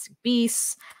Fantastic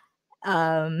Beasts,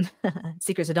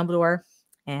 Secrets of Dumbledore.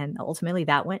 And ultimately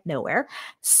that went nowhere.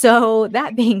 So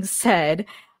that being said,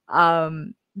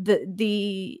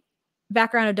 the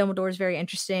background of Dumbledore is very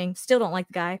interesting. Still don't like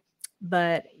the guy.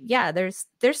 But yeah, there's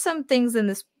some things in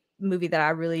this movie that I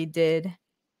really did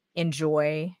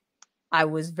enjoy. I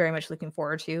was very much looking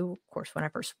forward to, of course, when I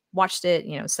first watched it,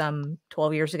 some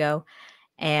 12 years ago.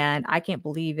 And I can't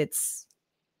believe it's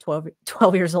 12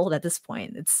 years old at this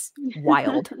point. It's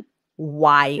wild.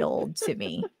 wild to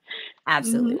me.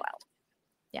 Absolutely Mhm. wild.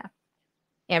 Yeah.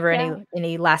 Amber, Yeah.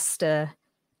 any last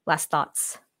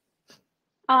thoughts?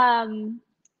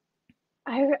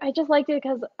 I just liked it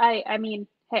because I mean,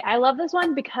 hey, I love this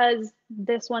one because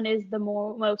this one is the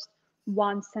most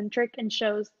wand centric and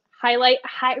shows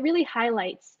really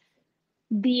highlights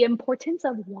the importance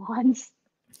of wands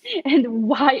and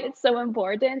why it's so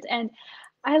important. And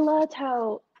I loved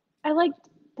how I liked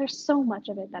there's so much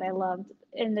of it that I loved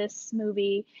in this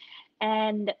movie.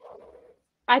 And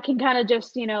I can kind of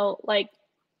just, like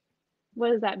what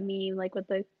does that mean? Like with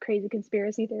the crazy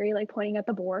conspiracy theory, like pointing at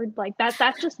the board, like that's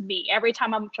just me every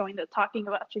time I'm talking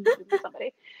about showing this movie to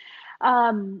somebody.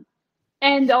 Um,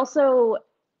 and also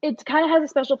it kind of has a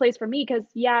special place for me because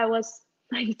yeah, it was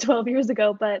like 12 years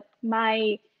ago, but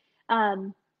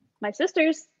um my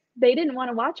sisters, they didn't want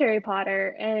to watch Harry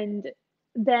Potter, and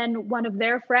then one of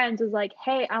their friends was like,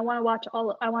 hey, I want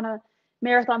to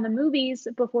marathon the movies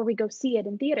before we go see it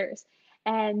in theaters.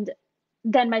 And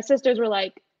then my sisters were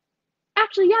like,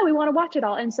 actually, yeah, we want to watch it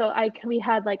all. And so we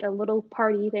had like a little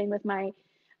party thing with my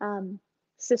um,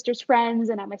 sister's friends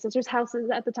and at my sister's houses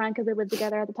at the time because they lived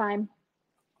together at the time.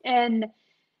 And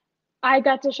I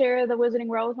got to share the Wizarding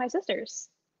World with my sisters.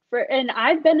 And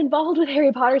I've been involved with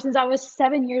Harry Potter since I was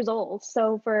 7 years old.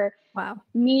 So for Wow.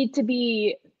 me to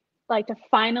be like to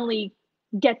finally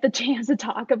get the chance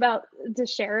to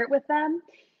share it with them,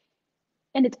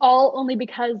 and it's all only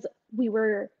because we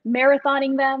were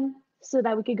marathoning them so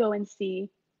that we could go and see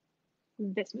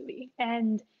this movie.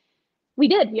 And we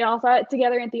did. We all saw it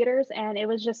together in theaters, and it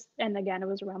was just, and again, it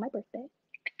was around my birthday.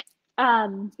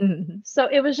 Mm-hmm. So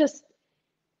it was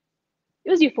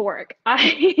euphoric.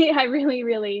 I really,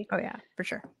 really, Oh yeah, for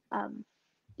sure.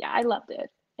 yeah, I loved it,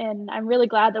 and I'm really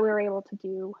glad that we were able to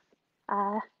do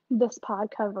uh, this pod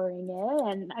covering it.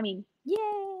 And I mean, Yay!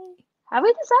 have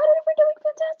we decided if we're doing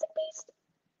Fantastic Beast?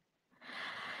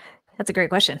 That's a great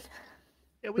question.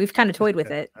 Yeah, We've kind of toyed with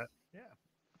discussed it. that. Yeah.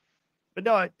 But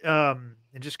no,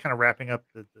 and just kind of wrapping up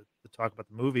the talk about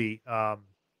the movie.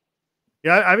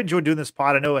 Yeah, I've enjoyed doing this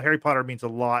pod. I know Harry Potter means a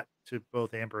lot to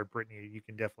both Amber and Brittany. You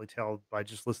can definitely tell by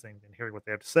just listening and hearing what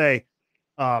they have to say.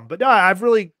 But no, I've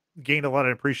really gained a lot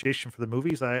of appreciation for the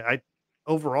movies. I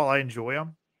overall I enjoy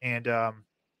them, and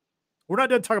we're not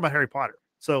done talking about Harry Potter.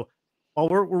 So while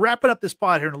we're wrapping up this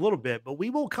pod here in a little bit, but we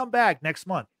will come back next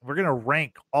month. We're gonna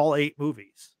rank all 8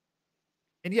 movies.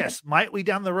 And yes, might we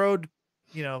down the road,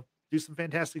 do some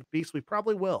Fantastic Beasts? We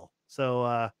probably will.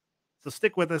 So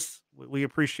stick with us. We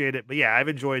appreciate it. But yeah, I've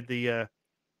enjoyed the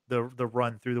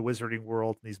run through the Wizarding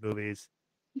World in these movies.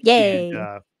 And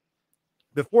Yay!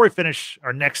 before we finish,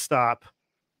 our next stop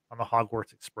on the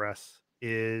Hogwarts Express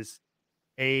is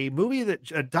a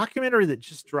documentary that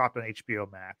just dropped on HBO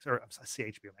Max, or I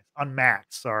say HBO Max on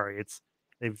Max. Sorry,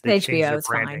 they've changed HBO their is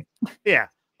branding. fine. Yeah,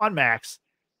 on Max.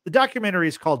 The documentary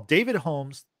is called David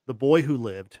Holmes, The Boy Who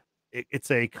Lived. It's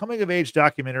a coming of age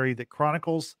documentary that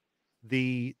chronicles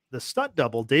the stunt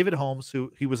double David Holmes,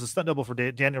 who he was a stunt double for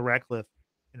Daniel Radcliffe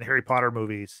in the Harry Potter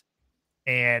movies,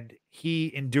 and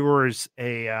he endures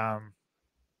a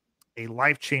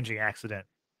life changing accident.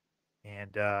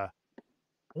 And I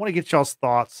want to get y'all's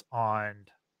thoughts on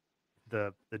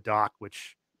the doc,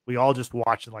 which we all just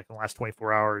watched in like the last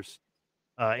 24 hours.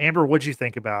 Amber, what'd you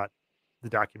think about the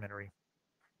documentary?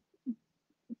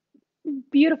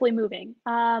 Beautifully moving.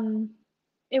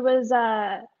 It was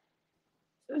I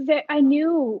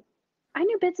knew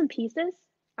bits and pieces.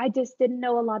 I just didn't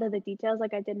know a lot of the details.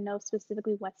 Like I didn't know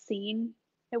specifically what scene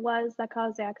it was that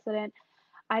caused the accident.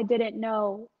 I didn't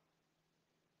know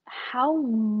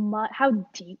how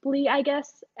deeply, I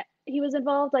guess, he was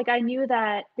involved. Like I knew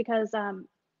that because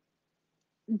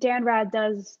Dan Rad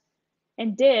does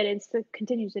and did and still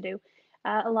continues to do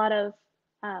a lot of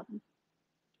um,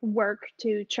 work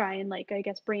to try and like I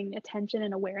guess bring attention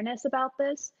and awareness about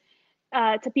this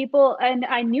to people, and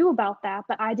I knew about that,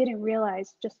 but I didn't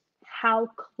realize just how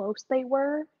close they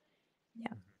were.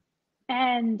 Yeah.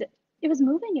 And it was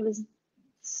moving. It was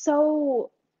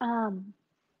so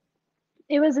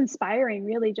it was inspiring,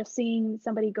 really, just seeing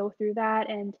somebody go through that.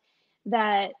 And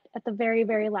that at the very,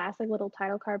 very last like little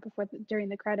title card during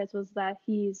the credits was that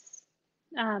there's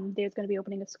going to be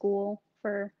opening a school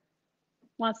for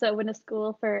wants to open a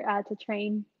school for to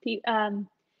train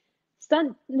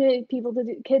stunt people to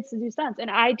do kids to do stunts.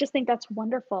 And I just think that's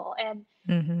wonderful. And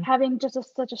Mm-hmm. having just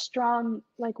such a strong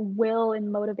like will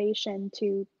and motivation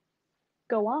to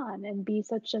go on and be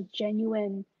such a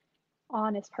genuine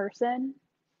honest person.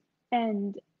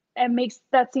 And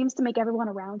that seems to make everyone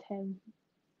around him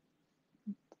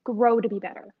grow to be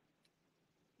better.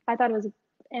 I thought it was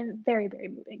and very, very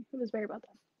moving. It was very well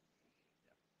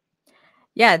done.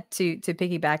 Yeah, to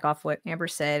piggyback off what Amber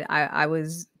said,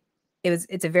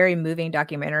 it's a very moving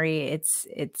documentary.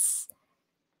 It's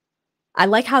I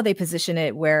like how they position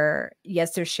it where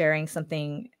yes, they're sharing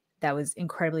something that was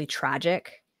incredibly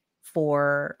tragic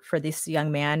for this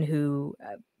young man who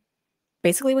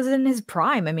basically was in his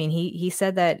prime. I mean, he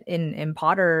said that in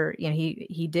Potter, you know,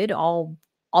 he did all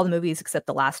the movies except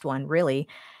the last one, really,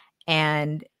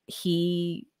 and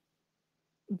he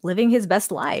living his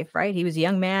best life, right? He was a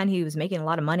young man, he was making a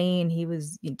lot of money, and he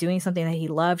was doing something that he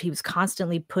loved. He was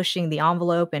constantly pushing the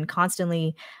envelope and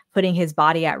constantly putting his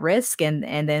body at risk, and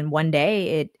then one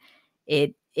day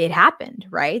it happened,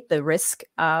 right? The risk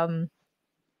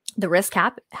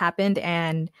happened,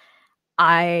 and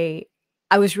I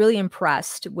I was really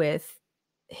impressed with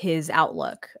his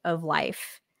outlook of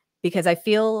life because I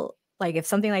feel like if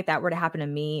something like that were to happen to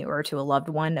me or to a loved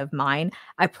one of mine,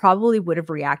 I probably would have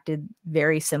reacted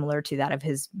very similar to that of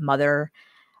his mother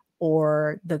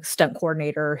or the stunt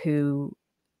coordinator who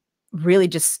really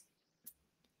just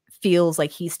feels like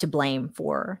he's to blame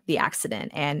for the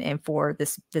accident and for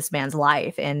this man's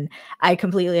life. And I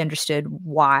completely understood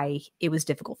why it was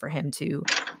difficult for him to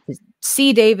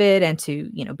see David and to,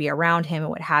 be around him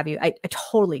and what have you. I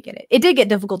totally get it. It did get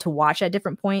difficult to watch at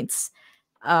different points,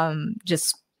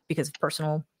 just because of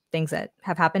personal things that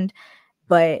have happened.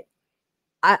 But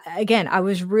I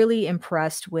was really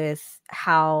impressed with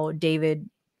how David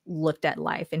looked at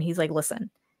life. And he's like, listen,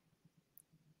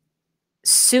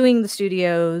 suing the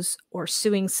studios or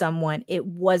suing someone, it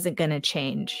wasn't going to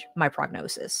change my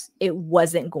prognosis. It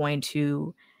wasn't going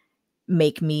to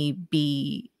make me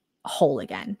be whole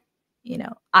again.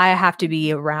 I have to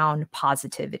be around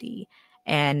positivity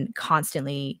and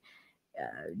constantly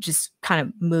just kind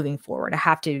of moving forward. I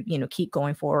have to, keep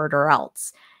going forward or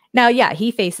else. Now, yeah,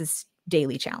 he faces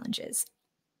daily challenges,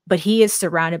 but he is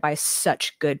surrounded by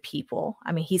such good people.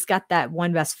 I mean, he's got that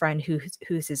one best friend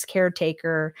who's his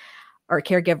caretaker or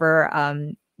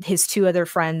caregiver, his two other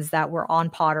friends that were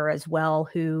on Potter as well,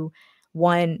 who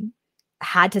one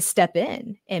had to step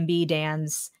in and be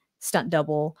Dan's stunt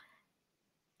double,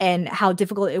 and how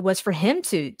difficult it was for him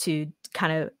to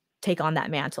kind of take on that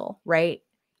mantle, right?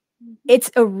 It's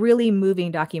a really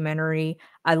moving documentary.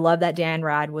 I love that Dan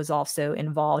Rad was also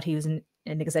involved. He was an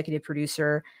executive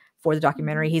producer for the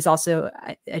documentary. He's also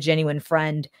a genuine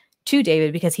friend to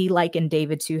David because he likened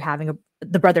David to having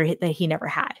the brother that he never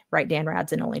had, right? Dan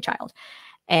Rad's an only child.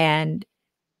 And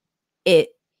the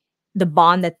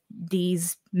bond that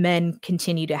these men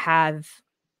continue to have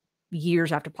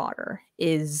years after Potter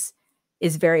is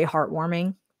very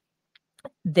heartwarming.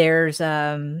 There's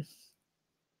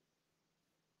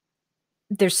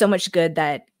so much good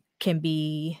that can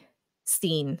be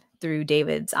seen through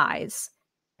David's eyes.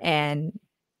 And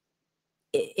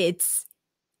it's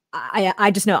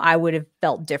I just know I would have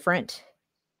felt different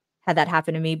had that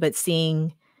happened to me, but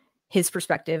seeing his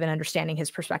perspective and understanding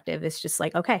his perspective is just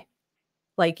like, okay,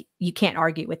 like you can't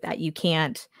argue with that. You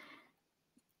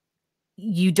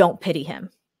don't pity him.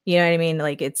 You know what I mean?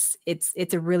 Like it's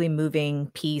a really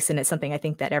moving piece, and it's something I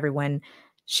think that everyone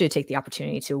should take the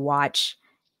opportunity to watch.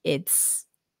 It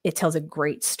tells a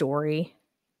great story,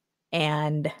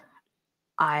 and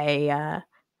I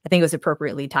think it was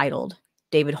appropriately titled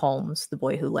David Holmes, The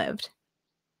Boy Who Lived.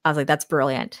 I was like, that's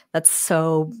brilliant. That's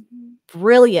so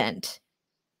brilliant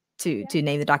to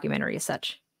name the documentary as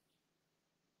such.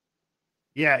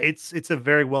 Yeah, it's a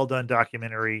very well done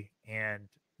documentary, and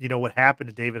what happened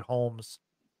to David Holmes.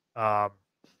 Um,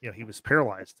 he was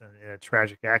paralyzed in a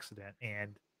tragic accident,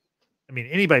 and I mean,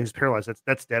 anybody who's paralyzed,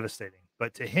 that's devastating.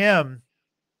 But to him,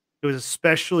 it was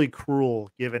especially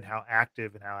cruel given how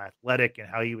active and how athletic and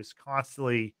how he was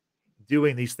constantly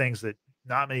doing these things that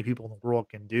not many people in the world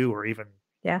can do or even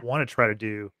Yeah. want to try to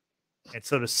do. And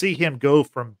so to see him go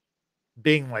from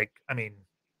being like, I mean,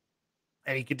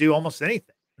 and he could do almost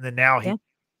anything, and then now Yeah.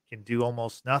 he can do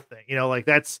almost nothing. Like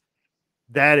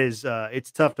that is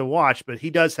it's tough to watch, but he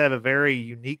does have a very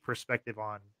unique perspective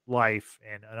on life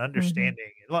and an Mhm.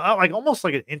 understanding, like almost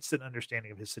like an instant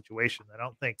understanding of his situation that I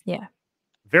don't think Yeah.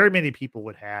 very many people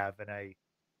would have. And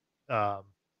um,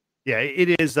 yeah,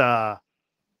 it is,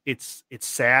 it's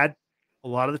sad a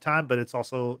lot of the time, but it's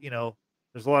also,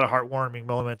 there's a lot of heartwarming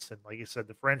moments. And like you said,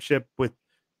 the friendship with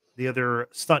the other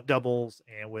stunt doubles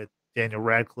and with Daniel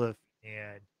Radcliffe.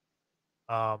 And,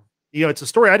 it's a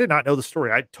story. I did not know the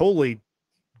story. I totally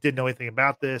didn't know anything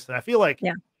about this. And I feel like,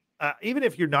 Yeah. even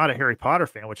if you're not a Harry Potter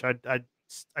fan, which I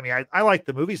mean, I like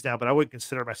the movies now, but I wouldn't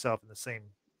consider myself in the same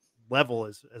level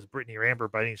as Brittany or Amber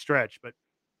by any stretch. But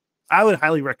I would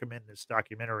highly recommend this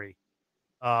documentary.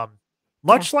 Um,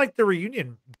 Yeah. much like the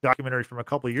reunion documentary from a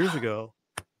couple of years ago,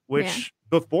 which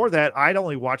before that, I'd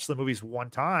only watched the movies one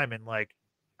time, and, like,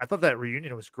 I thought that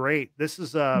reunion was great. This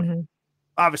is, Mhm.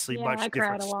 obviously Yeah, I much cried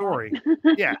different a lot. story.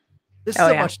 Yeah. This is Oh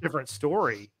a yeah. much different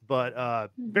story, but, Mhm.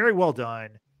 very well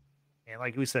done, and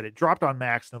like we said, it dropped on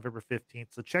Max November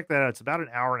 15th, so check that out. It's about an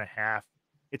hour and a half.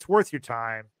 It's worth your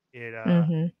time.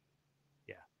 Mhm.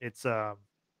 Yeah, it's,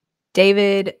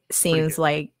 David pretty seems good.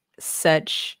 like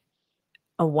such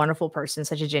a wonderful person,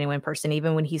 such a genuine person,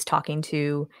 even when he's talking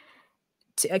to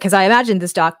because I imagine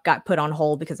this doc got put on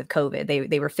hold because of COVID.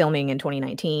 They were filming in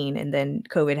 2019 and then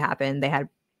COVID happened. They had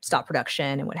stopped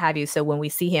production and what have you. So when we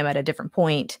see him at a different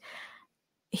point,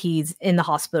 he's in the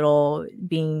hospital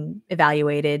being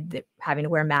evaluated, having to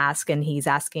wear a mask, and he's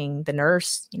asking the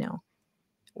nurse,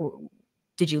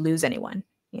 did you lose anyone?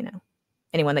 You know,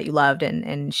 anyone that you loved?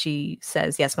 And she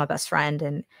says, yes, my best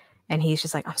friend. And he's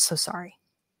just like, I'm so sorry.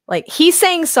 Like he's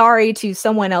saying sorry to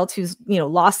someone else who's,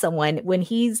 lost someone when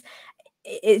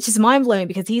it's just mind blowing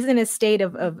because he's in a state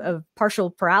of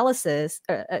partial paralysis,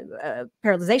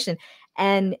 paralyzation,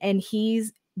 and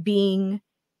he's being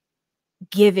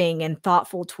giving and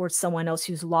thoughtful towards someone else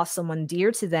who's lost someone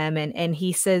dear to them. And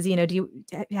he says, have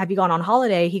you gone on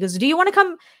holiday? He goes, do you want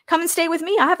to come and stay with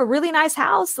me? I have a really nice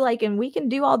house, like, and we can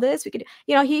do all this. We could,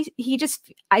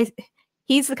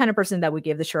 he's the kind of person that would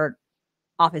give the shirt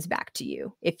off his back to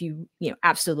you if you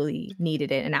absolutely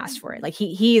needed it and asked for it. Like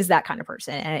he is that kind of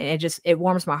person, and it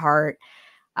warms my heart.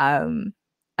 I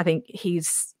think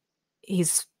he's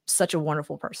such a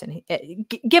wonderful person.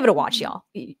 Give it a watch, y'all.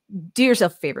 Do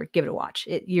yourself a favor, give it a watch.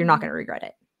 You're not going to regret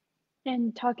it.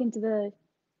 And talking to the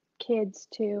kids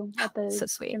too at the So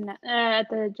sweet. at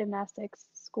the gymnastics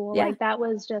school, Yeah. like that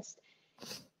was just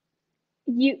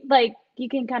you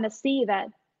can kind of see that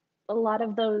a lot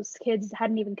of those kids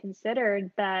hadn't even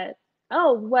considered that,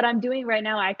 oh, what I'm doing right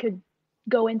now, I could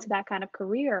go into that kind of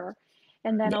career.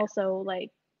 And then Yeah. also,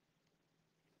 like,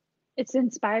 it's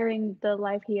inspiring the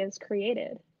life he has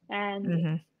created. And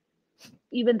Mm-hmm.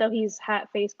 even though he's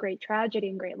faced great tragedy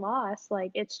and great loss,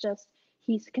 like, it's just,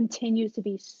 he continues to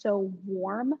be so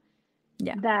warm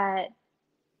Yeah. that,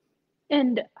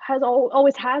 and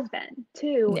always has been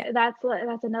too. Yeah.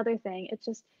 That's another thing. It's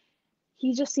just,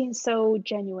 he just seems so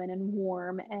genuine and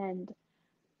warm, and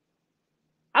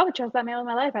I would trust that man with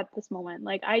my life at this moment.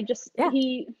 Like, I just Yeah.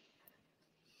 he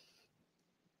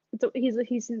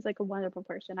seems like a wonderful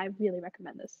person. I really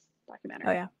recommend this documentary.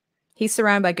 Oh yeah. He's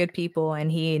surrounded by good people,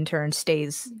 and he in turn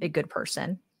stays a good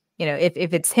person.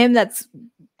 If it's him that's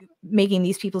making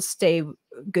these people stay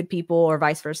good people or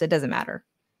vice versa, it doesn't matter.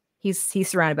 He's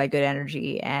surrounded by good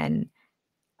energy, and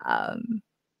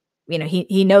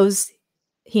he knows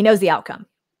the outcome.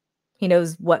 He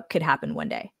knows what could happen one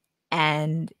day,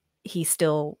 and he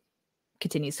still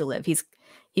continues to live. He's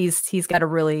got a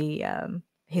really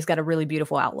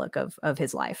beautiful outlook of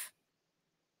his life.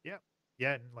 Yeah.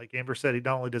 Yeah, and like Amber said, he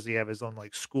not only does he have his own,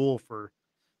 like, school for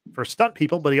stunt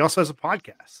people, but he also has a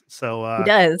podcast. So, He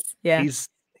does. Yeah.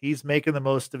 he's making the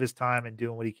most of his time and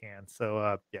doing what he can.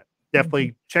 So, yeah, Mhm.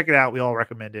 definitely check it out. We all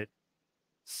recommend it.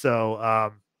 So,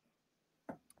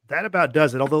 that about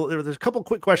does it. Although there's a couple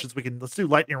quick questions let's do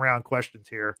lightning round questions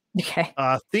here. Okay.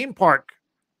 Theme park,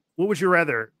 what would you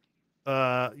rather?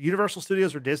 Universal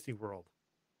Studios or Disney World?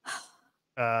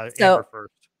 Amber So,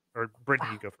 first, or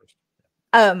Brittany, you go first.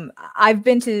 I've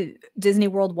been to Disney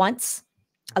World once.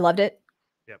 I loved it.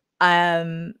 Yep.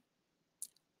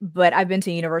 But I've been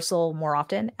to Universal more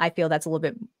often. I feel that's a little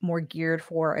bit more geared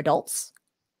for adults.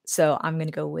 So I'm going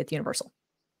to go with Universal.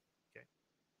 Okay.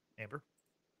 Amber?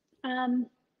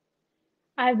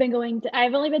 I've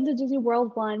only been to Disney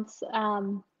World once,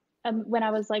 when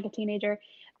I was like a teenager,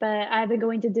 but I've been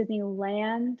going to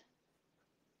Disneyland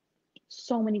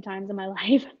so many times in my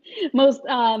life.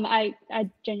 I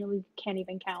genuinely can't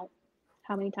even count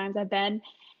how many times I've been.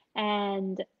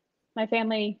 And my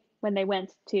family, when they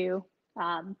went to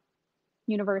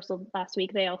Universal last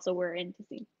week, they also were in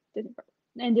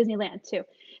Disneyland too.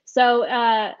 So,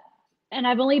 and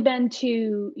I've only been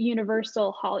to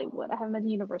Universal Hollywood. I haven't been to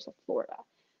Universal Florida.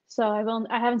 So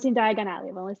I haven't seen Diagon Alley.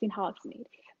 I've only seen Hogsmeade.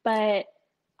 But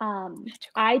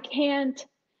I can't.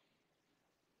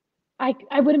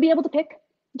 I wouldn't be able to pick,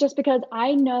 just because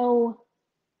I know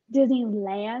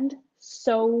Disneyland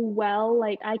so well.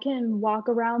 Like, I can walk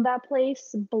around that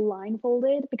place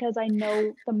blindfolded because I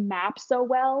know the map so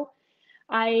well.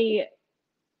 I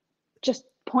just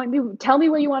tell me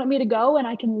where you want me to go, and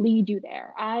I can lead you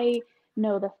there. I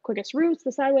know the quickest routes,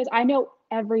 the sideways. I know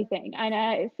everything, and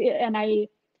I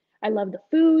love the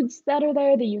foods that are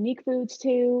there, the unique foods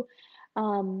too,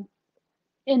 and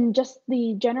just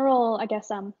the general, I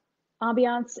guess,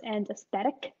 ambiance and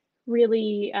aesthetic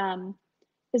really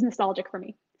is nostalgic for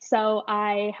me. So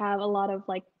I have a lot of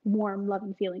like warm,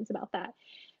 loving feelings about that.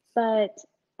 But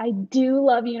I do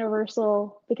love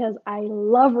Universal because I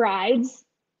love rides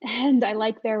and I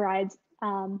like their rides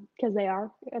because they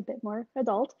are a bit more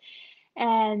adult.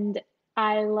 And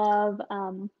I love,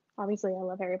 obviously, I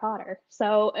love Harry Potter.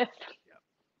 So if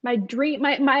my dream,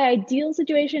 my ideal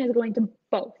situation is going to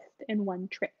both in one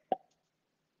trip.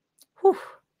 Whew.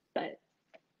 But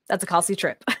That's a costly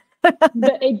trip.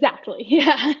 exactly.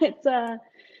 Yeah. It's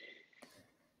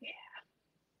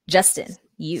Justin,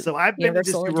 you. So I've been to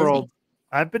Universal Disney or World.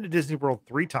 I've been to Disney World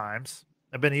 3 times.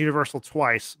 I've been to Universal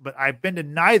twice, but I've been to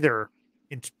neither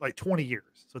in like 20 years.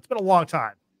 So it's been a long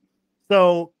time.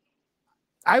 So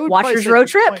I would probably Watcher's say at road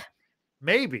this trip? point,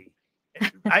 maybe.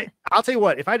 I'll tell you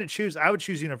what, if I had to choose, I would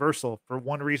choose Universal for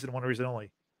one reason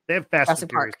only. They have Fast and Jurassic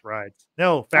Furious Park. rides.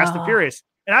 No, Fast and Oh. Furious.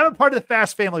 And I'm a part of the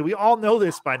Fast family. We all know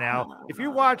this by now. If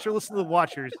you watch or listen to the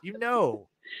Watchers, you know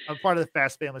I'm part of the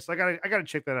Fast family. So I gotta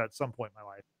check that out at some point in my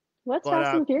life. what's But,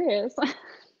 Fast and Furious? oh,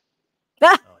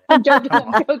 yeah. I'm joking. Come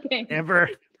I'm on. joking. Amber,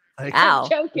 like, Ow. I'm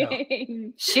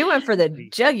joking. She went for the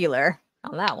jugular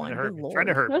on that trying one. to hurt Good me. Lord. Trying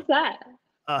to hurt me. What's that?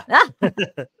 Ah,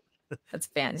 that's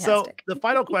fantastic. So the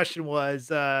final question was,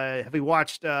 have we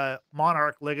watched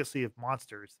Monarch Legacy of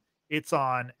Monsters? It's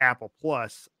on Apple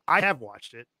Plus. I have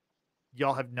watched it.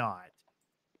 Y'all have not.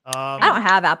 I don't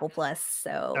have Apple Plus,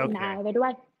 so Okay. Neither do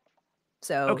I.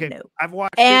 Okay. no. I've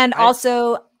watched And it.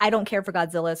 also, I don't care for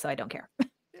Godzilla, so I don't care.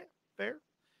 Fair.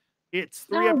 It's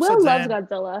 3 Will episodes loves in.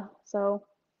 Godzilla, so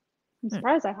I'm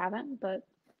surprised I haven't, but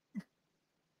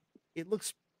It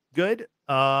looks good.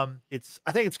 I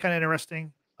think it's kind of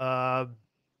interesting. I'm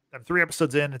 3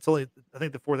 episodes in. It's only, I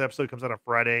think the 4th episode comes out on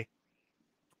Friday.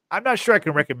 I'm not sure I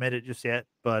can recommend it just yet,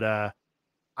 but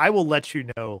I will let you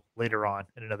know later on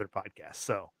in another podcast.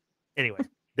 So anyway,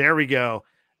 there we go.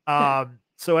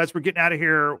 So as we're getting out of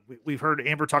here, we've heard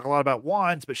Amber talk a lot about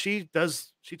wands, but she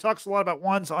talks a lot about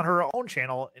wands on her own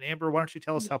channel. And Amber, why don't you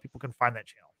tell us how people can find that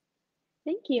channel?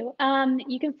 thank you.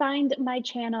 You can find my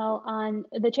channel on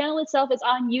the channel itself is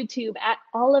on YouTube at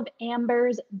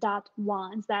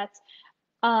oliveambers.wands. That's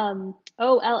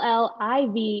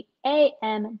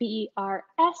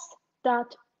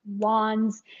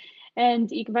OLLIVAMBERS.wands.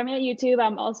 And you can find me on YouTube.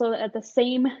 I'm also at the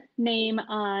same name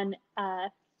on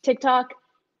TikTok,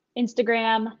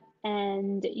 Instagram,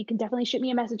 and you can definitely shoot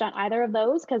me a message on either of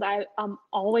those because I'm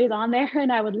always on there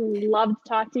and I would love to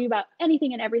talk to you about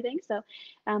anything and everything. So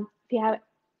if you have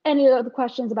any other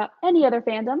questions about any other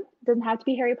fandom, it doesn't have to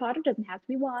be Harry Potter, doesn't have to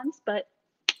be wands, but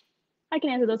I can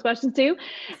answer those questions too.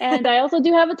 And I also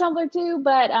do have a Tumblr too,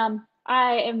 but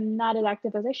I am not as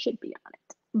active as I should be on it.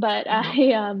 But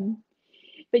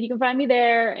but you can find me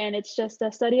there, and it's just a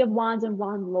study of wands and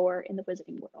wand lore in the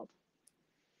wizarding world.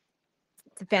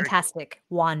 It's a fantastic,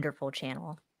 wonderful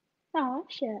channel. Oh,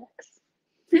 shucks.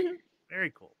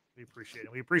 Very cool. We appreciate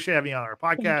it. We appreciate having you on our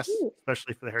podcast,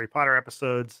 especially for the Harry Potter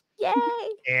episodes. Yay!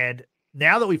 And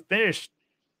now that we've finished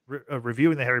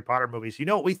reviewing the Harry Potter movies, you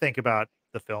know what we think about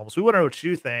the films. We want to know what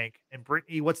you think. And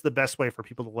Brittany, what's the best way for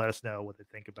people to let us know what they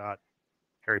think about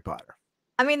Harry Potter?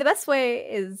 I mean, the best way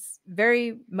is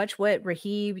very much what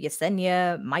Rahib,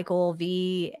 Yesenia, Michael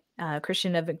V,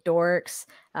 Christian of Dorks,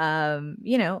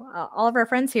 all of our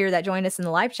friends here that join us in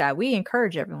the live chat. We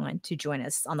encourage everyone to join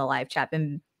us on the live chat.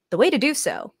 And the way to do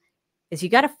so is you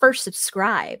got to first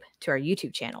subscribe to our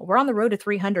YouTube channel. We're on the road to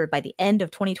 300 by the end of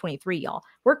 2023, y'all.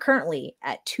 We're currently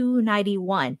at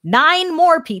 291. 9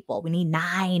 more people. We need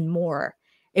 9 more.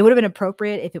 It would have been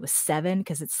appropriate if it was 7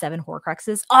 because it's 7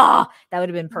 Horcruxes. Oh, that would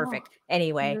have been perfect.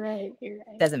 Anyway, You're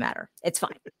right. doesn't matter. It's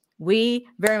fine. We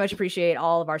very much appreciate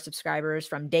all of our subscribers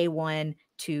from day 1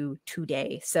 to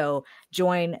today. So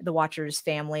join the Watchers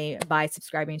family by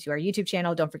subscribing to our YouTube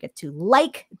channel. Don't forget to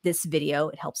like this video.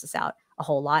 It helps us out a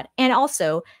whole lot. And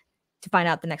also to find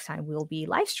out the next time we'll be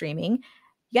live streaming,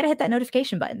 you got to hit that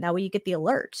notification button. That way you get the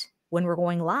alert when we're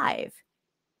going live,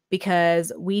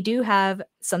 because we do have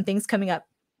some things coming up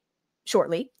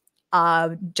shortly.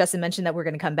 Justin mentioned that we're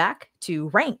going to come back to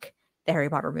rank the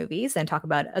Harry Potter movies and talk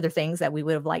about other things that we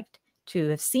would have liked to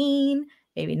have seen,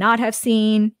 maybe not have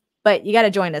seen, but you got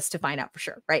to join us to find out for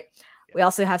sure, right? Yeah. We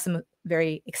also have some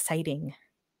very exciting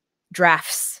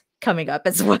drafts coming up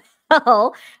as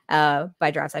well.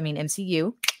 By drafts, I mean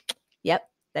MCU. Yep,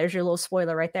 there's your little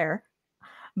spoiler right there.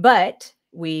 But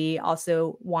we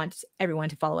also want everyone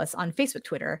to follow us on Facebook,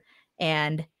 Twitter,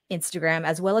 and Instagram,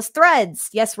 as well as Threads.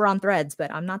 Yes, we're on Threads, but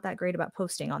I'm not that great about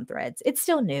posting on Threads. It's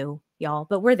still new, y'all,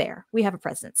 but we're there. We have a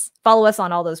presence. Follow us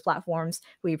on all those platforms.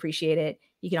 We appreciate it.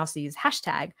 You can also use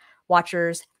hashtag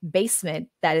Watchers Basement.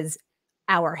 That is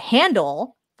our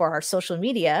handle for our social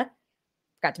media.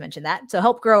 Forgot to mention that. So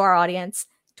help grow our audience.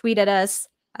 tweet at us,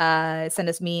 send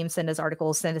us memes, send us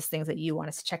articles, send us things that you want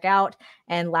us to check out.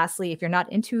 And lastly, if you're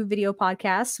not into video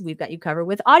podcasts, we've got you covered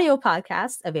with audio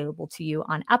podcasts available to you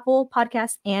on Apple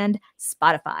Podcasts and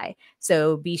Spotify.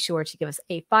 So be sure to give us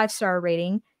a 5-star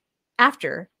rating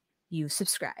after you've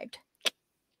subscribed.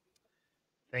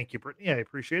 Thank you, Brittany. I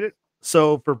appreciate it.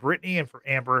 So for Brittany and for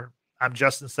Amber, I'm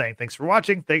Justin saying thanks for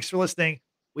watching. Thanks for listening.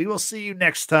 We will see you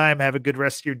next time. Have a good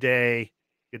rest of your day.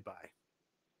 Goodbye.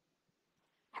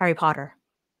 Harry Potter,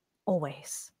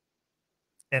 always.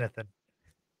 Anything.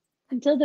 Until the